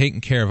education is taken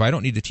care of. I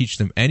don't need to teach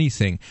them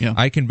anything. Yeah.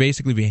 I can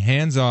basically be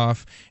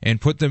hands-off and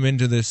put them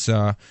into this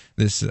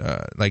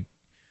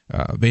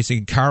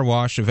basic car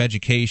wash of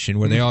education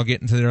where they all get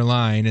into their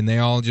line and they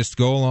all just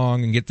go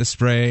along and get the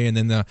spray, and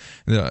then the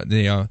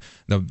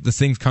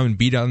things come and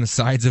beat on the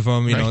sides of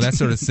them, that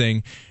sort of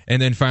thing. And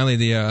then finally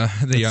the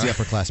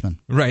upperclassmen.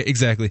 Right,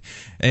 exactly.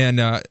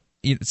 And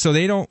so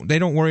they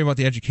don't worry about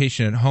the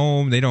education at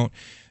home. They don't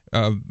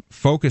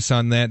focus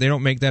on that. They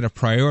don't make that a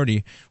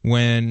priority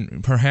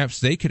when perhaps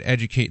they could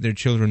educate their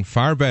children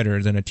far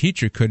better than a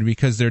teacher could,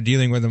 because they're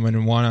dealing with them in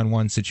a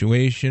one-on-one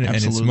situation.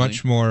 Absolutely. And it's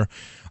much more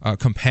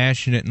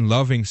compassionate and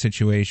loving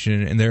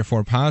situation, and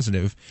therefore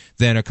positive,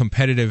 than a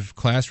competitive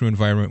classroom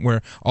environment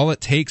where all it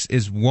takes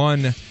is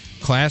one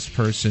class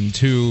person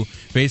to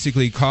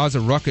basically cause a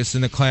ruckus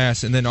in the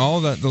class, and then all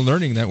the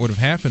learning that would have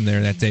happened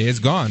there that day is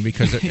gone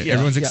because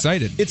everyone's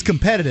excited. It's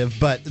competitive,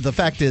 but the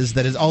fact is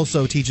that it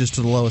also teaches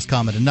to the lowest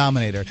common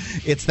denominator.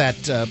 It's that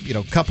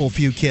couple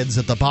few kids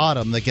at the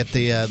bottom that get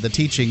the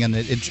teaching, and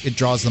it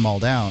draws them all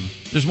down.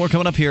 There's more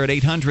coming up here at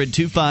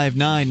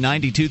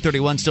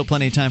 800-259-9231. Still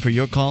plenty of time for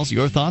your calls,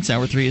 your thoughts.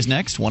 Hour 3 is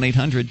next.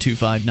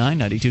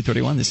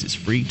 1-800-259-9231. This is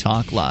Free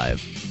Talk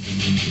Live.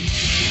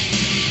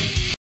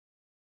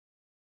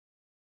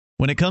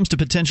 When it comes to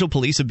potential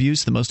police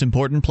abuse, the most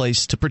important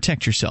place to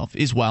protect yourself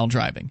is while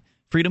driving.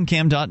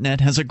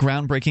 FreedomCam.net has a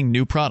groundbreaking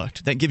new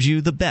product that gives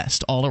you the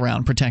best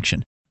all-around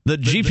protection. The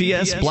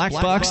GPS Black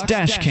Box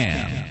Dash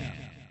Cam.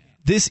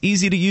 This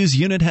easy-to-use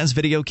unit has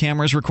video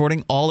cameras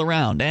recording all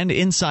around and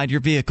inside your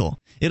vehicle.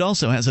 It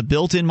also has a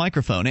built-in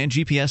microphone and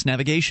GPS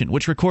navigation,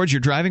 which records your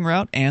driving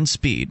route and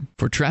speed.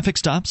 For traffic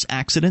stops,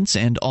 accidents,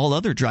 and all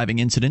other driving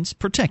incidents,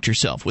 protect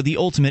yourself with the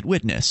Ultimate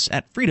Witness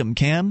at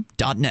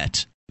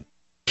freedomcam.net.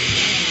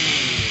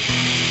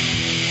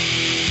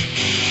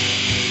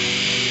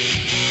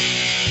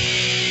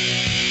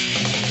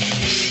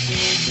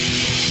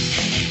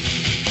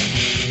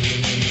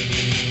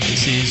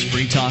 This is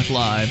Free Talk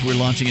Live. We're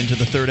launching into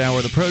the third hour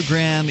of the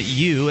program.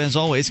 You, as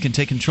always, can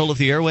take control of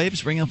the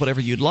airwaves. Bring up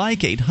whatever you'd like.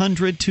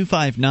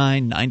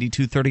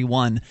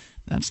 800-259-9231.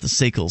 That's the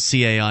SACL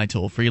CAI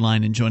toll-free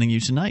line. And joining you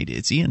tonight,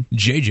 it's Ian,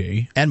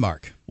 JJ, and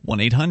Mark.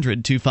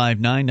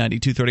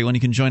 1-800-259-9231. You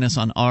can join us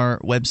on our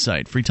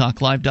website,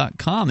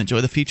 freetalklive.com.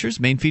 Enjoy the features.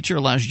 Main feature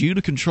allows you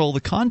to control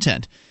the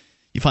content.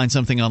 You find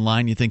something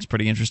online you think is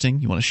pretty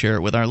interesting, you want to share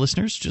it with our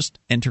listeners, just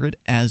enter it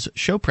as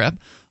show prep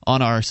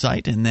on our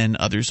site, and then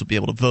others will be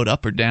able to vote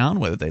up or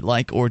down whether they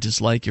like or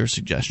dislike your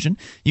suggestion.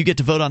 You get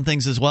to vote on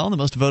things as well, and the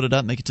most voted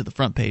up make it to the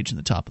front page and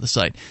the top of the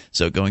site.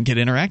 So go and get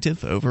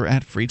interactive over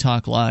at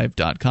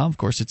freetalklive.com. Of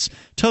course, it's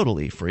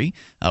totally free.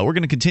 We're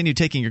going to continue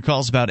taking your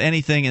calls about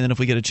anything, and then if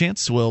we get a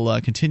chance,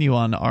 we'll continue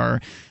on our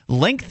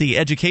lengthy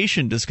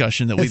education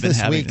discussion that we've been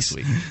having this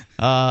week.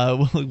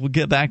 We'll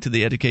get back to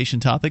the education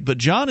topic, but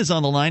John is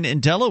on the line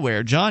in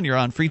Delaware. John, you're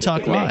on Free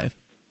Talk Live.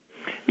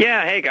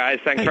 Yeah, hey guys,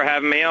 thanks for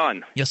having me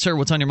on. Yes, sir.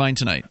 What's on your mind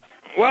tonight?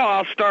 Well,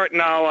 I'll start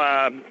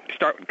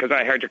because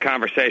I heard your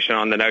conversation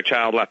on the No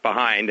Child Left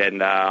Behind,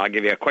 and I'll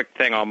give you a quick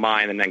thing on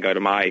mine and then go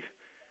to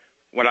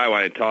what I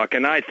want to talk.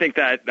 And I think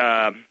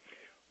that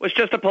was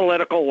just a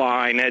political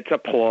line. It's a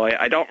ploy.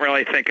 I don't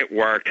really think it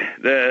worked.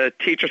 The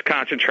teachers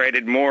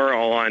concentrated more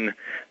on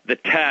the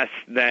test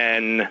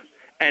than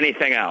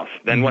anything else,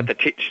 than what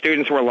the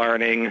students were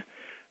learning.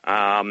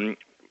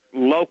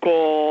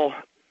 Local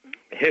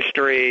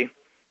history,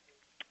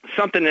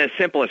 something as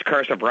simple as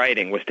cursive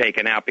writing was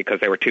taken out because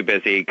they were too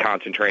busy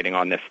concentrating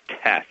on this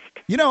test.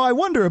 You know, I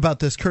wonder about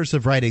this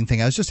cursive writing thing.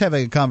 I was just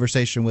having a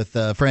conversation with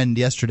a friend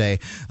yesterday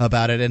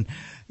about it, and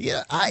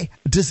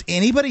does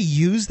anybody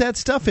use that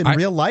stuff in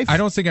real life? I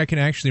don't think I can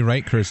actually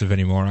write cursive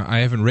anymore. I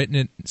haven't written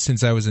it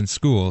since I was in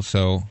school,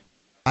 so...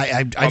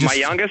 My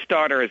youngest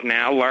daughter is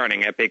now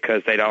learning it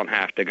because they don't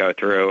have to go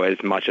through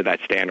as much of that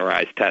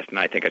standardized test, and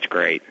I think it's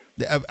great.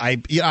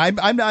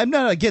 I'm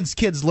not against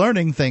kids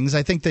learning things.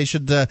 I think they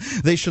should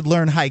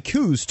learn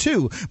haikus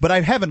too, but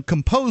I haven't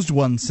composed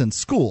one since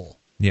school.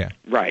 Yeah.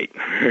 Right.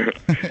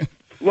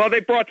 Well, they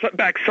brought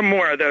back some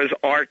more of those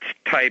arts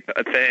type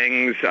of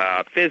things.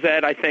 Phys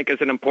ed, I think, is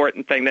an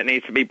important thing that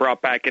needs to be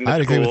brought back into school.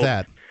 I'd agree with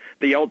that.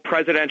 The old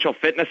Presidential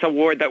Fitness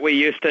Award that we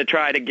used to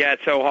try to get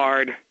so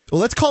hard. Well,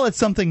 let's call it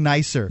something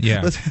nicer.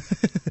 Yeah. Let's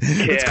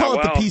call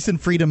it the Peace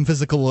and Freedom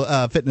Physical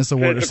Fitness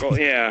Award.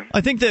 Yeah. I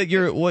think that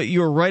what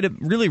you're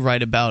really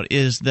right about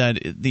is that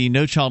the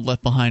No Child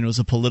Left Behind was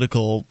a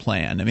political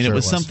plan. I mean, it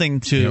was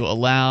something to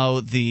allow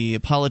the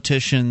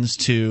politicians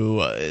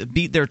to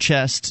beat their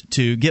chest,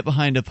 to get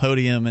behind a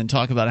podium and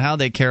talk about how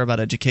they care about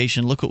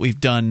education. Look what we've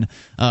done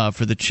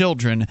for the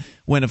children,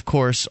 when, of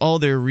course, all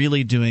they're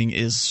really doing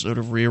is sort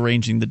of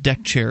rearranging the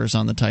deck chairs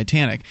on the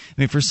Titanic.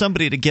 I mean, for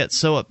somebody to get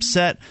so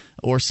upset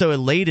or so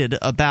elated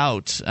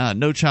about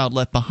No Child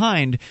Left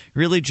Behind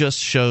really just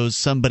shows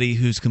somebody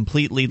who's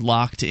completely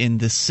locked in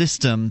the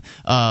system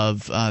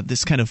of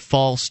this kind of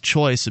false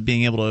choice of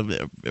being able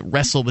to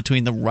wrestle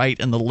between the right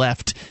and the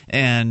left,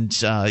 and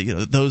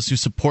those who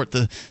support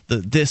the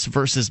this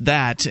versus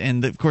that.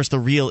 And of course, the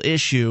real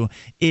issue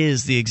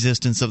is the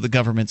existence of the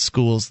government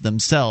schools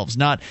themselves,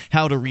 not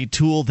how to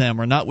retool them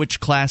or not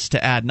which class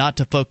to add, not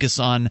to focus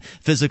on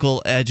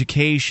physical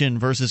education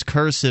versus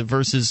cursive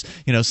versus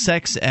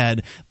sex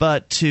ed, but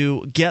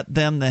to get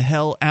them the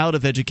hell out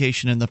of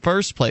education in the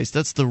first place.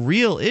 That's the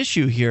real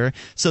issue here.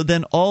 So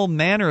then all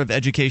manner of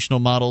educational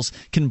models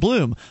can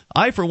bloom.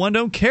 I, for one,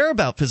 don't care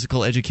about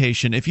physical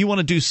education. If you want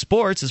to do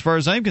sports, as far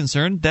as I'm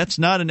concerned, that's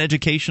not an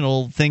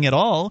educational thing at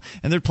all.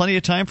 And there's plenty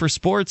of time for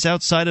sports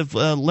outside of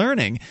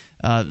learning.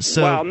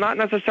 Well, not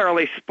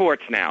necessarily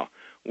sports now.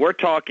 We're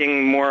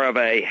talking more of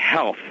a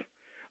health.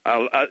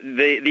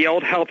 The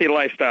old healthy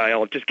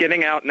lifestyle, just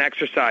getting out and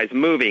exercise,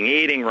 moving,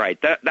 eating right.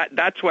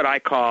 That's what I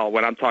call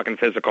when I'm talking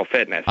physical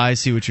fitness. I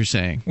see what you're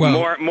saying.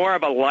 Well, more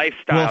of a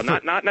lifestyle,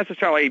 not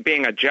necessarily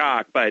being a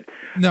jock, but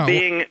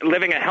living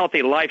a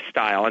healthy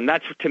lifestyle, and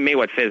that's to me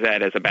what phys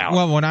ed is about.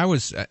 Well, when I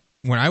was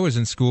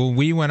in school,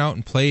 we went out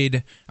and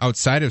played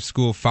outside of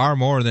school far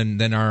more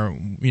than our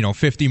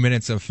 50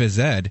 minutes of phys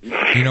ed.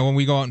 When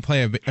we go out and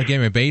play a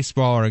game of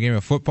baseball or a game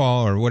of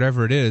football or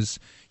whatever it is,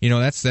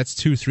 that's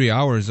 2-3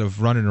 hours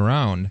of running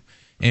around,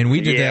 and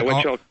we did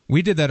that.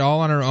 We did that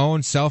all on our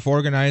own,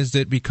 self-organized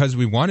it because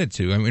we wanted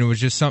to. I mean, it was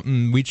just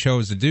something we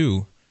chose to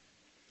do.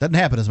 Doesn't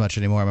happen as much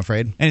anymore, I'm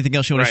afraid. Anything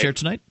else you want to share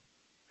tonight?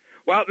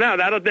 Well, no,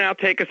 that'll now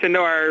take us into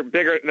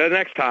the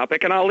next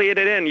topic, and I'll lead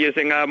it in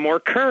using a more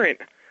current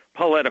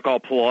political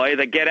ploy,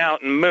 the get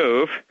out and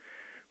move,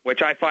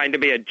 which I find to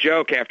be a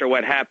joke after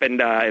what happened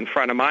in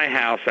front of my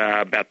house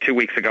about 2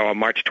 weeks ago on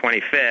March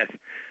 25th.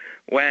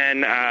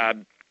 when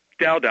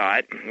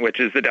DelDOT, which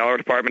is the Delaware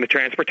Department of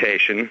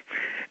Transportation,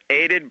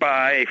 aided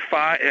by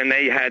 5, and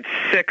they had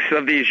 6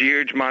 of these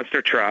huge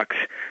monster trucks,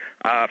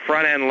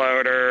 front-end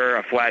loader,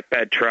 a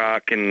flatbed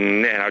truck,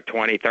 and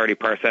 20, 30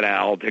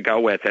 personnel to go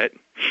with it,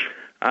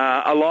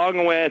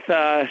 along with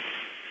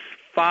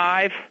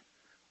 5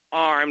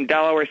 armed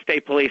Delaware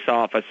State Police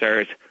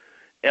officers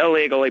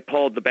illegally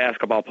pulled the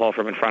basketball pole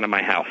from in front of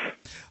my house.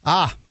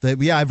 I've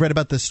read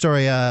about this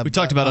story. We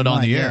talked about it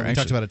on the air. We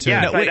talked about it, too.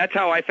 Yeah, that's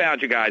how I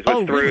found you guys,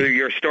 was through really?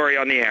 your story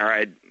on the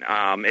air.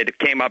 It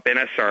came up in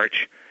a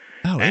search.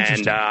 Oh,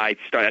 interesting. And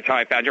that's how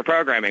I found your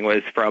programming,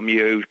 was from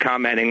you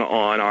commenting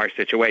on our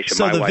situation.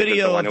 So my the wife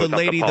video is the of the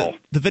lady,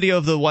 the video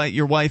of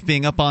your wife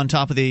being up on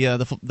top of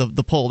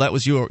the pole, that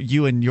was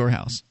you in your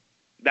house.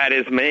 That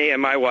is me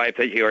and my wife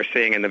that you are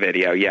seeing in the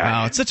video, yeah.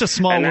 Wow, it's such a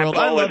small world.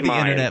 I love the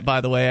internet,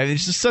 by the way. I mean,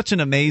 it's just such an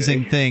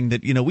amazing thing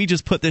that, we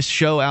just put this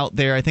show out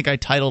there. I think I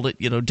titled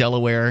it,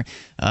 Delaware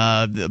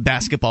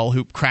basketball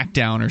hoop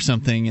crackdown or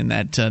something in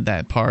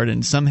that part,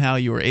 and somehow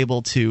you were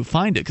able to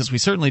find it, because we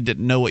certainly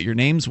didn't know what your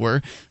names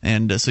were,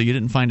 and so you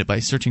didn't find it by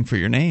searching for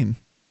your name.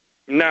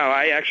 No,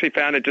 I actually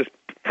found it just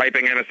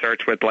typing in a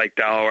search with,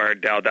 Delaware,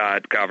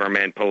 DelDOT,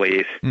 government,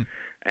 police.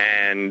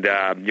 And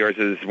yours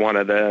is one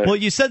of the... Well,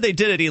 you said they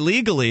did it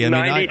illegally.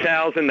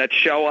 90,000 that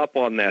show up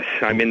on this.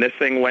 I mean, this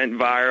thing went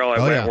viral.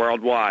 It went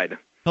worldwide.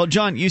 Well,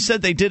 John, you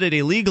said they did it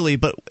illegally,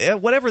 but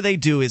whatever they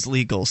do is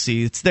legal.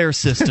 See, it's their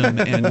system,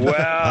 and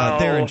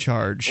they're in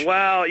charge.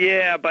 Well,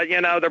 yeah, but,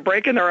 they're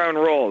breaking their own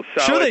rules.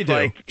 So sure they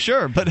do.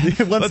 Sure, but...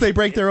 Once they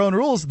break their own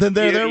rules, then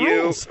they're their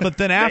rules. But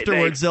then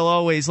afterwards, they'll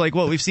always...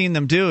 what we've seen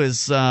them do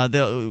is,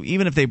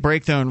 even if they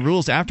break their own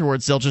rules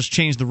afterwards, they'll just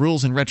change the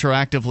rules and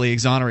retroactively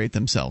exonerate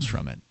themselves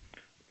from it.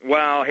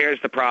 Well,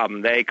 here's the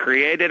problem. They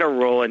created a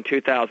rule in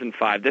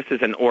 2005. This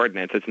is an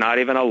ordinance. It's not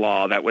even a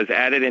law that was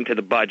added into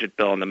the budget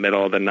bill in the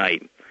middle of the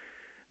night.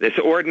 This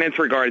ordinance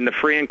regarding the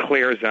free and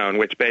clear zone,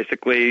 which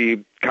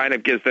basically kind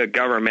of gives the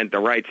government the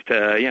rights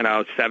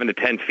to, 7 to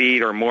 10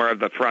 feet or more of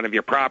the front of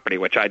your property,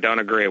 which I don't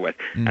agree with.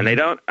 Mm-hmm. And they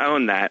don't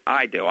own that.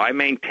 I do. I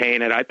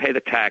maintain it. I pay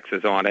the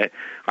taxes on it.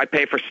 I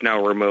pay for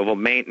snow removal,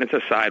 maintenance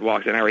of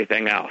sidewalks, and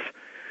everything else.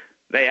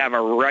 They have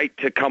a right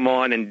to come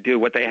on and do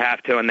what they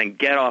have to and then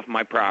get off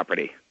my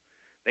property.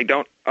 They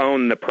don't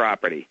own the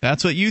property.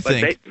 That's what you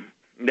think.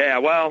 Yeah,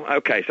 well,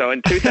 okay. So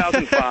in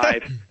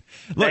 2005,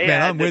 they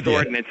had this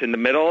ordinance in the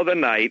middle of the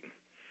night,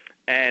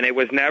 and it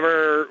was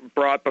never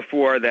brought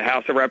before the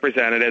House of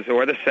Representatives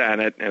or the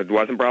Senate. It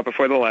wasn't brought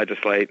before the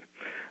legislate.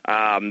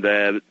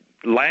 The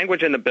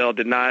language in the bill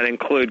did not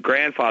include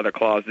grandfather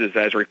clauses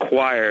as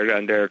required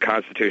under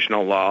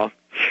constitutional law.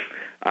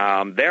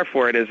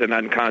 Therefore, it is an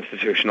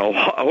unconstitutional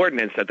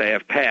ordinance that they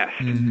have passed.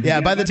 Mm-hmm.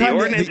 Yeah, by the time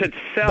the ordinance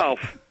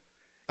itself...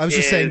 I was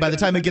just saying, by the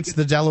time it gets to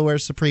the Delaware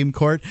Supreme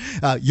Court,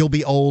 you'll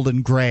be old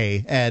and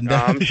gray, and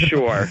I'm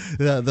sure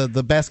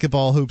the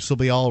basketball hoops will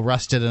be all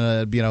rusted in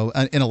a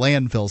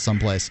landfill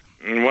someplace.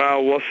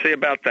 Well, we'll see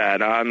about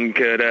that. I'm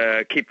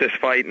gonna keep this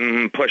fight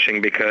and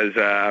pushing, because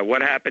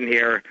what happened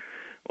here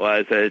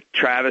was a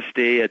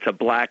travesty. It's a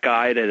black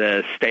eye to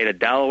the state of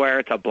Delaware.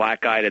 It's a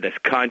black eye to this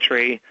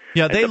country.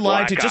 Yeah, they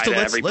lied to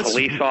every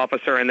police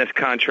officer in this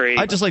country.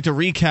 I'd just like to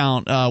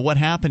recount what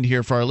happened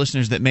here for our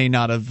listeners that may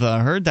not have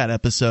heard that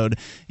episode.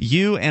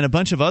 You and a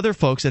bunch of other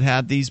folks that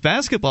had these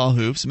basketball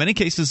hoops, in many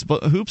cases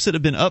hoops that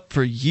have been up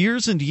for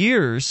years and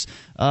years,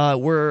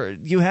 where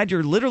you had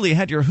literally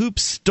had your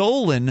hoops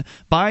stolen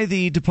by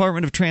the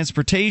Department of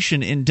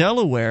Transportation in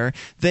Delaware.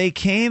 They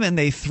came and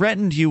they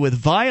threatened you with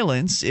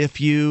violence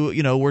if you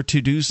were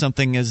to do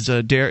something as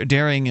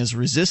daring as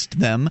resist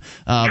them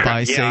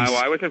by saying...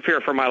 Yeah, I was in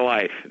fear for my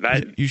life.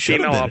 That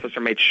female officer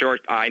made sure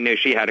I knew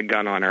she had a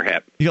gun on her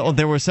hip.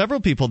 There were several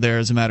people there,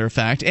 as a matter of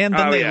fact. And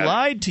then they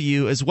lied to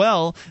you as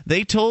well.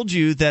 They told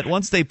you that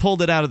once they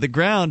pulled it out of the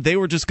ground, they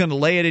were just going to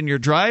lay it in your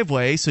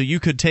driveway so you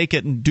could take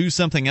it and do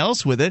something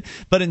else with it.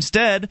 But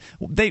instead,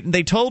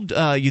 they told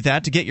you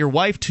that to get your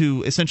wife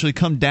to essentially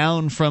come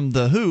down from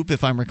the hoop,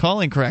 if I'm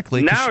recalling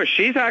correctly. No,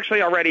 she's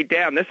actually already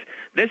down. This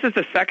is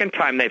the second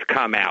time they've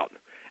come out.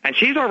 And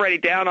she's already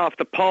down off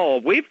the pole.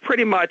 We've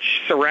pretty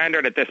much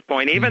surrendered at this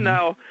point, even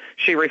though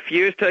she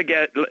refused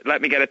to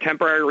let me get a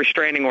temporary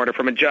restraining order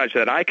from a judge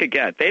that I could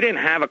get. They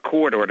didn't have a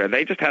court order.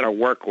 They just had a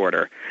work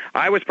order.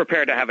 I was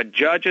prepared to have a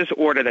judge's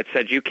order that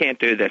said, you can't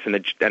do this, and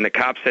the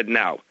cop said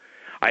no.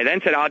 I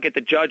then said, I'll get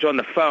the judge on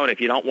the phone if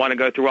you don't want to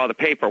go through all the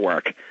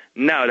paperwork.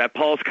 No, that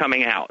pole's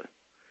coming out.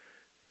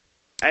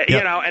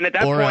 And at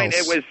that point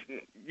it was...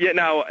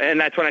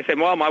 and that's when I said,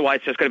 well, my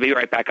wife's just going to be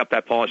right back up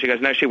that pole. And she goes,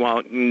 no, she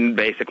won't. And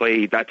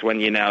basically, that's when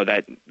you know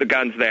that the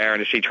gun's there,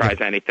 and if she tries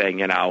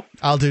anything,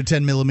 I'll do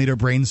 10-millimeter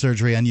brain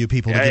surgery on you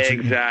people.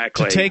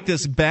 Exactly. To take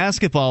this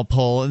basketball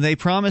pole, and they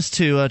promised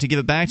to give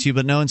it back to you,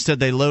 but no, instead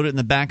they load it in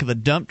the back of a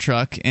dump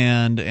truck,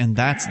 and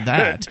that's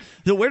that.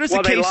 So where does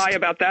they lie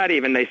about that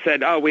even. They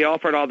said, we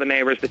offered all the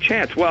neighbors the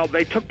chance. Well,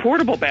 they took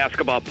portable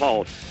basketball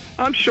poles.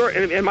 I'm sure,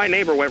 and my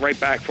neighbor went right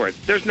back for it.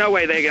 There's no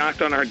way they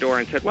knocked on our door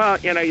and said, well,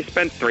 you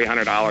spent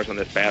 $300 on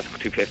this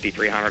 $250,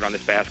 $300 on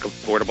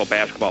this portable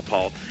basketball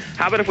pole.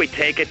 How about if we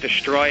take it,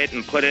 destroy it,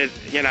 and put it,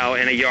 in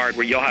a yard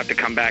where you'll have to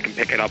come back and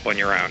pick it up on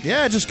your own?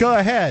 Yeah, just go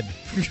ahead.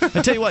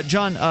 I'll tell you what,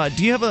 John,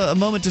 do you have a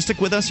moment to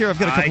stick with us here? I've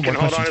got a couple more questions.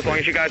 I can hold on as long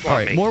as you guys want me.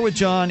 All right, more with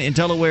John in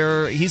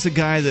Delaware. He's the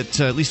guy that,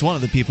 at least one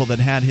of the people that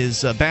had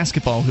his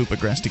basketball hoop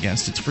aggressed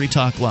against. It's Free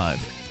Talk Live.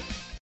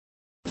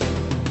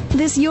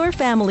 This Your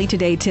Family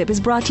Today tip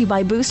is brought to you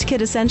by Boost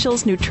Kid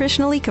Essentials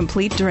Nutritionally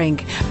Complete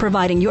Drink,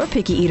 providing your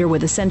picky eater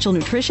with essential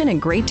nutrition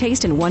and great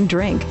taste in one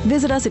drink.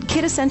 Visit us at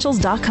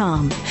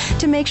kidessentials.com.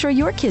 To make sure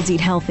your kids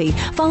eat healthy,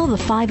 follow the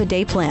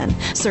 5-a-day plan.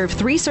 Serve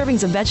 3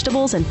 servings of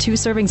vegetables and 2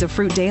 servings of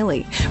fruit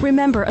daily.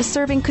 Remember, a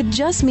serving could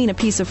just mean a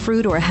piece of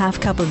fruit or a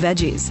half cup of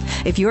veggies.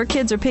 If your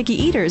kids are picky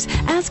eaters,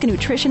 ask a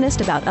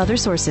nutritionist about other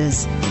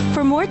sources.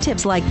 For more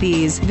tips like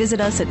these, visit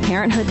us at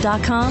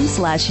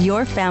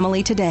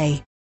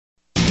parenthood.com/yourfamilytoday.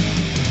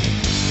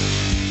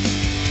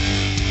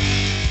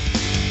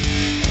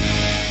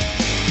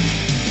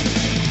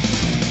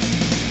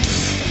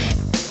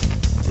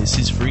 This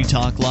is Free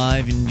Talk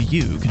Live, and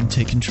you can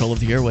take control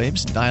of the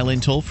airwaves. Dial in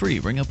toll-free.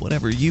 Bring up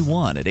whatever you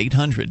want at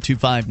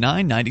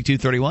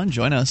 800-259-9231.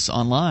 Join us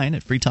online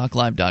at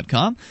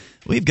freetalklive.com.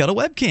 We've got a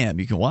webcam.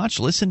 You can watch,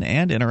 listen,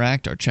 and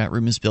interact. Our chat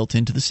room is built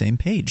into the same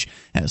page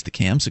as the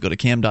cam, so go to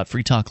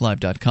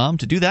cam.freetalklive.com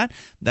to do that.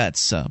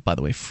 That's, by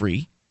the way,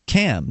 free.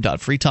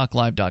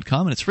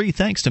 cam.freetalklive.com, and it's free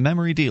thanks to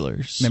Memory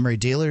Dealers. Memory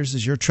Dealers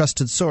is your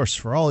trusted source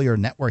for all your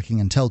networking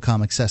and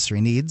telecom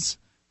accessory needs.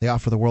 They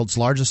offer the world's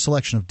largest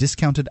selection of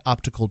discounted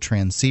optical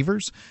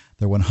transceivers.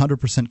 They're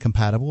 100%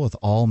 compatible with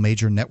all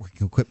major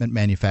networking equipment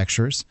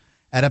manufacturers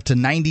at up to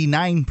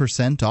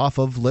 99% off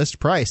of list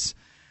price.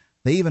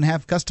 They even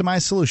have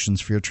customized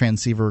solutions for your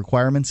transceiver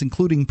requirements,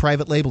 including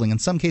private labeling. In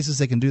some cases,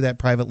 they can do that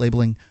private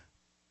labeling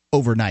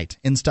overnight.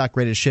 In stock,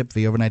 ready to ship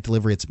via overnight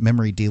delivery. It's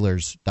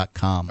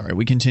memorydealers.com. All right,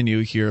 we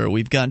continue here.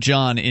 We've got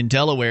John in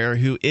Delaware,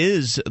 who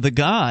is the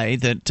guy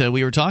that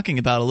we were talking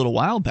about a little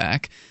while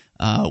back.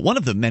 One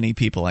of the many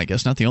people, I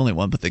guess, not the only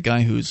one, but the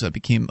guy who's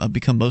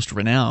become most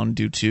renowned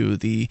due to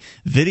the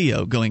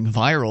video going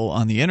viral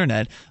on the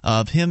internet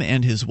of him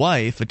and his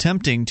wife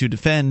attempting to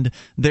defend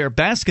their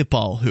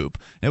basketball hoop.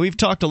 Now, we've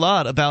talked a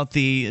lot about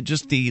the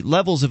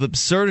levels of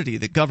absurdity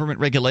that government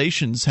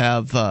regulations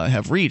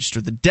have reached,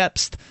 or the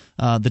depths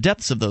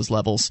of those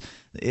levels.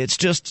 It's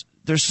just,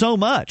 there's so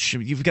much.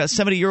 You've got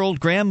 70-year-old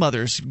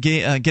grandmothers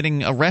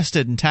getting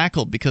arrested and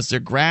tackled because their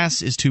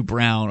grass is too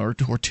brown or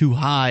too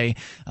high.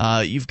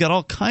 You've got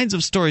all kinds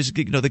of stories.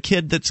 The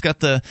kid that's got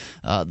the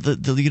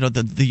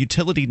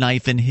utility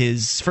knife in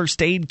his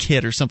first aid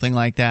kit or something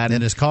like that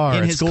in his car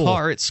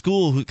at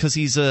school because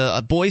he's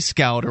a Boy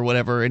Scout or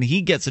whatever, and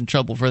he gets in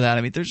trouble for that.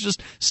 I mean, there's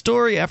just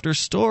story after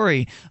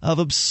story of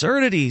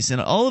absurdities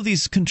and all of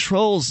these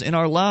controls in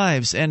our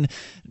lives. And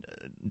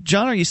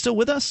John, are you still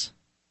with us?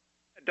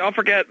 Don't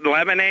forget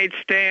lemonade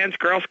stands,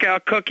 Girl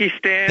Scout cookie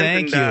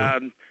stands,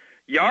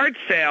 yard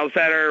sales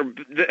that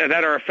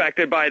are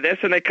affected by this,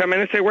 and they come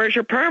in and say, "Where's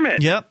your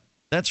permit?" Yep.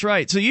 That's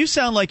right. So you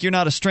sound like you're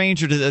not a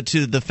stranger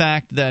to the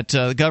fact that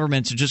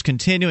governments are just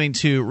continuing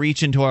to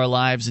reach into our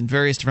lives in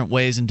various different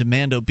ways and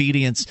demand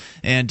obedience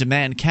and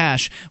demand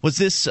cash. Was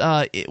this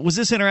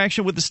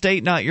interaction with the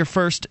state not your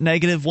first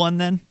negative one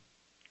then?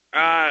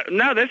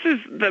 No, this is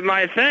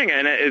my thing,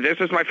 and this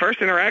was my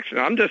first interaction.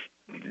 I'm just,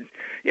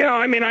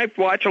 I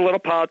watch a little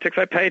politics.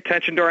 I pay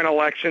attention during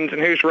elections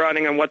and who's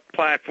running and what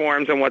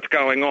platforms and what's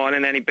going on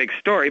in any big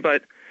story.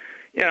 But,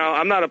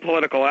 I'm not a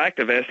political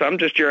activist. I'm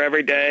just your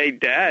everyday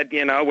dad,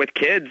 with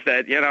kids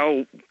that,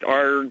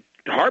 are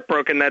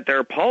heartbroken that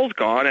their poll's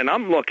gone. And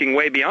I'm looking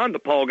way beyond the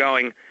poll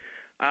going,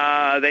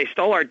 they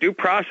stole our due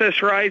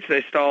process rights.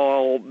 They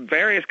stole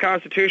various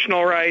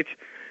constitutional rights.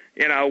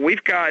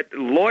 We've got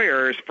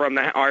lawyers from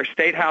our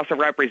state House of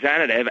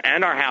Representative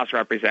and our House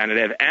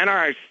Representative and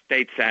our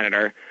state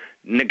senator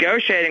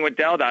negotiating with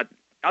DelDOT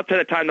up to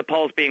the time the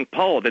poll's being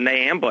polled, and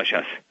they ambush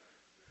us.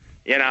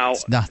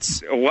 It's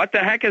nuts. What the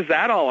heck is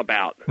that all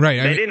about?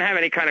 Right. They didn't have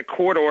any kind of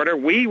court order.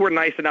 We were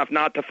nice enough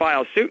not to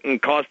file suit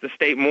and cost the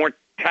state more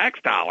tax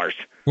dollars.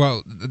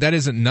 Well, that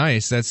isn't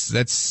nice.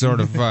 That's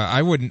sort of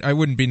I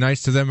wouldn't be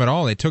nice to them at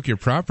all. They took your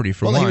property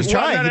for one. He was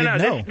trying.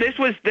 No. This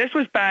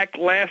was back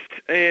last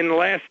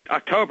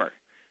October.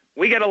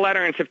 We get a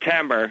letter in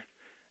September,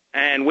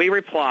 and we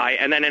reply,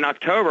 and then in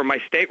October, my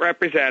state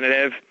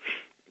representative,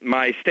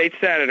 my state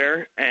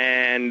senator,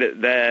 and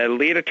the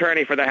lead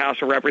attorney for the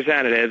House of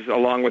Representatives,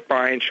 along with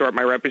Brian Short,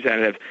 my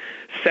representative,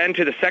 send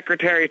to the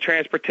Secretary of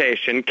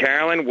Transportation,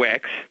 Carolyn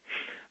Wicks,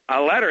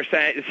 a letter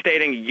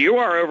stating you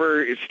are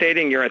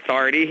overstating your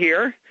authority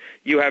here.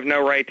 You have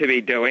no right to be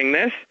doing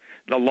this.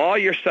 The law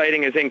you're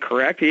citing is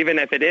incorrect, even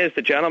if it is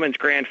the gentleman's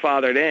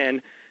grandfathered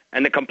in.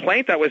 And the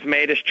complaint that was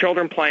made is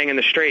children playing in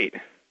the street.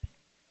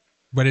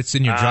 But it's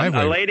in your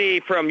driveway. A lady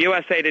from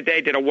USA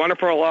Today did a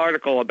wonderful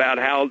article about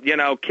how,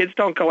 kids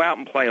don't go out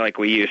and play like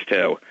we used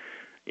to,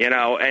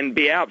 and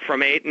be out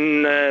from 8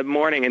 in the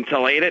morning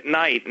until 8 at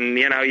night. And,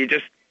 you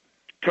just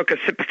took a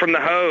sip from the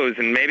hose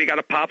and maybe got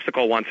a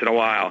popsicle once in a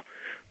while.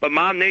 But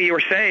Mom knew you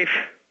were safe.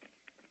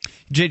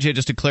 JJ,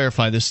 just to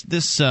clarify, this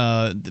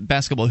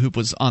basketball hoop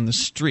was on the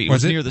street.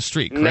 Was it near the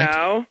street, correct?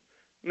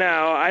 No.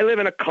 I live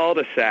in a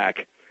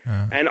cul-de-sac.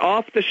 And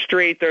off the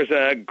street, there's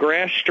a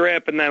grass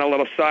strip and then a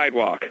little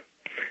sidewalk.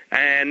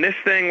 And this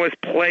thing was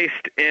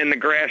placed in the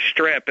grass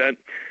strip.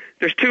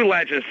 There's two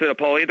legends to the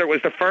pole. Either it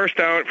was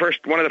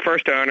one of the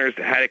first owners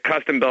had it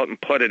custom built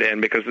and put it in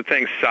because the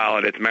thing's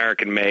solid. It's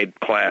American-made,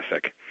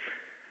 classic.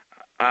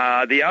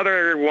 The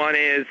other one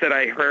is that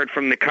I heard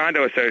from the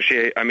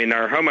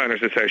our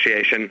homeowners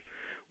association,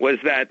 was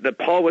that the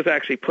pole was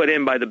actually put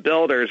in by the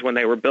builders when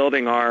they were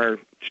building our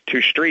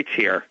two streets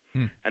here,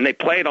 and they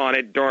played on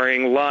it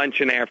during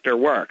lunch and after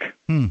work.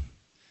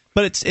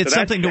 But it's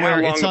something to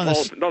where it's on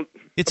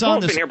the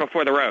pole's been here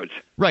before the roads.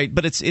 Right,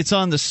 but it's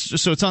on the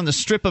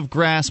strip of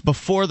grass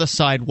before the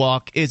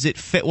sidewalk.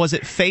 Was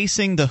it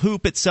facing the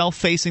hoop itself,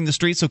 facing the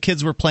street? So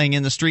kids were playing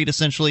in the street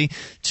essentially,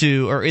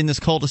 or in this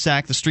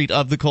cul-de-sac, the street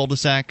of the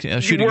cul-de-sac.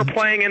 You were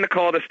playing in the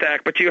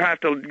cul-de-sac, but you have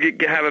to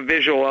have a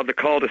visual of the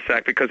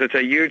cul-de-sac because it's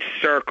a huge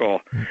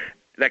circle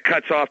that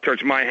cuts off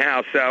towards my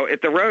house. So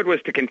if the road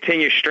was to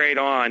continue straight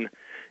on,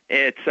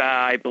 it's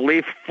I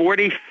believe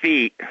 40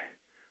 feet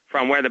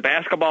from where the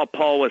basketball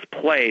pole was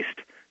placed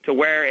to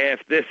where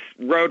if this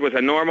road was a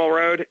normal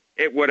road,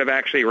 it would have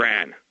actually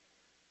ran.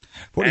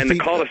 And the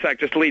cul-de-sac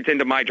just leads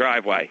into my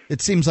driveway.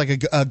 It seems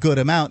like a good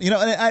amount.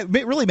 And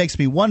it really makes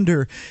me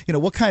wonder,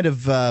 what kind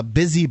of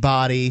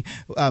busybody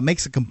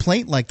makes a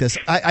complaint like this.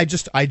 I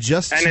just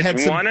and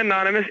it's one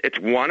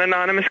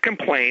anonymous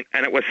complaint,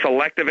 and it was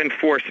selective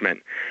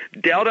enforcement.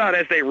 DelDOT,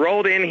 as they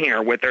rolled in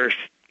here with their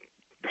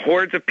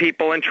hordes of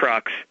people and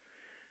trucks,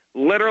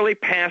 literally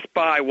passed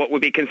by what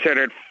would be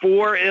considered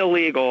 4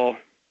 illegal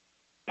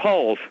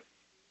poles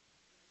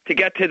to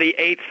get to the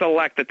 8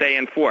 select that they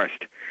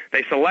enforced.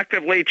 They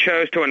selectively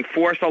chose to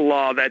enforce a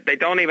law that they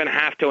don't even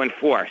have to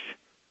enforce.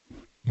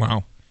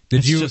 Wow. Do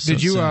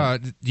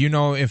you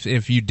know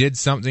if you did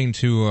something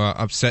to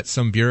upset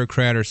some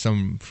bureaucrat or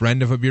some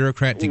friend of a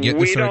bureaucrat to get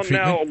this sort of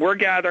treatment? We don't know. We're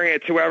gathering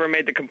it's whoever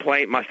made the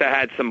complaint must have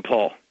had some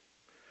pull.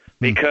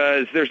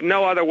 Because there's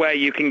no other way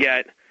you can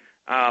get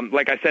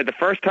like I said, the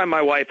first time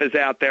my wife is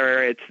out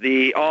there, it's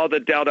all the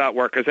DelDOT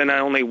workers and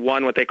only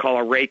one what they call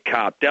a rate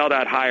cop.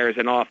 DelDOT hires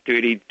an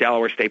off-duty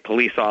Delaware State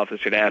police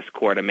officer to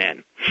escort him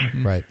in.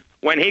 Right.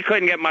 When he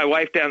couldn't get my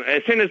wife down,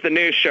 as soon as the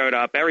news showed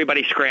up,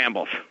 everybody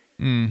scrambles.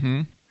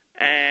 Mm-hmm.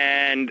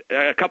 And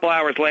a couple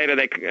hours later,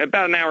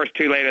 about an hour or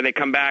two later, they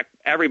come back,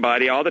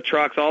 everybody, all the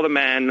trucks, all the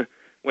men,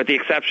 with the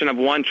exception of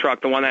one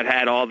truck, the one that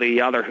had all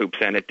the other hoops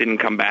in it, didn't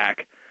come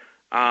back.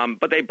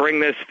 But they bring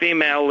this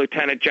female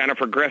Lieutenant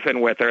Jennifer Griffin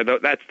with her.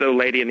 That's the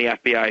lady in the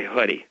FBI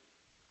hoodie.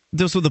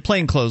 This was the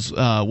plainclothes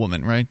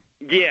woman, right?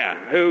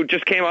 Yeah, who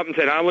just came up and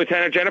said, I'm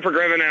Lieutenant Jennifer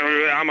Griffin,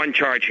 and I'm in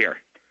charge here.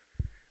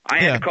 I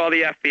had to call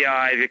the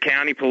FBI, the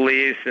county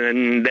police,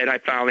 and then I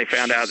finally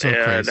found out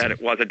that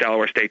it was a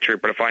Delaware State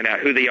trooper to find out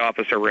who the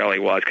officer really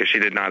was, because she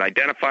did not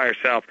identify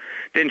herself,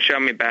 didn't show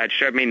me a badge,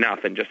 showed me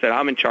nothing, just said,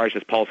 I'm in charge,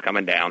 this pole's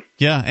coming down.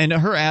 Yeah, and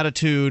her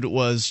attitude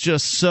was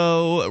just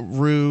so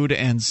rude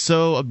and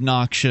so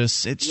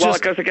obnoxious. It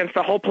goes against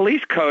the whole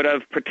police code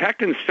of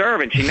protect and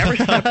serve, and she never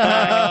stepped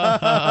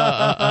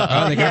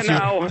back. They got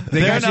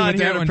you with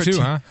that one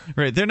too, huh?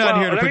 Right, they're not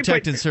here to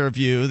protect and serve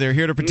you. They're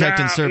here to protect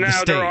and serve the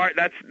state.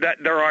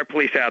 There are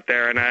police out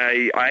there, and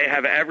I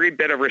have every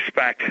bit of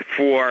respect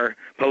for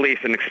police,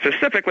 and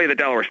specifically the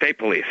Delaware State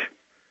Police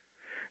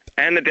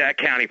and the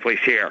county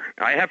police here.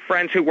 I have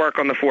friends who work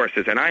on the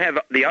forces, and I have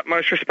the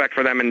utmost respect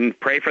for them and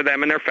pray for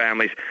them and their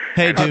families.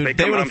 Hey, dude,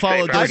 they would have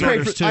followed those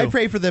orders too. I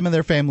pray for them and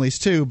their families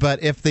too,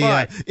 but if the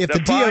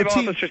DOT 5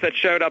 officers that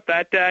showed up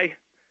that day,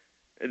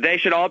 they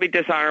should all be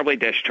dishonorably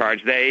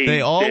discharged.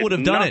 They all would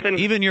have done it.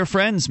 Even your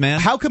friends,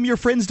 man. How come your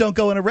friends don't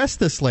go and arrest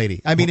this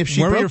lady? I mean, if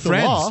she broke the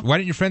law, why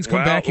didn't your friends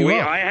come back you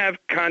up? I have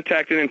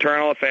contacted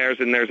Internal Affairs,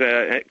 and there's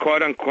a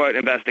quote-unquote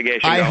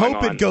investigation going on. I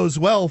hope it goes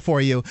well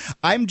for you.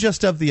 I'm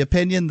just of the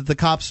opinion that the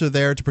cops are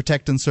there to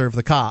protect and serve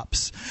the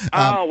cops.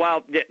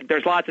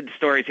 There's lots of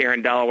stories here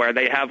in Delaware.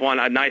 They have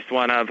a nice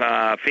one of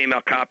a female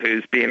cop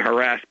who's being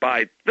harassed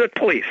by the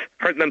police,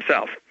 hurting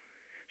themselves.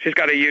 She's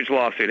got a huge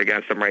lawsuit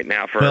against them right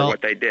now for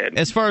what they did.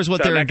 As far as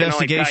what their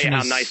investigation can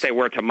only tell you how nice they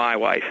were to my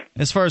wife.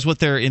 As far as what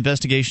their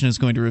investigation is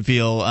going to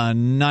reveal,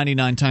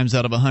 99 times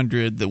out of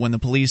 100, that when the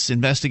police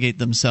investigate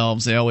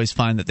themselves, they always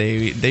find that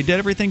they did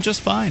everything just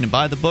fine and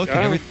by the book,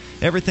 and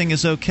everything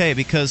is okay.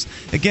 Because,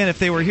 again, if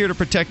they were here to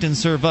protect and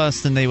serve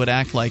us, then they would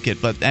act like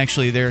it. But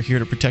actually, they're here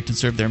to protect and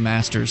serve their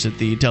masters at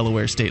the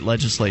Delaware State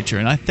Legislature.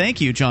 And I thank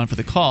you, John, for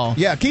the call.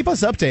 Yeah, keep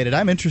us updated.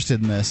 I'm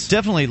interested in this.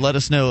 Definitely let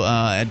us know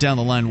down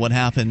the line what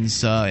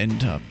happens.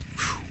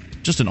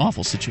 Just an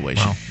awful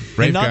situation. Wow.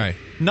 Brave guy.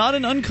 Not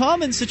an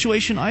uncommon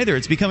situation either.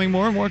 It's becoming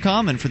more and more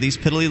common for these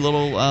piddly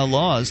little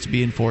laws to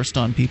be enforced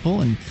on people.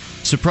 And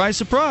surprise,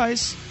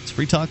 surprise, it's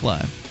Free Talk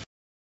Live.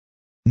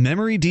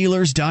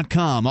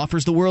 MemoryDealers.com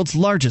offers the world's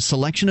largest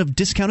selection of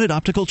discounted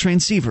optical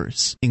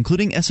transceivers,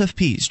 including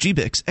SFPs,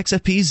 GBICs,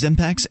 XFPs,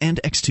 Xempax, and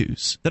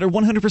X2s, that are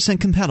 100%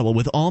 compatible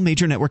with all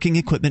major networking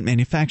equipment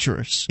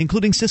manufacturers,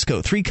 including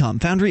Cisco,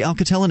 3Com, Foundry,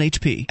 Alcatel, and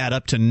HP, at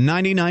up to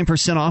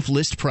 99% off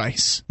list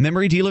price.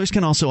 Memory Dealers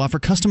can also offer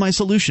customized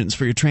solutions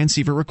for your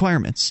transceiver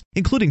requirements,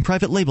 including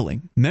private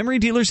labeling. Memory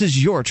Dealers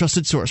is your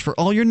trusted source for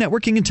all your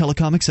networking and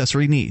telecom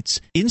accessory needs,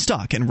 in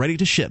stock and ready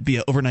to ship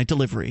via overnight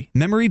delivery.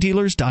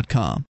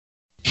 MemoryDealers.com.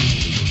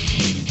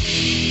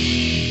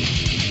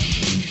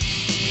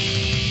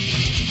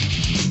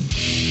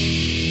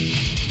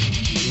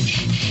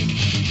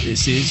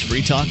 This is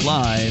Free Talk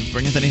Live.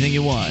 Bring up anything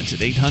you want at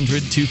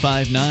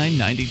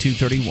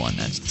 800-259-9231.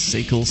 That's the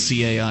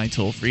SACL CAI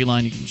toll-free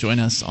line. You can join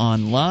us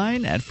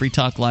online at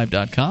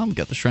freetalklive.com. We've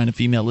got the Shrine of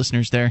Female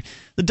Listeners there.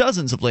 The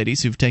dozens of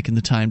ladies who've taken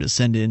the time to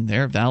send in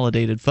their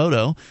validated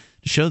photo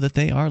to show that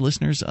they are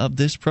listeners of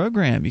this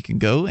program. You can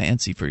go and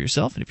see for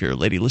yourself. And if you're a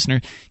lady listener,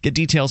 get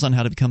details on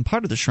how to become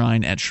part of the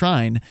Shrine at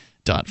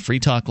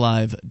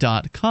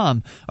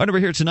shrine.freetalklive.com. Our number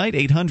here tonight,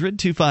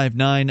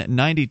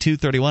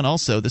 800-259-9231.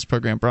 Also, this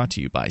program brought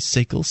to you by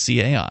SACL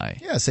CAI.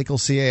 Yeah,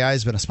 SACL CAI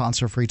has been a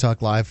sponsor of Free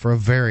Talk Live for a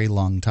very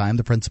long time.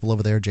 The principal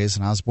over there,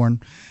 Jason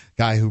Osborne,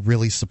 guy who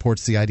really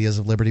supports the ideas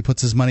of liberty,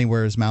 puts his money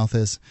where his mouth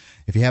is.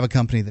 If you have a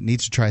company that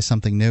needs to try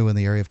something new in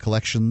the area of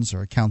collections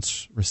or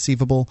accounts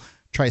receivable,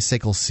 try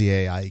SACL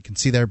CAI. You can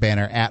see their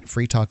banner at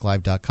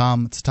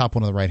freetalklive.com. It's the top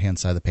one on the right-hand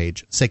side of the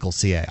page, SACL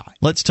CAI.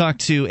 Let's talk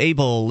to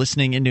Abel,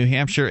 listening in New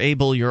Hampshire.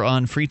 Abel, you're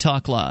on Free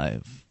Talk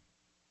Live.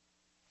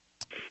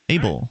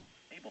 Abel.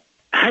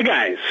 Hi,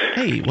 guys.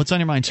 Hey, what's on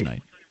your mind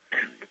tonight?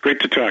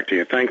 Great to talk to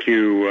you. Thank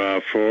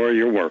you for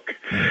your work.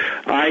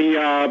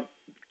 I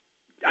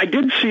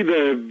did see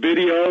the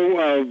video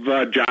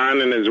of John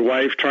and his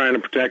wife trying to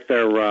protect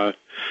their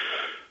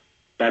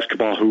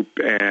basketball hoop,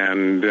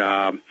 and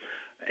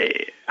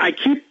I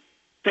keep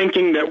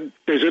thinking that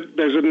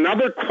there's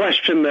another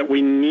question that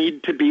we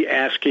need to be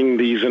asking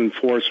these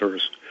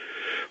enforcers.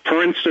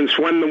 For instance,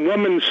 when the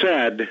woman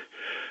said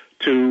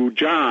to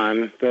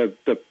John, the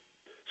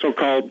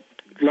so-called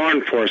law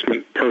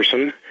enforcement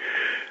person,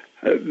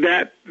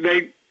 that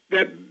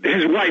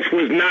his wife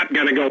was not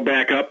going to go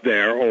back up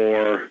there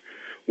or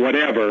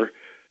whatever,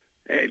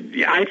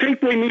 I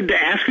think we need to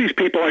ask these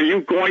people, are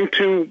you going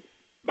to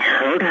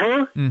hurt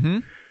her? Mm-hmm.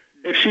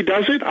 If she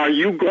does it, are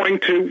you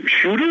going to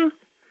shoot her?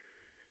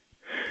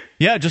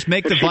 Yeah, just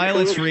make the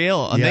violence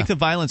real. Yeah. Make the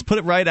violence. Put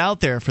it right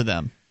out there for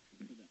them.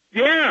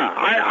 Yeah,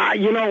 I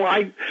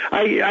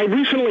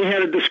recently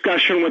had a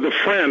discussion with a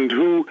friend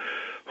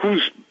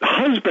whose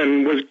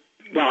husband was,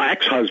 well,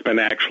 ex-husband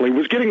actually,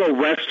 was getting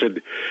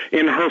arrested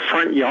in her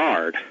front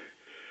yard,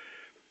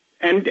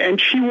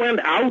 and she went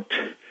out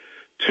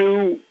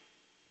to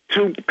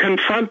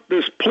confront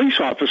this police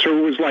officer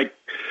who was like,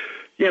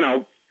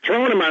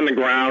 throwing him on the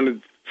ground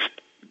and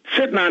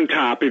sitting on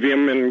top of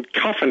him and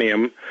cuffing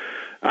him.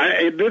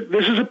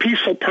 This is a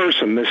peaceful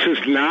person. This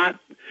is not,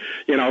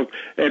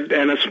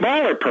 and a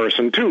smaller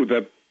person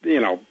too.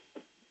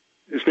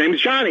 His name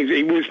is Johnny.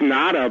 He was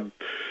not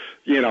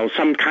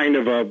some kind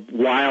of a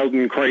wild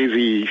and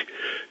crazy,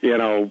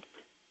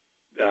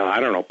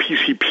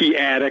 PCP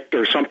addict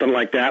or something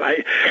like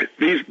that.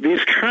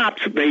 These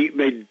cops,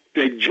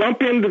 they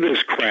jump into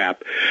this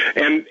crap,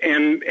 and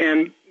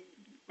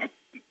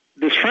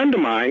this friend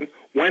of mine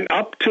went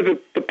up to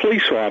the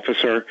police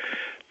officer.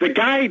 The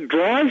guy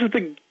draws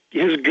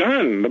his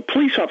gun. The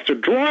police officer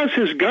draws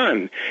his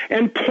gun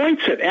and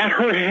points it at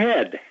her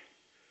head.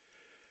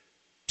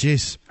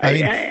 Jeez. I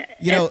mean,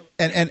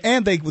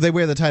 and they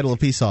wear the title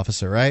of peace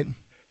officer, right?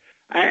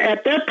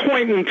 At that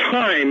point in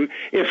time,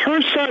 if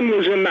her son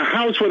was in the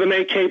house with an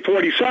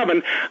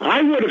AK-47,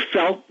 I would have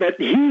felt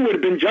that he would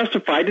have been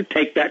justified to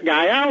take that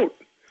guy out.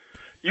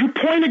 You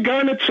point a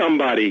gun at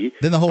somebody,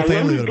 then the whole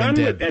family would have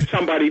been dead. At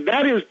somebody,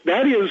 that is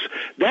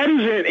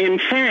in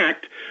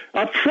fact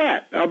a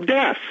threat of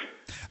death.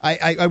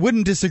 I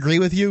wouldn't disagree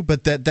with you,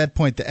 but that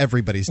point that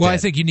everybody's dead. Well, I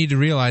think you need to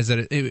realize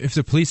that if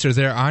the police are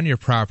there on your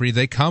property,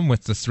 they come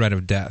with the threat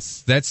of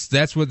death.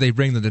 That's what they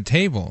bring to the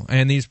table,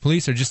 and these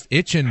police are just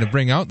itching to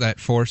bring out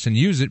that force and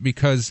use it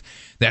because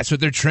that's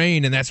what they're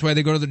trained, and that's why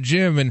they go to the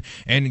gym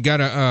and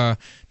gotta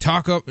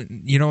talk up,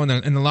 in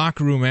the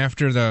locker room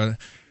after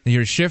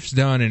your shift's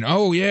done, and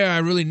oh yeah, I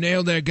really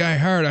nailed that guy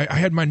hard. I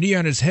had my knee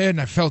on his head, and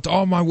I felt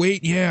all my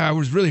weight. Yeah, I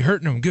was really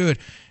hurting him good.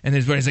 And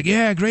everybody's like,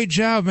 yeah, great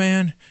job,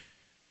 man.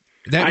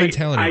 That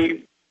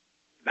mentality.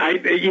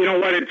 You know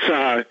what? It's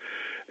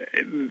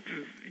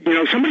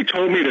somebody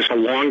told me this a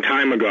long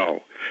time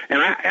ago,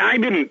 and I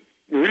didn't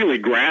really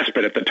grasp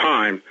it at the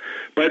time.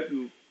 But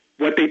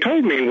what they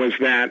told me was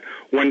that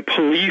when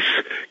police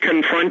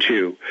confront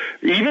you,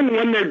 even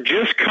when they're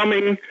just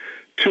coming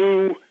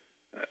to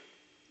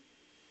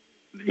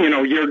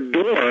your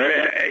door,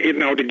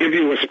 to give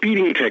you a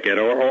speeding ticket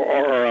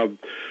or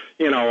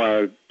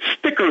a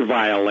sticker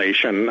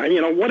violation,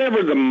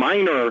 whatever the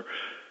minor,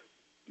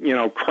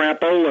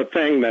 crapola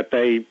thing that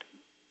they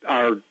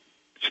are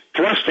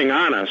thrusting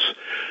on us,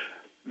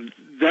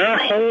 their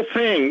whole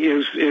thing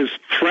is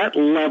threat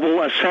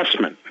level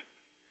assessment.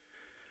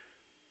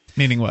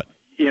 Meaning what?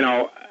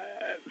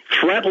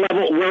 Threat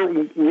level, where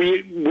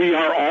we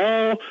are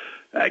all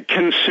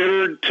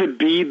considered to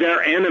be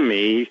their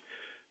enemy.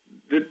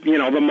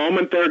 The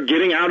moment they're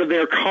getting out of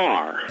their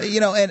car.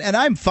 And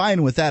I'm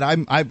fine with that.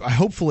 I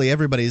hopefully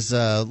everybody's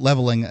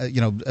leveling,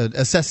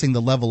 assessing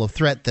the level of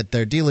threat that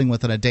they're dealing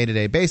with on a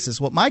day-to-day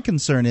basis. What my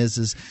concern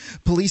is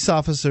police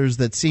officers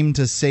that seem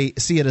to see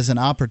it as an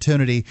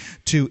opportunity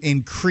to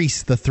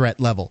increase the threat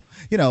level.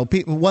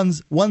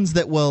 Ones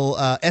that will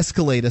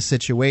escalate a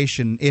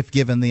situation if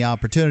given the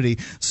opportunity,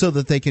 so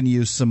that they can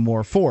use some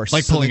more force,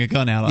 like pulling a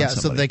gun out on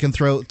somebody. So they can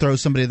throw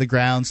somebody to the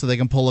ground, so they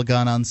can pull a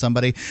gun on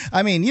somebody.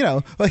 I mean,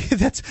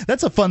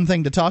 that's a fun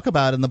thing to talk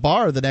about in the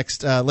bar the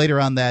next later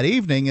on that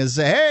evening. Is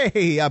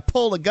hey, I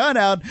pulled a gun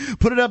out,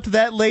 put it up to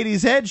that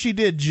lady's head. She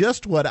did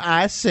just what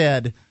I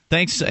said.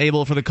 Thanks,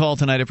 Abel, for the call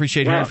tonight. I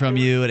appreciate hearing from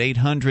you at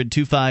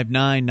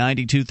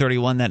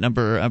 800-259-9231. That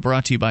number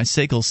brought to you by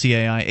SACL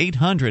CAI,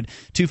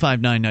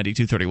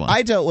 800-259-9231.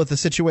 I dealt with a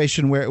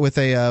situation with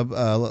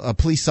a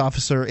police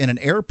officer in an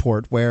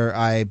airport where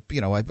I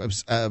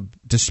was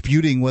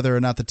disputing whether or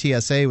not the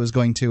TSA was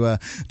going to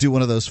do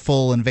one of those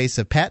full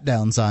invasive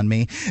pat-downs on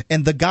me.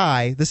 And the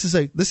guy, this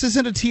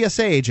isn't a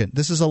TSA agent.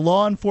 This is a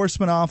law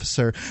enforcement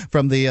officer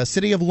from the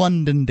city of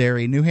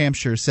Londonderry, New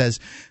Hampshire, says,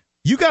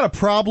 "You got a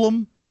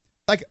problem?"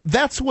 Like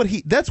that's what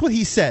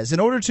he says in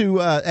order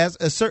to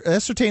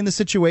ascertain the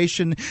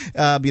situation.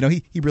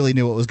 He really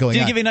knew what was going on.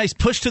 Did he give you a nice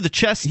push to the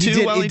chest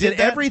too? He did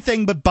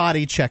everything but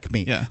body check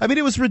me. Yeah. I mean,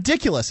 it was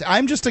ridiculous.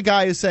 I'm just a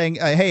guy who's saying,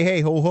 "Hey,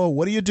 ho, ho,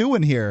 what are you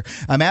doing here?"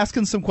 I'm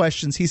asking some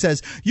questions. He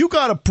says, "You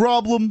got a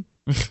problem?"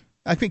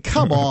 I mean,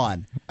 come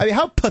on. I mean,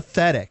 how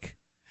pathetic.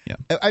 Yeah.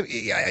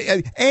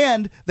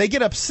 And they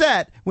get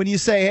upset when you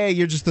say, "Hey,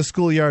 you're just the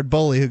schoolyard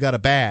bully who got a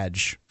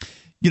badge."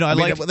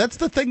 That's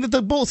the thing that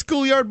the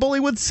schoolyard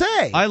bully would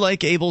say. I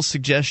like Abel's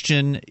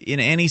suggestion in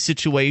any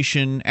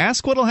situation.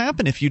 Ask what'll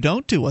happen if you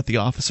don't do what the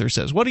officer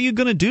says. What are you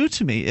going to do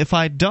to me if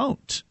I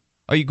don't?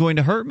 Are you going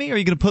to hurt me? Are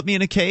you going to put me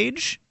in a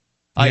cage?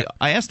 Yeah.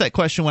 I asked that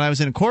question when I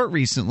was in court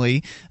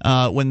recently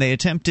when they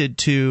attempted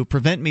to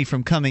prevent me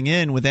from coming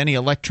in with any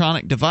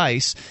electronic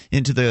device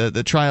into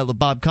the trial of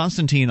Bob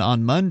Constantine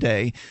on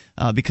Monday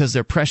because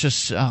their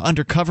precious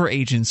undercover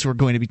agents were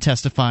going to be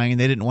testifying,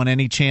 and they didn't want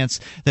any chance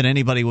that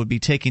anybody would be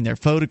taking their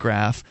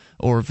photograph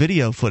or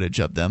video footage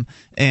of them.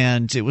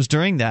 And it was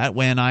during that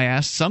when I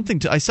asked something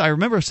I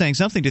remember saying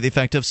something to the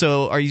effect of,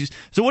 so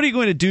what are you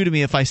going to do to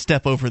me if I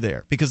step over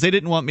there? Because they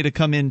didn't want me to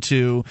come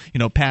into,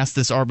 past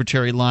this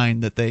arbitrary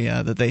line that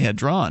they had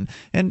drawn.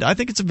 And I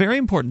think it's a very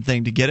important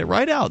thing to get it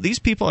right out. These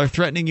people are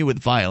threatening you with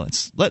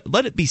violence.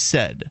 Let it be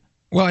said.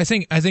 Well, I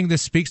think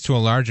this speaks to a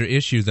larger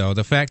issue, though.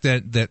 The fact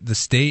that the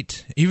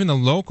state, even the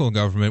local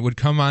government, would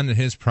come onto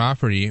his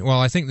property. Well,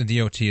 I think the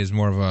DOT is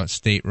more of a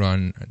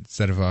state-run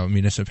instead of a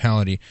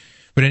municipality.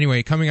 But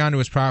anyway, coming onto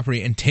his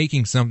property and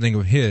taking something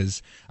of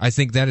his, I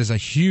think that is a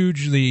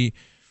hugely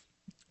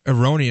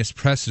erroneous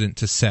precedent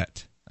to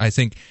set. I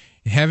think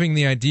having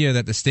the idea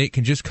that the state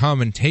can just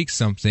come and take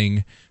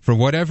something for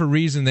whatever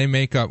reason they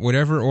make up,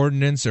 whatever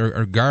ordinance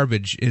or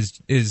garbage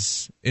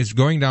is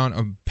going down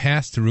a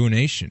path to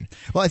ruination.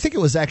 Well, I think it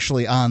was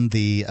actually on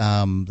the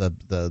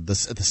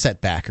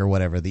setback or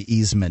whatever, the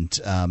easement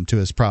to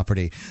his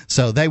property.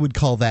 So they would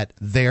call that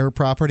their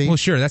property. Well,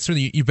 sure, that's where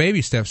you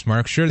baby steps,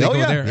 Mark. Sure, they go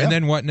there, and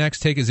then what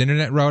next? Take his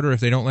internet router if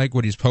they don't like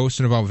what he's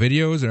posting about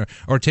videos,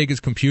 or take his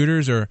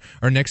computers, or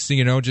next thing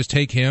you know, just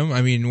take him.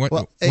 I mean, what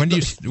point do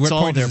you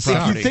stop?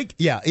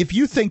 If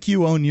you think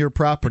you own your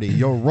property,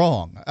 you're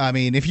wrong. I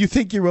mean, if you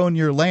think you own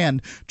your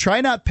land, try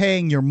not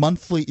paying your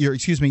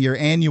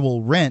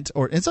annual rent,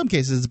 or in some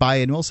cases it's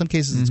biannual, some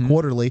cases it's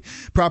quarterly.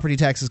 Property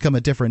taxes come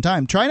at different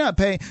time. Try not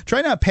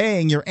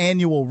paying your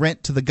annual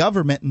rent to the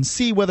government and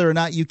see whether or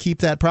not you keep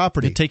that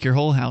property. They'd take your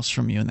whole house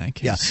from you in that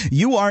case. Yeah,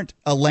 you aren't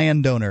a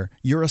landowner.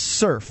 You're a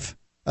serf.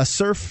 A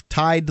serf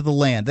tied to the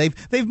land.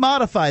 They've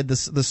modified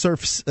the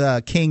serf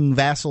king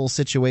vassal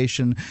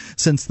situation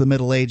since the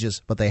Middle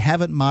Ages, but they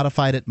haven't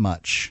modified it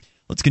much.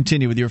 Let's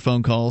continue with your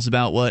phone calls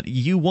about what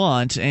you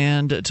want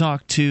and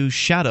talk to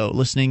Shadow,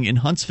 listening in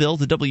Huntsville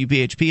to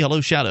WBHP.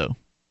 Hello, Shadow.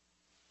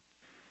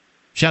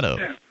 Shadow.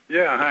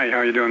 Yeah, hi.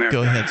 How you doing there?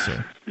 Go ahead,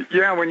 sir.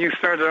 Yeah, when you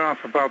started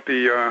off about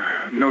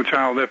the No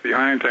Child Left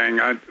Behind thing,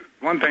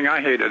 one thing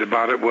I hated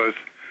about it was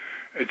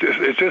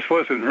it just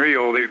wasn't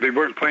real. They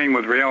weren't playing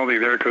with reality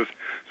there, because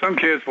some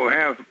kids will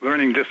have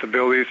learning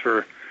disabilities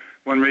for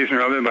one reason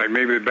or other, like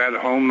maybe a bad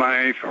home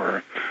life,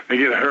 or they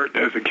get hurt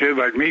as a kid.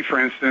 Like me, for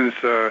instance,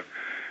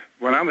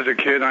 when I was a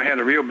kid, I had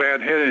a real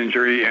bad head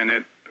injury, and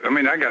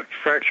I got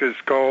fractured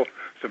skull,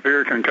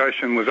 severe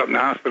concussion, was up in the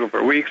hospital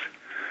for weeks.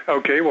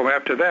 Okay, well,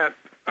 after that,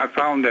 I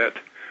found that,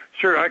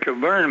 sure, I could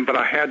learn, but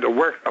I had to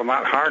work a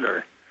lot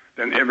harder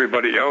than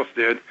everybody else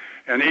did.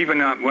 And even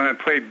when I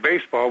played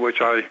baseball, which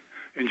I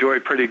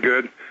enjoyed pretty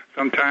good,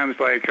 sometimes,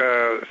 like,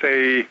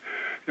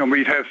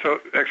 we'd have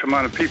X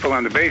amount of people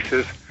on the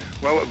bases.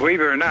 Well,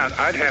 believe it or not,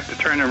 I'd have to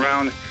turn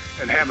around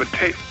and have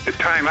a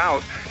time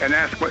out and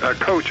ask a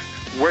coach,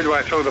 where do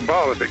I throw the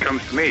ball if it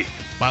comes to me?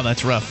 Wow,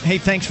 that's rough. Hey,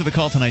 thanks for the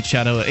call tonight,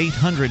 Shadow.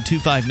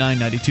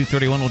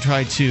 800-259-9231. We'll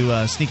try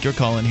to sneak your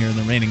call in here in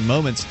the remaining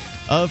moments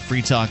of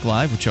Free Talk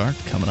Live, which are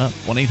coming up.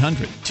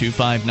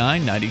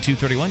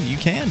 1-800-259-9231. You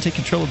can take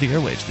control of the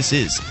airwaves. This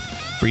is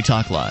Free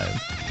Talk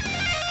Live.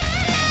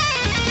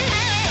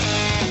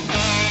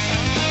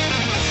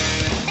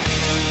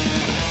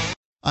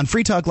 On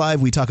Free Talk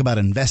Live, we talk about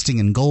investing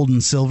in gold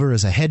and silver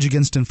as a hedge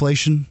against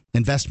inflation,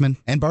 investment,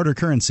 and barter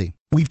currency.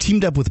 We've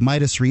teamed up with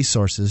Midas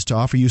Resources to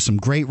offer you some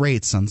great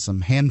rates on some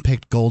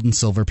hand-picked gold and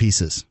silver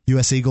pieces.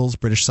 U.S. Eagles,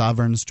 British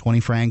Sovereigns, 20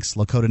 francs,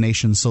 Lakota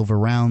Nation silver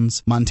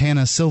rounds,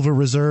 Montana silver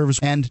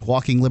reserves, and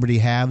Walking Liberty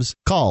halves.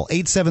 Call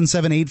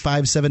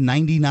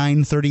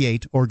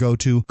 877-857-9938 or go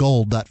to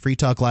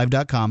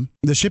gold.freetalklive.com.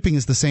 The shipping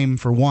is the same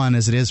for 1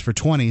 as it is for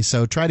 20,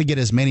 so try to get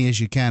as many as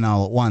you can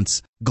all at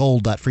once.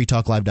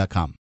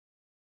 Gold.freetalklive.com.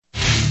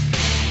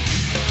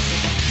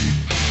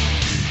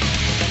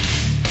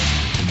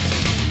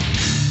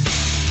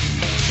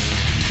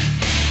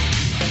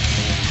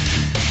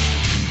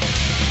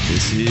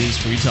 This is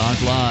Free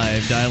Talk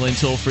Live. Dial in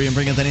toll-free and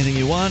bring up anything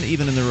you want,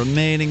 even in the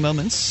remaining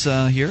moments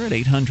here at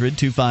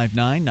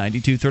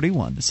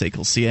 800-259-9231. The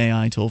SACL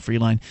CAI toll-free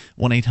line,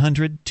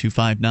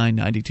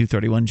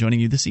 1-800-259-9231. Joining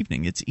you this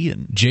evening, it's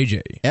Ian,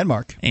 JJ, and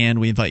Mark. And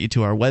we invite you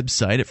to our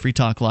website at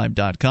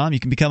freetalklive.com. You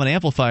can become an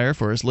amplifier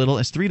for as little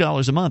as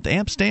 $3 a month.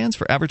 AMP stands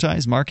for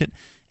Advertise, Market,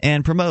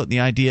 and Promote. The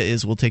idea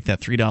is we'll take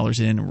that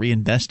 $3 in,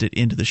 reinvest it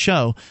into the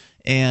show,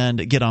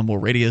 and get on more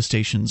radio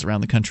stations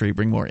around the country,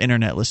 bring more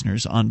internet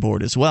listeners on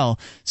board as well.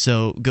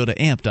 So go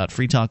to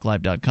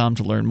amp.freetalklive.com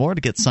to learn more,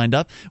 to get signed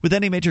up with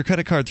any major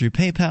credit card through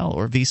PayPal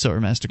or Visa or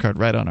MasterCard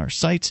right on our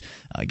site.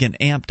 Again,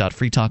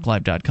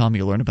 amp.freetalklive.com.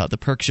 You'll learn about the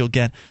perks you'll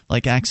get,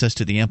 like access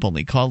to the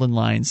AMP-only call-in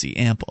lines, the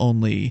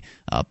AMP-only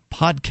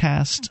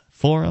podcast,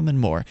 forum, and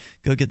more.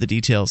 Go get the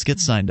details. Get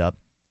signed up.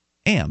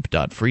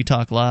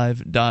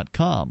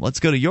 amp.freetalklive.com.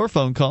 Let's go to your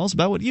phone calls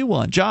about what you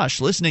want.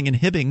 Josh, listening in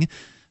Hibbing.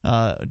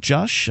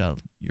 Josh,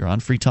 you're on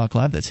Free Talk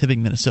Live. That's Hibbing,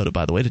 Minnesota,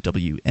 by the way, to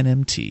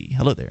WNMT.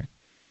 Hello there.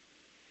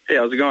 Hey,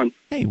 how's it going?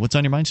 Hey, what's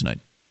on your mind tonight?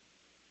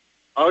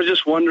 I was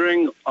just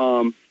wondering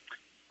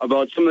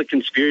about some of the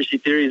conspiracy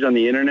theories on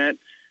the internet.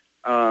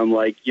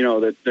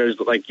 That there's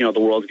the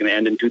world's going to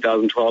end in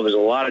 2012. There's a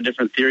lot of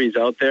different theories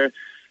out there.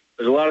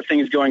 There's a lot of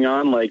things going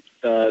on, like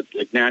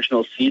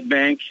National Seed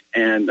Bank,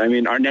 and I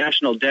mean our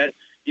national debt,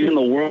 even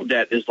the world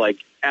debt, is like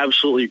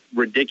absolutely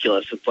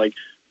ridiculous. It's like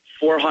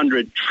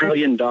 $400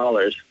 trillion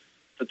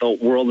that the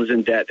world is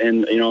in debt,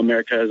 and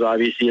America is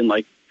obviously in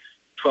like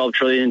 $12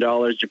 trillion.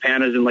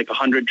 Japan is in like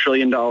 $100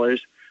 trillion.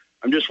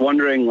 I'm just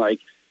wondering,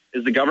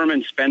 is the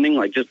government spending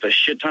just a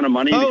shit ton of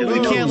money? Oh, we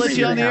can't let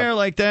you on the air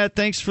like that.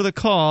 Thanks for the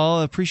call.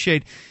 I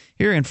appreciate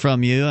hearing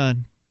from you.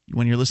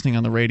 When you're listening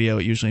on the radio,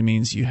 it usually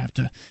means you have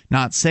to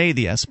not say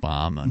the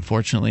S-bomb.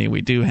 Unfortunately, we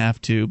do have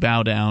to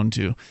bow down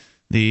to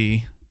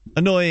the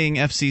annoying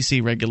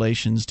FCC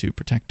regulations to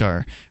protect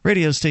our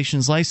radio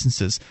station's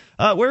licenses.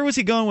 Where was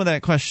he going with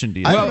that question? Do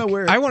you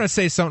I want to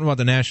say something about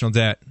the national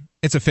debt.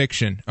 It's a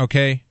fiction,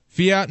 okay?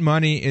 Fiat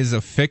money is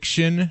a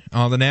fiction.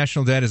 The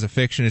national debt is a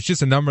fiction. It's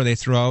just a number they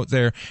throw out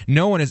there.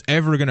 No one is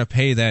ever going to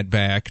pay that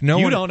back.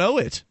 You don't owe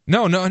it.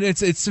 No,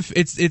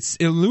 it's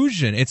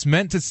illusion. It's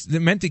meant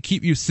to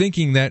keep you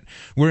thinking that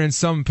we're in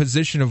some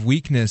position of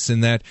weakness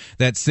and that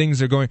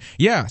things are going.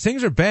 Yeah,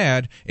 things are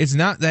bad. It's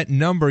not that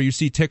number you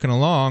see ticking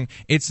along.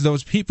 It's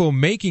those people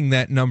making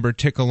that number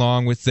tick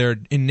along with their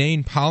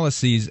inane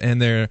policies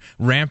and their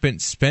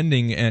rampant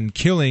spending and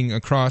killing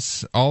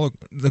across all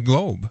the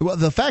globe. Well,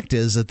 the fact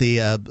is that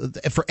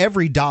for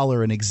every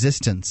dollar in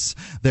existence,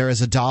 there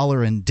is a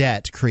dollar in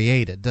debt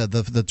created.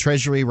 The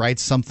Treasury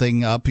writes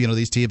something up,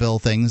 these T-bill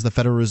things. The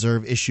Federal Reserve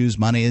issues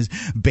money is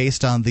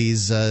based on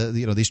these,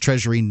 these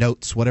Treasury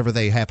notes, whatever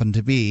they happen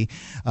to be,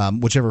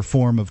 whichever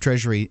form of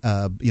Treasury,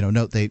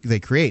 note they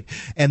create.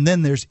 And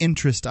then there's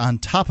interest on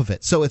top of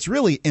it. So it's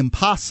really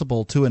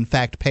impossible to, in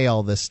fact, pay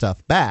all this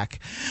stuff back.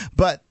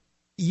 But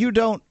you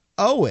don't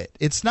owe it.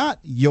 It's not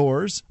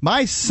yours.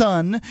 My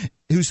son,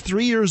 who's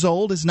 3 years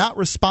old, is not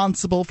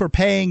responsible for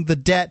paying the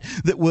debt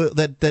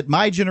that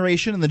my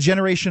generation and the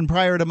generation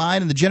prior to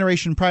mine and the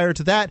generation prior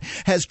to that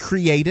has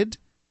created.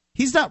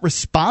 He's not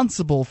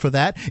responsible for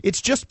that. It's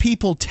just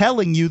people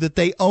telling you that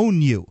they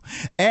own you.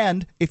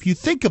 And if you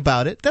think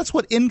about it, that's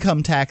what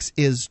income tax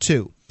is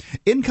too.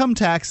 Income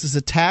tax is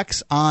a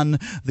tax on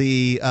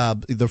the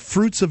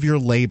fruits of your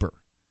labor.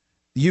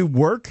 You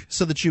work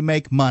so that you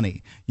make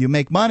money. You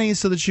make money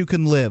so that you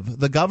can live.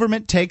 The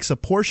government takes a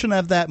portion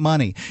of that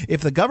money. If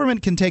the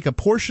government can take a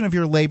portion of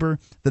your labor,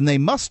 then they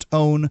must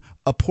own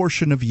a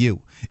portion of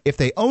you. If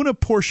they own a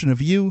portion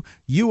of you,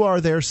 you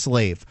are their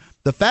slave.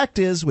 The fact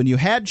is, when you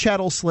had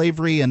chattel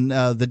slavery in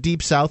the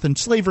Deep South, and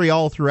slavery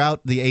all throughout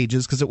the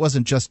ages, because it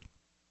wasn't just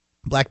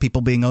black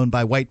people being owned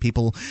by white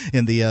people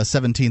in the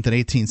 17th and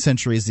 18th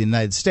centuries of the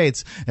United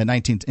States, and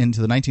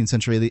into the 19th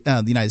century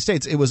of the United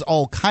States, it was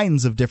all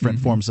kinds of different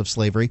forms of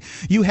slavery.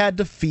 You had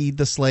to feed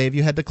the slave,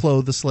 you had to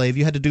clothe the slave,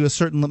 you had to do a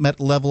certain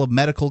level of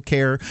medical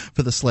care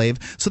for the slave,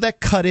 so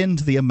that cut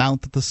into the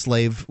amount that the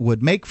slave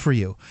would make for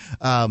you.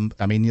 So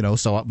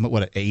what,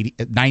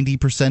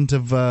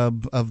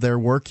 90% of their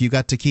work you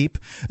got to keep?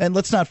 And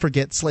let's not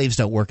forget, slaves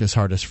don't work as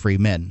hard as free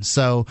men.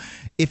 So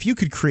if you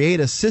could create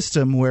a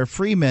system where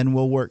free men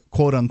will work,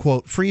 quote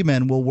unquote, free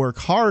men will work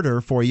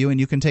harder for you, and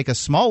you can take a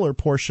smaller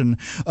portion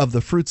of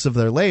the fruits of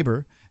their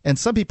labor. And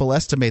some people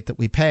estimate that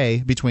we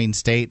pay between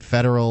state,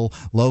 federal,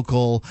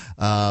 local,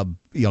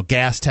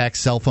 gas tax,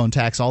 cell phone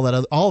tax,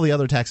 all the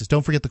other taxes.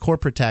 Don't forget the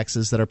corporate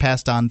taxes that are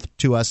passed on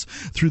to us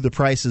through the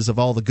prices of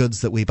all the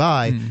goods that we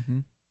buy.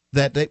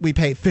 That we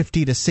pay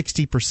 50 to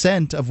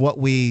 60% of what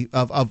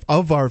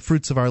of our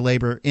fruits of our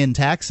labor in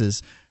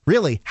taxes.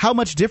 Really, how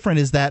much different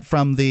is that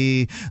from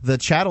the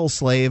chattel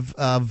slave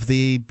of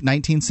the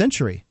 19th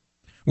century?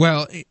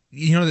 Well,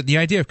 the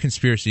idea of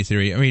conspiracy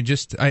theory, I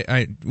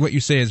mean, what you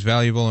say is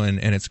valuable and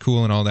it's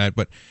cool and all that,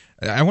 but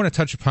I want to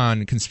touch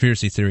upon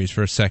conspiracy theories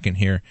for a second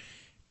here.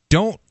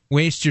 Don't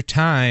waste your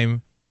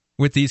time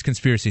with these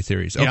conspiracy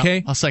theories, okay?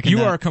 Yeah, I'll second you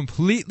that. are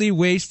completely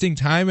wasting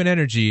time and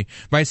energy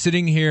by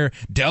sitting here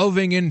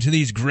delving into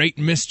these great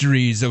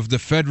mysteries of the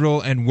federal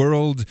and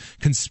world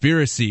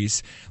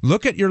conspiracies.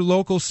 Look at your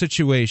local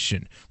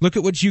situation. Look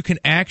at what you can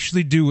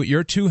actually do with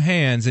your two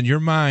hands and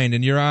your mind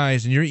and your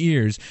eyes and your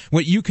ears,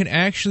 what you can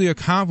actually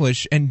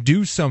accomplish and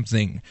do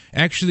something.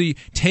 Actually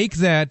take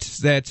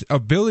that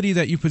ability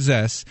that you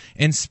possess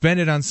and spend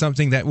it on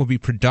something that will be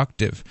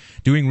productive.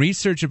 Doing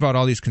research about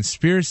all these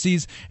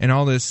conspiracies and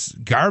all this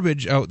garbage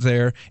out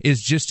there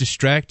is just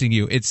distracting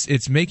you.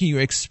 It's making you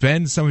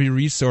expend some of your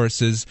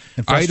resources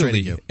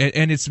idly,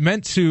 and it's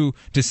meant to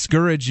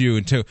discourage you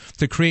and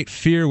to create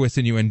fear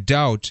within you and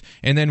doubt.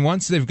 And then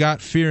once they've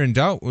got fear and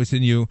doubt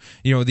within you,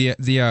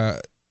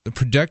 the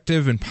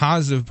productive and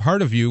positive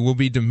part of you will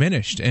be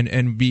diminished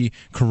and be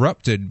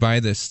corrupted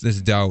by this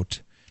doubt.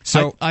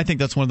 So I think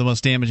that's one of the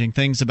most damaging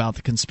things about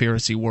the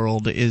conspiracy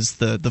world is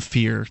the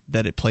fear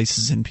that it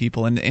places in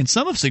people. And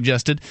some have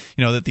suggested,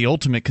 that the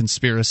ultimate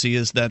conspiracy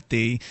is that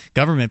the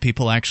government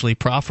people actually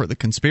proffer the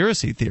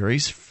conspiracy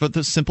theories for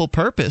the simple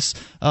purpose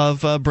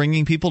of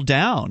bringing people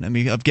down. I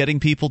mean, of getting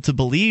people to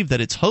believe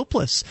that it's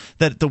hopeless,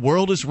 that the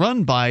world is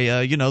run by,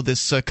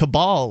 this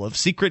cabal of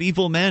secret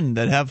evil men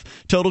that have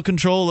total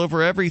control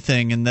over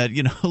everything, and that,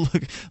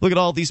 look at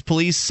all these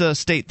police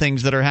state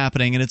things that are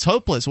happening, and it's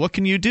hopeless. What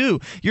can you do?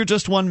 You're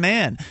just one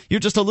man. You're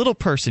just a little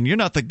person. You're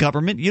not the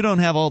government. You don't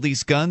have all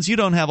these guns. You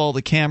don't have all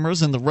the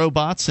cameras and the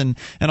robots and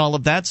all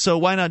of that. So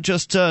why not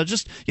just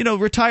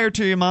retire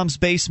to your mom's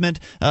basement,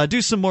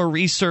 do some more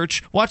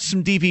research, watch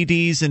some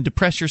DVDs, and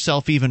depress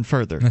yourself even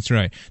further. That's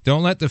right.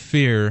 Don't let the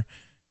fear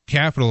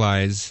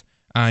capitalize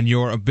on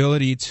your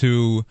ability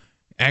to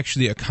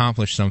actually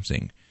accomplish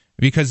something.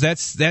 Because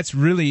that's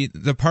really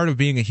the part of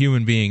being a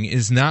human being,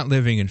 is not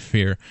living in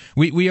fear.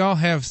 We all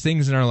have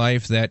things in our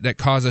life that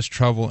cause us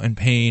trouble and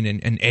pain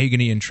and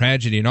agony and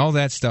tragedy and all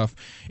that stuff.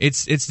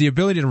 It's the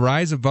ability to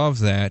rise above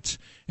that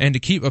and to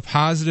keep a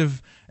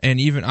positive and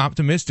even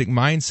optimistic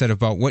mindset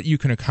about what you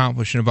can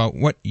accomplish and about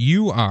what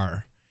you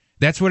are.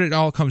 That's what it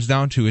all comes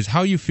down to, is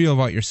how you feel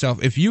about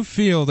yourself. If you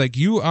feel like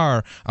you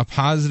are a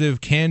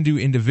positive, can-do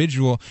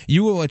individual,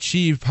 you will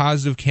achieve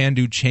positive,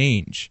 can-do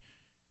change.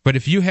 But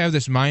if you have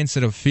this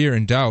mindset of fear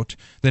and doubt,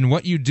 then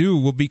what you do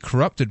will be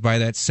corrupted by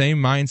that same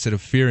mindset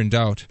of fear and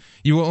doubt.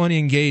 You will only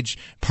engage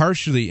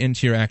partially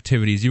into your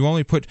activities. You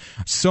only put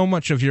so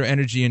much of your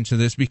energy into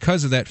this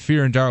because of that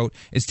fear and doubt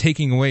is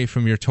taking away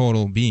from your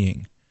total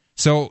being.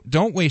 So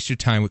don't waste your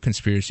time with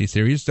conspiracy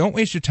theories. Don't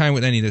waste your time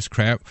with any of this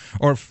crap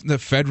or the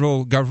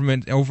federal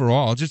government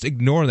overall. Just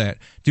ignore that.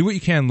 Do what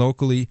you can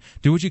locally.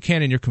 Do what you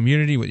can in your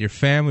community, with your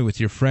family, with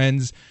your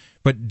friends.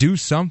 But do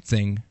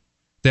something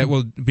that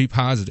will be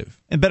positive.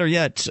 And better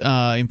yet,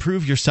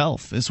 improve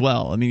yourself as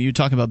well. I mean, you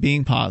talk about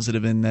being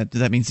positive, and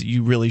that means that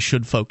you really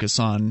should focus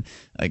on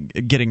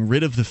getting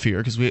rid of the fear,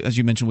 because as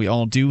you mentioned, we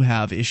all do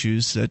have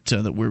issues that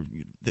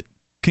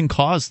can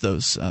cause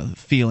those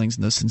feelings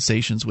and those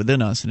sensations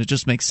within us, and it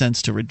just makes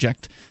sense to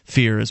reject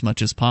fear as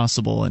much as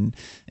possible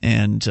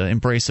and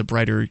embrace a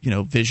brighter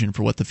vision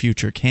for what the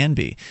future can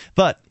be.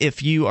 But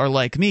if you are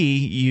like me,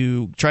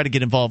 you try to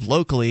get involved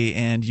locally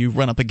and you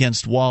run up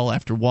against wall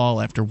after wall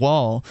after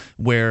wall,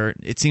 where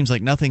it seems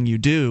like nothing you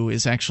do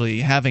is actually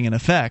having an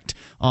effect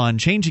on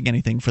changing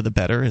anything for the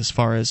better as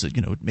far as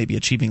maybe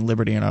achieving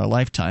liberty in our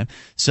lifetime.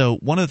 So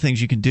one of the things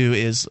you can do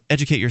is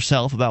educate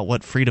yourself about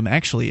what freedom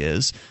actually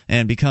is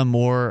and become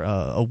more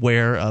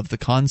aware of the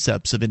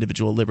concepts of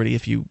individual liberty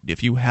if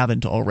you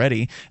haven't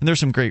already. And there's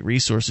some great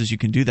resources you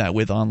can do that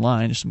with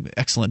online. There's some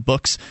excellent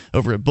books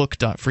over at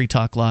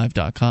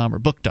book.freetalklive.com or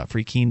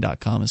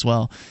book.freekeen.com as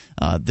well.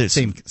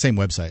 Same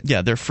website.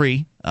 Yeah, they're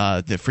free.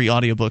 They're free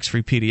audiobooks,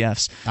 free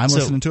PDFs. I'm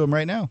listening to them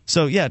right now.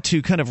 So yeah,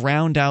 to kind of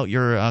round out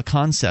your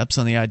concepts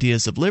on the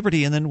ideas of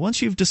liberty, and then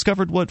once you've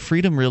discovered what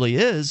freedom really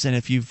is, and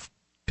if you've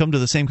come to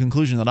the same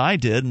conclusion that I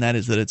did, and that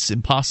is that it's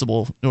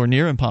impossible or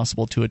near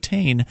impossible to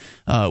attain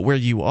where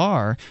you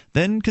are,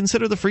 then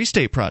consider the Free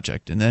State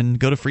Project, and then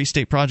go to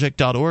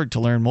freestateproject.org to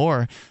learn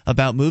more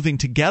about moving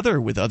together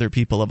with other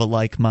people of a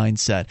like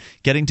mindset,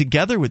 getting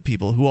together with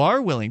people who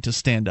are willing to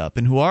stand up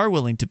and who are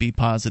willing to be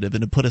positive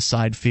and to put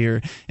aside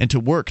fear and to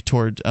work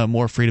toward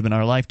more freedom in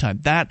our lifetime.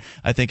 That,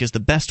 I think, is the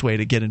best way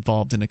to get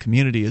involved in a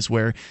community, is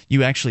where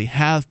you actually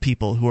have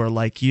people who are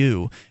like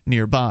you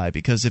nearby.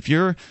 Because if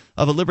you're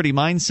of a liberty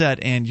mindset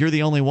and you're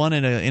the only one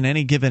in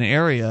any given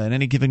area, in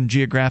any given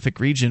geographic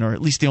region, or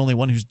at least the only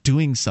one who's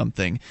doing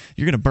something,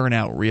 you're going to burn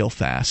out real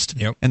fast.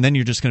 Yep. And then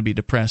you're just going to be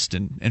depressed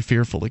and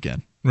fearful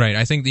again. Right.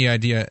 I think the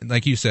idea,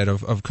 like you said,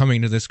 of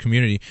coming to this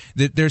community,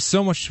 there's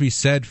so much to be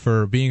said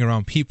for being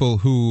around people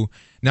who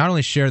not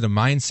only share the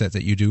mindset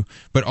that you do,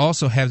 but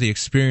also have the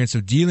experience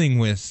of dealing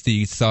with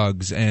the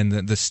thugs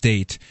and the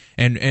state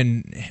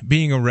and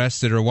being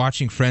arrested or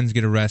watching friends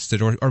get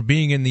arrested or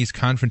being in these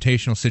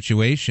confrontational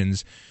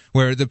situations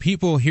where the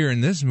people here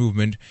in this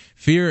movement,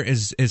 fear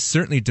is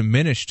certainly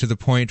diminished to the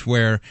point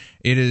where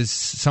it is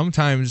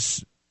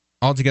sometimes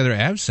altogether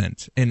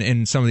absent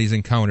in some of these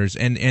encounters,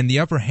 and the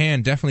upper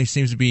hand definitely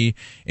seems to be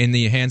in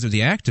the hands of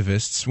the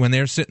activists when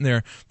they're sitting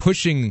there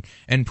pushing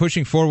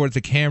forward the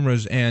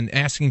cameras and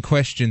asking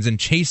questions and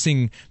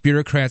chasing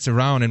bureaucrats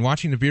around and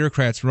watching the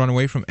bureaucrats run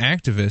away from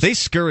activists. They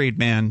scurried,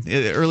 man,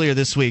 earlier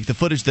this week. The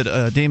footage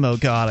that Damo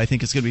got, I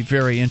think, is going to be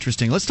very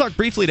interesting. Let's talk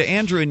briefly to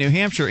Andrew in New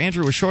Hampshire.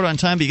 Andrew, we're short on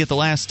time, but you get the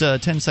last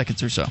 10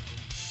 seconds or so.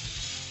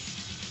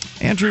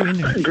 Andrew.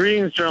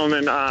 Greetings,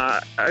 gentlemen.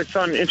 I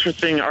saw an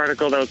interesting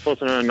article that was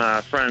posted on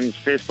a friend's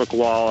Facebook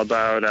wall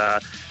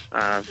about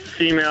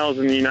females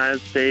in the United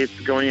States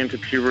going into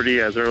puberty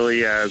as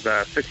early as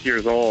 6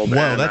 years old.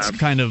 Whoa, that's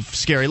kind of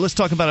scary. Let's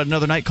talk about it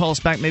another night. Call us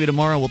back maybe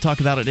tomorrow. We'll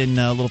talk about it in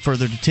a little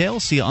further detail.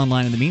 See you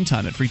online in the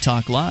meantime at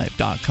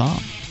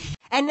freetalklive.com.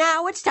 And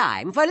now it's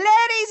time for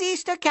Letty's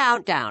Easter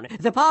Countdown,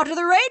 the part of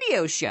the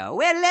radio show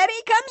where Letty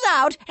comes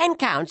out and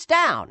counts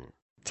down.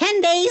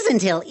 10 days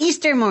until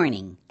Easter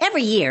morning.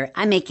 Every year,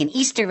 I make an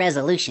Easter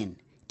resolution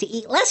to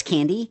eat less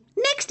candy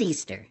next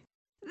Easter.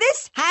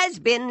 This has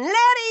been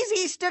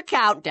Letty's Easter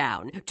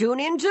Countdown. Tune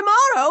in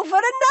tomorrow for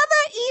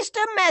another Easter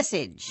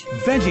message.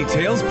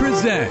 VeggieTales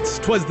presents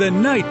 'Twas the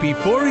Night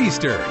Before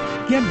Easter.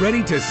 Get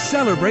ready to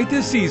celebrate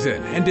the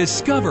season and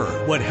discover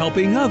what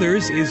helping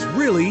others is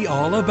really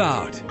all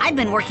about. I've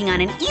been working on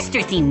an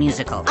Easter-themed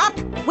musical, Up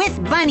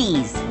with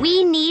Bunnies.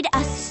 We need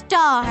a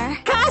star.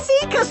 Cassie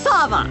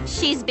Cassava.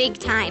 She's big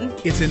time.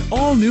 It's an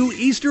all-new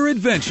Easter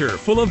adventure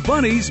full of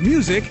bunnies,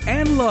 music,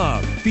 and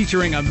love.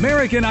 Featuring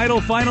American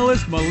Idol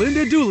finalist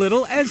Melinda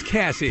Doolittle as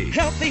Cassie.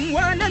 Helping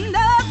one another.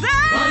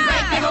 One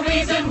great big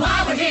reason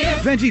why we're here.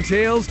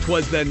 VeggieTales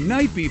 'Twas the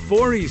Night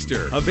Before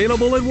Easter.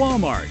 Available at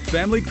Walmart,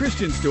 Family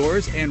Christian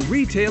stores, and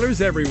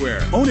retailers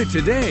everywhere. Own it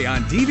today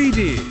on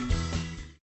DVD.